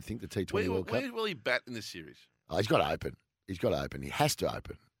series, I would think, the T20 World Cup. Where will he bat in this series? Oh, he's got to open. He's got to open. He has to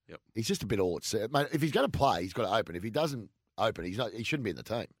open. Yep. He's just a bit all at sea. Mate, if he's going to play, he's got to open. If he doesn't open, he shouldn't be in the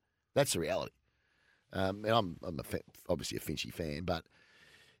team. That's the reality. And I'm obviously a Finchy fan, but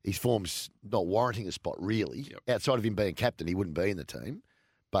his form's not warranting a spot, really. Yep. Outside of him being captain, he wouldn't be in the team.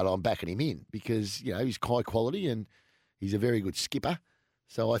 But I'm backing him in because, he's high quality and he's a very good skipper.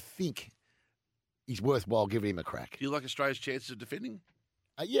 So I think he's worthwhile giving him a crack. Do you like Australia's chances of defending?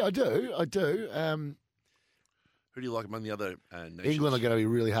 Yeah, I do. Who do you like among the other nations? England are going to be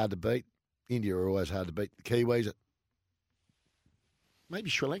really hard to beat. India are always hard to beat. The Kiwis, maybe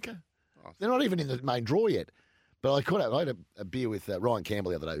Sri Lanka. They're not even in the main draw yet. But I had a beer with Ryan Campbell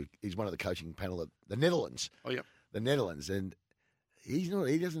the other day. He's one of the coaching panel at the Netherlands. Oh, yeah. The Netherlands. And he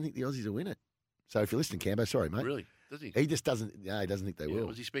doesn't think the Aussies will win it. So if you're listening, Cambo, sorry, mate. Really? Does he? He just doesn't. No, he doesn't think they will.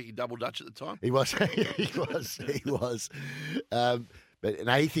 Was he speaking double Dutch at the time? He was. He was. But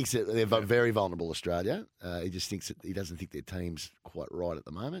no, he thinks that they're very vulnerable, Australia. He just thinks that he doesn't think their team's quite right at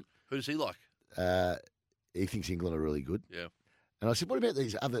the moment. Who does he like? He thinks England are really good. Yeah. And I said, what about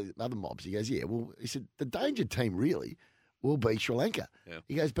these other mobs? He goes, yeah. Well, he said the danger team really will be Sri Lanka. Yeah.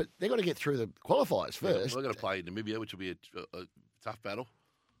 He goes, but they've got to get through the qualifiers first. Yeah, well, they've got to play Namibia, which will be a tough battle.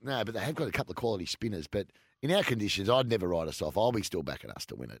 No, but they have got a couple of quality spinners. But in our conditions, I'd never write us off. I'll be still backing us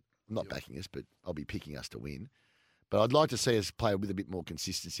to win it. I'm not backing us, but I'll be picking us to win. But I'd like to see us play with a bit more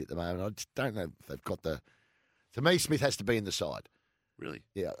consistency at the moment. I just don't know if they've got the... To me, Smith has to be in the side. Really?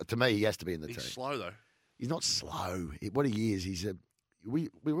 Yeah, to me, he has to be in the He's team. slow, though. He's not slow. What he is, he's a... We're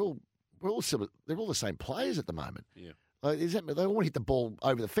all they're all the same players at the moment. Yeah. Like, they all want to hit the ball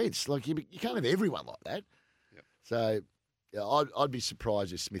over the fence. Like you can't have everyone like that. Yep. So yeah, I'd be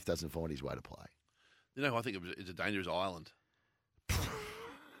surprised if Smith doesn't find his way to play. You know, I think it's a dangerous island.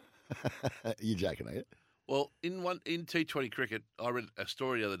 You're joking, are you? Well, in T20 cricket, I read a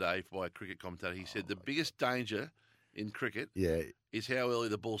story the other day by a cricket commentator. He said the biggest danger in cricket is how early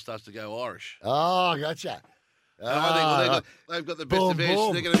the ball starts to go Irish. Oh, gotcha. And I think they've got the best of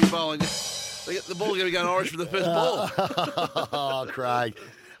edge. They're going to be bowling. The ball's going to be going Irish for the first ball. Oh, Craig.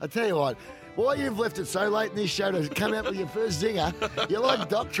 I tell you what, why you've left it so late in this show to come out with your first zinger, you're like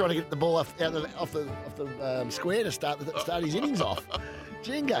Doc trying to get the ball off the square to start his innings off.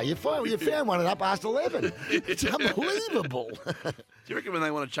 Jingo, you found one at 11:30. It's unbelievable. Do you reckon when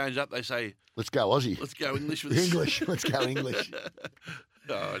they want to change up, they say, let's go Aussie. Let's go English with this. English. Let's go English.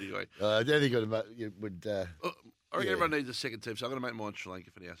 Oh, anyway. I don't think you would... I reckon everyone needs a second team, so I'm going to make mine Sri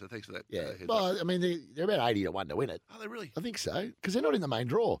Lanka for now. So thanks for that. Yeah. Well, I mean, they're about 80-1 to win it. Are they really? I think so, because they're not in the main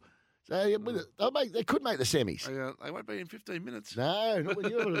draw. So they could make the semis. They won't be in 15 minutes. No, not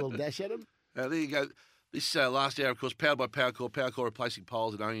when you have a little dash at them. There you go. This last hour, of course, powered by Powercore. Powercore replacing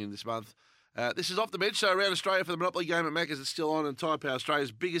Poles and Onion this month. This is Off the Bench, so around Australia for the Monopoly game at Macca's. It's still on, and Tyre Power,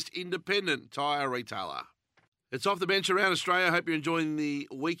 Australia's biggest independent tyre retailer. It's Off the Bench around Australia. I hope you're enjoying the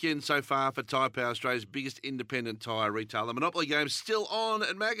weekend so far for Tyre Power, Australia's biggest independent tyre retailer. Monopoly game's still on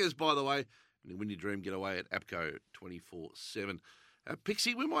at Macca's, by the way. And win your dream getaway at APCO 24/7.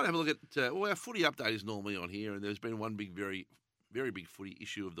 Pixie, we might have a look at... our footy update is normally on here, and there's been one big, very, very big footy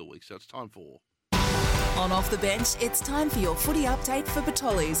issue of the week, so it's time for... On Off the Bench, it's time for your footy update for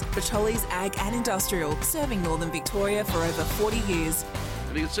Bertolli's. Bertolli's Ag and Industrial, serving Northern Victoria for over 40 years.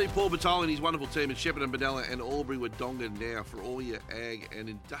 And you can see Paul Bertolli and his wonderful team at Shepparton, Benalla and Albury Wodonga now for all your ag and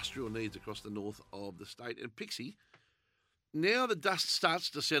industrial needs across the north of the state. And Pixie, now the dust starts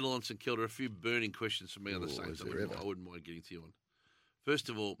to settle on St Kilda, a few burning questions for me on the Saints I wouldn't mind getting to you on. First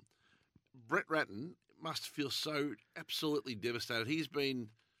of all, Brett Ratton must feel so absolutely devastated. He's been...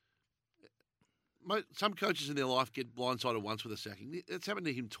 Some coaches in their life get blindsided once with a sacking. It's happened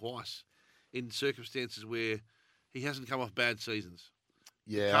to him twice in circumstances where he hasn't come off bad seasons.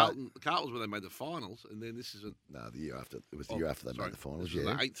 Yeah. Carlton's where they made the finals, and then this isn't... No, the year after. It was the year after they made the finals, This was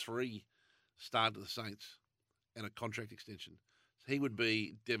an 8-3 start to the Saints and a contract extension. So he would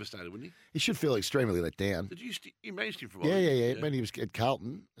be devastated, wouldn't he? He should feel extremely let down. Did you managed him for a while? Yeah. When he was at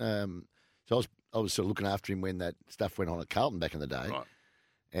Carlton. So I was sort of looking after him when that stuff went on at Carlton back in the day. Right.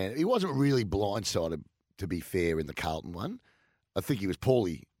 And he wasn't really blindsided, to be fair, in the Carlton one. I think he was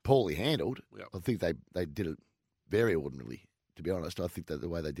poorly handled. Yep. I think they did it very ordinarily, to be honest. I think that the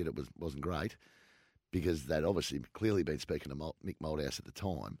way they did it wasn't great because they'd obviously clearly been speaking to Mick Moldhouse at the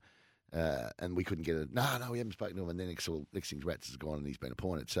time. And we couldn't get it. No, we haven't spoken to him. And then next thing, Rats has gone and he's been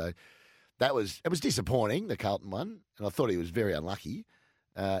appointed. So it was disappointing, the Carlton one. And I thought he was very unlucky.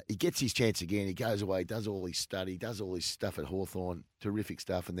 He gets his chance again. He goes away, does all his study, does all his stuff at Hawthorn, terrific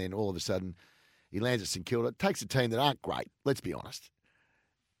stuff, and then all of a sudden he lands at St Kilda. Takes a team that aren't great, let's be honest.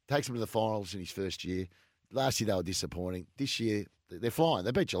 Takes them to the finals in his first year. Last year they were disappointing. This year they're flying.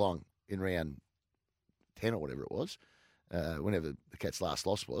 They beat Geelong in round 10 or whatever it was, whenever the Cats' last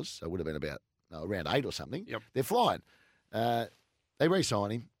loss was. So it would have been about round 8 or something. Yep. They're flying. They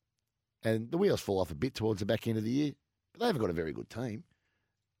re-sign him, and the wheels fall off a bit towards the back end of the year, but they haven't got a very good team.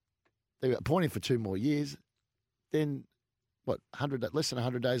 They appoint him for 2 more years. Then, less than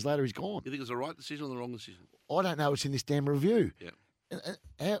 100 days later, he's gone. You think it's the right decision or the wrong decision? I don't know. It's in this damn review.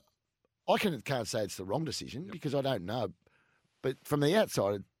 Yeah. I can't say it's the wrong decision because I don't know But from the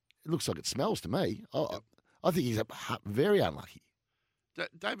outside, it looks like it smells to me. I think he's very unlucky.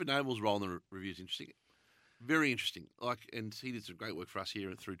 David Noble's role in the review is interesting. Very interesting. And he did some great work for us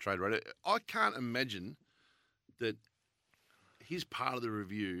here through Trade Radio. I can't imagine that his part of the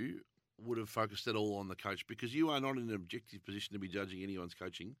review would have focused at all on the coach, because you are not in an objective position to be judging anyone's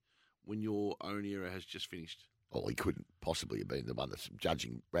coaching when your own era has just finished. Well, he couldn't possibly have been the one that's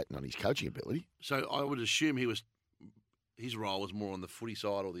judging Ratton on his coaching ability. So I would assume his role was more on the footy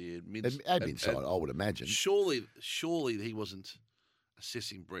side or the admin side, I would imagine. Surely he wasn't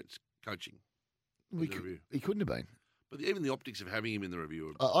assessing Brett's coaching. He couldn't have been. But even the optics of having him in the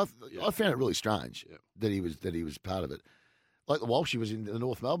review. I found it really strange that he was part of it. Like the Walshy was in the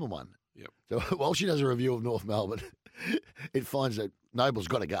North Melbourne one. Yep. So Walshy does a review of North Melbourne. It finds that Noble's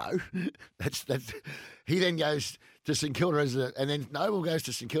got to go. That's. He then goes to St Kilda and then Noble goes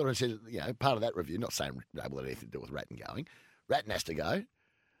to St Kilda and says, part of that review, not saying Noble had anything to do with Ratton going. Ratton has to go.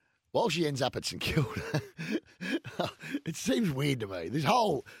 Walshy ends up at St Kilda. It seems weird to me.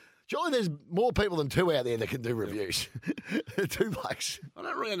 Surely there's more people than two out there that can do reviews. Two blokes. I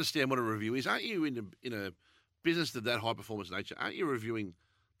don't really understand what a review is. Aren't you in a business of that high performance nature? Aren't you reviewing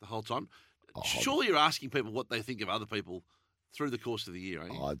the whole time? Surely you're asking people what they think of other people through the course of the year,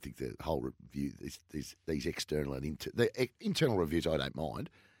 aren't you? I think the whole review, these external and internal reviews, I don't mind.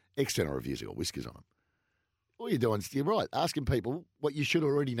 External reviews have got whiskers on them. All you're doing is, you're right, asking people what you should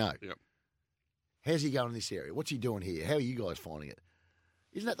already know. Yep. How's he going in this area? What's he doing here? How are you guys finding it?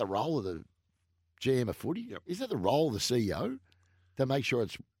 Isn't that the role of the GM of footy? Yep. Isn't that the role of the CEO to make sure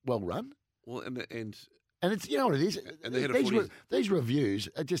it's well run? Well, and it's, you know what it is? And the head of footy these reviews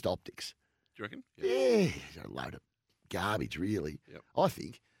are just optics. Do you reckon? Yeah, a load of garbage, really. Yep. I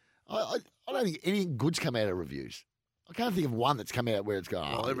think. I don't think anything good's come out of reviews. I can't think of one that's come out where it's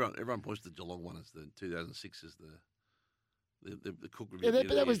gone. Well, everyone points to the Geelong one as the 2006 as the Cook review. Yeah,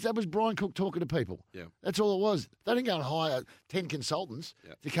 but that was Brian Cook talking to people. Yeah, that's all it was. They didn't go and hire 10 consultants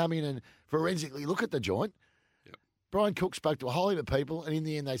to come in and forensically look at the joint. Yep. Brian Cook spoke to a whole heap of people, and in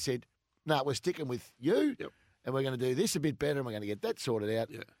the end, they said, "No, we're sticking with you, and we're going to do this a bit better, and we're going to get that sorted out."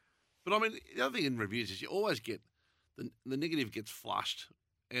 Yeah, but I mean, the other thing in reviews is you always get the negative gets flushed,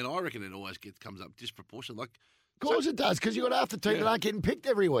 and I reckon it always comes up disproportionate. Of course it does, because you've got half the team that aren't getting picked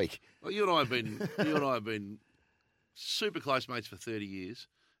every week. Well, you and I have been super close mates for 30 years.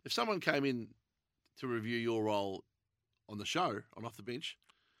 If someone came in to review your role on the show, on Off the Bench,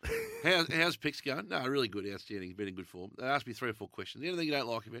 how's Picks going? No, really good, outstanding, been in good form. They asked me 3 or 4 questions. Anything you don't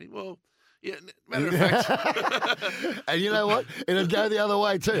like about him? Well, yeah, matter of fact. And you know what? It'll go the other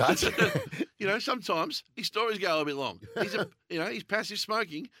way too, Hutch. Sometimes his stories go a bit long. His passive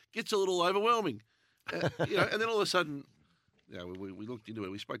smoking gets a little overwhelming. And then all of a sudden, we looked into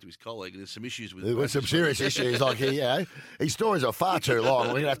it. We spoke to his colleague, and there's some issues with. There were some serious issues, like his stories are far too long.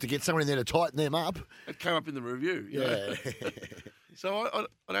 We're gonna have to get someone in there to tighten them up. It came up in the review. Yeah. So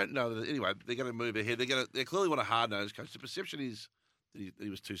I don't know. Anyway, they're going to move ahead. They clearly want a hard-nosed coach. The perception is that he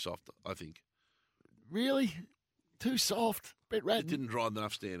was too soft, I think. Really? Too soft? Brett Ratton? It didn't drive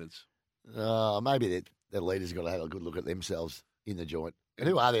enough standards. Maybe their leaders got to have a good look at themselves in the joint. And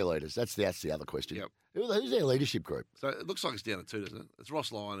who are their leaders? That's the other question. Yep. Who's their leadership group? So it looks like it's down to 2, doesn't it? It's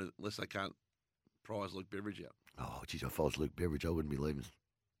Ross Lyon, unless they can't prize Luke Beveridge out. Oh, geez, if I was Luke Beveridge, I wouldn't be leaving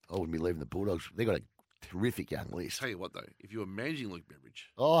the Bulldogs. They've got a terrific young list. Tell you what, though, if you were managing Luke Beveridge,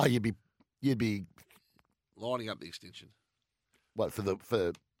 you'd be lining up the extension. What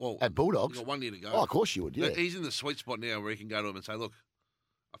at Bulldogs? You've got 1 year to go. Oh, of course you would. Yeah, he's in the sweet spot now where he can go to him and say, "Look,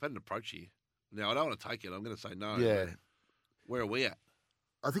 I've had an approach here. Now I don't want to take it. I'm going to say no." Yeah. Where are we at?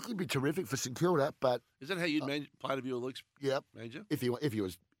 I think he'd be terrific for St Kilda, but is that how you'd play to view Luke's manager? If he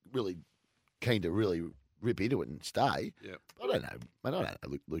was really keen to really rip into it and stay. Yeah. I don't know. I don't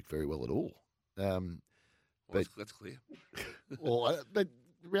know Luke very well at all. But that's clear. But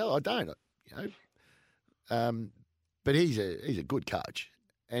really, I don't. But he's a good coach,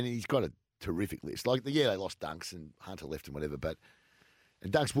 and he's got a terrific list. Like they lost Dunks and Hunter left and whatever,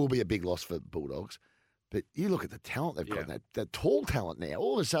 and Dunks will be a big loss for Bulldogs. But you look at the talent they've got, that tall talent now.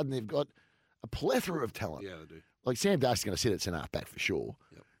 All of a sudden, they've got a plethora of talent. Yeah, they do. Like Sam Darcy's going to sit at centre half back for sure.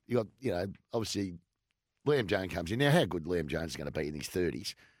 Yep. You got, obviously, Liam Jones comes in. Now, how good Liam Jones is going to be in his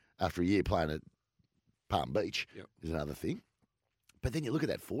 30s after a year playing at Palm Beach is another thing. But then you look at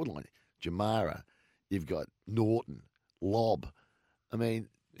that forward line. Jamara, you've got Norton, Lobb. I mean,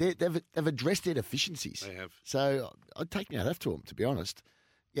 they've addressed their deficiencies. They have. So I'd take my hat off to them, to be honest.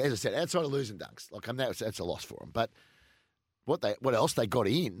 Yeah, as I said, outside of losing Dunks, that's a loss for them. But what else they got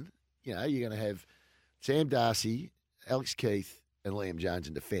in? You're going to have Sam Darcy, Alex Keith, and Liam Jones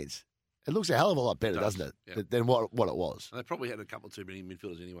in defence. It looks a hell of a lot better, doesn't it, yeah. than what it was? And they probably had a couple too many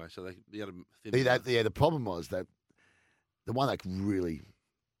midfielders anyway, so they had them thin. The problem was that the one they really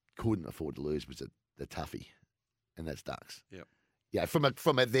couldn't afford to lose was the toughie, and that's Ducks. Yep. Yeah, from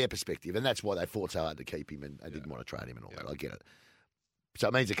their perspective, and that's why they fought so hard to keep him, and they didn't want to trade him and all that. I get it. So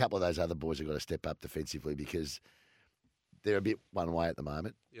it means a couple of those other boys have got to step up defensively because they're a bit one way at the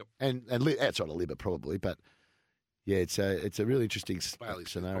moment. Yep. And outside of Libba probably, but yeah, it's a really interesting Bailey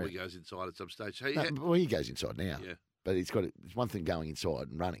scenario. probably goes inside at some stage. Hey, Well, he goes inside now. Yeah. But it's one thing going inside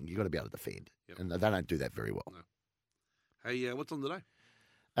and running. You've got to be able to defend, and they don't do that very well. No. Hey, what's on today?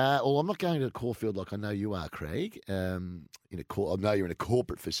 Well, I'm not going to Caulfield like I know you are, Craig. I know you're in a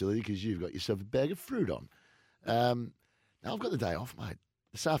corporate facility because you've got yourself a bag of fruit on. Now I've got the day off, mate.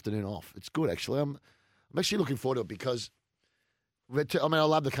 This afternoon off. It's good, actually. I'm actually looking forward to it because I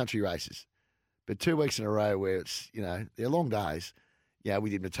love the country races, but 2 weeks in a row where it's they're long days. Yeah, we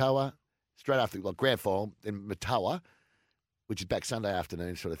did Matoa straight after grand final, then Matoa, which is back Sunday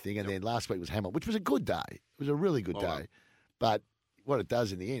afternoon sort of thing, and then last week was Hamilton, which was a good day. It was a really good day, Wow. but what it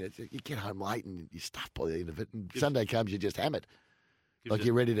does in the end, you get home late and you're stuffed by the end of it. And Sunday comes, you're just hammered,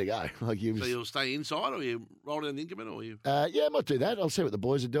 you're ready to go. So you'll stay inside, or you roll down the increment, or you? Yeah, I might do that. I'll see what the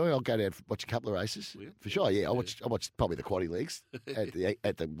boys are doing. I'll go down and watch a couple of races for sure. Yeah, I watch probably the quaddie legs at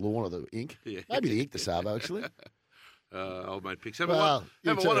the lawn of the Ink. Yeah. Maybe the Ink the Savo actually. Old mate picks. Have a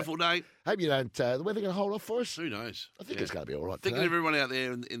wonderful day. Hope you don't. The weather going to hold off for us. Who knows? I think it's going to be all right. Thinking today. of everyone out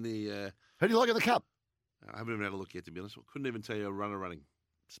there in the. Who do you like in the cup? I haven't even had a look yet, to be honest. Couldn't even tell you a runner running.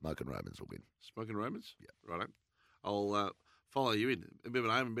 Smoking Romans will win. Smoking Romans? Yeah. Right. I'll follow you in. A bit of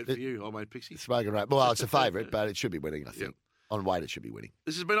an aim and bet for you, old mate Pixie. Smoking Romans. Well, it's a favourite, but it should be winning, I think. Yep. On weight, it should be winning.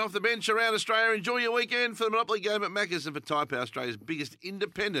 This has been Off the Bench around Australia. Enjoy your weekend for the Monopoly game at Macca's and for Tyre Power, Australia's biggest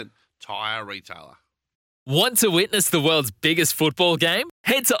independent tyre retailer. Want to witness the world's biggest football game?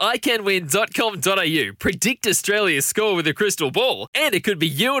 Head to iCanWin.com.au, predict Australia's score with a crystal ball, and it could be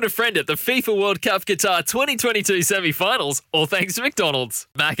you and a friend at the FIFA World Cup Qatar 2022 semi-finals, all thanks to McDonald's.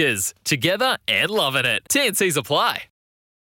 Maccas, together and loving it. TNCs apply.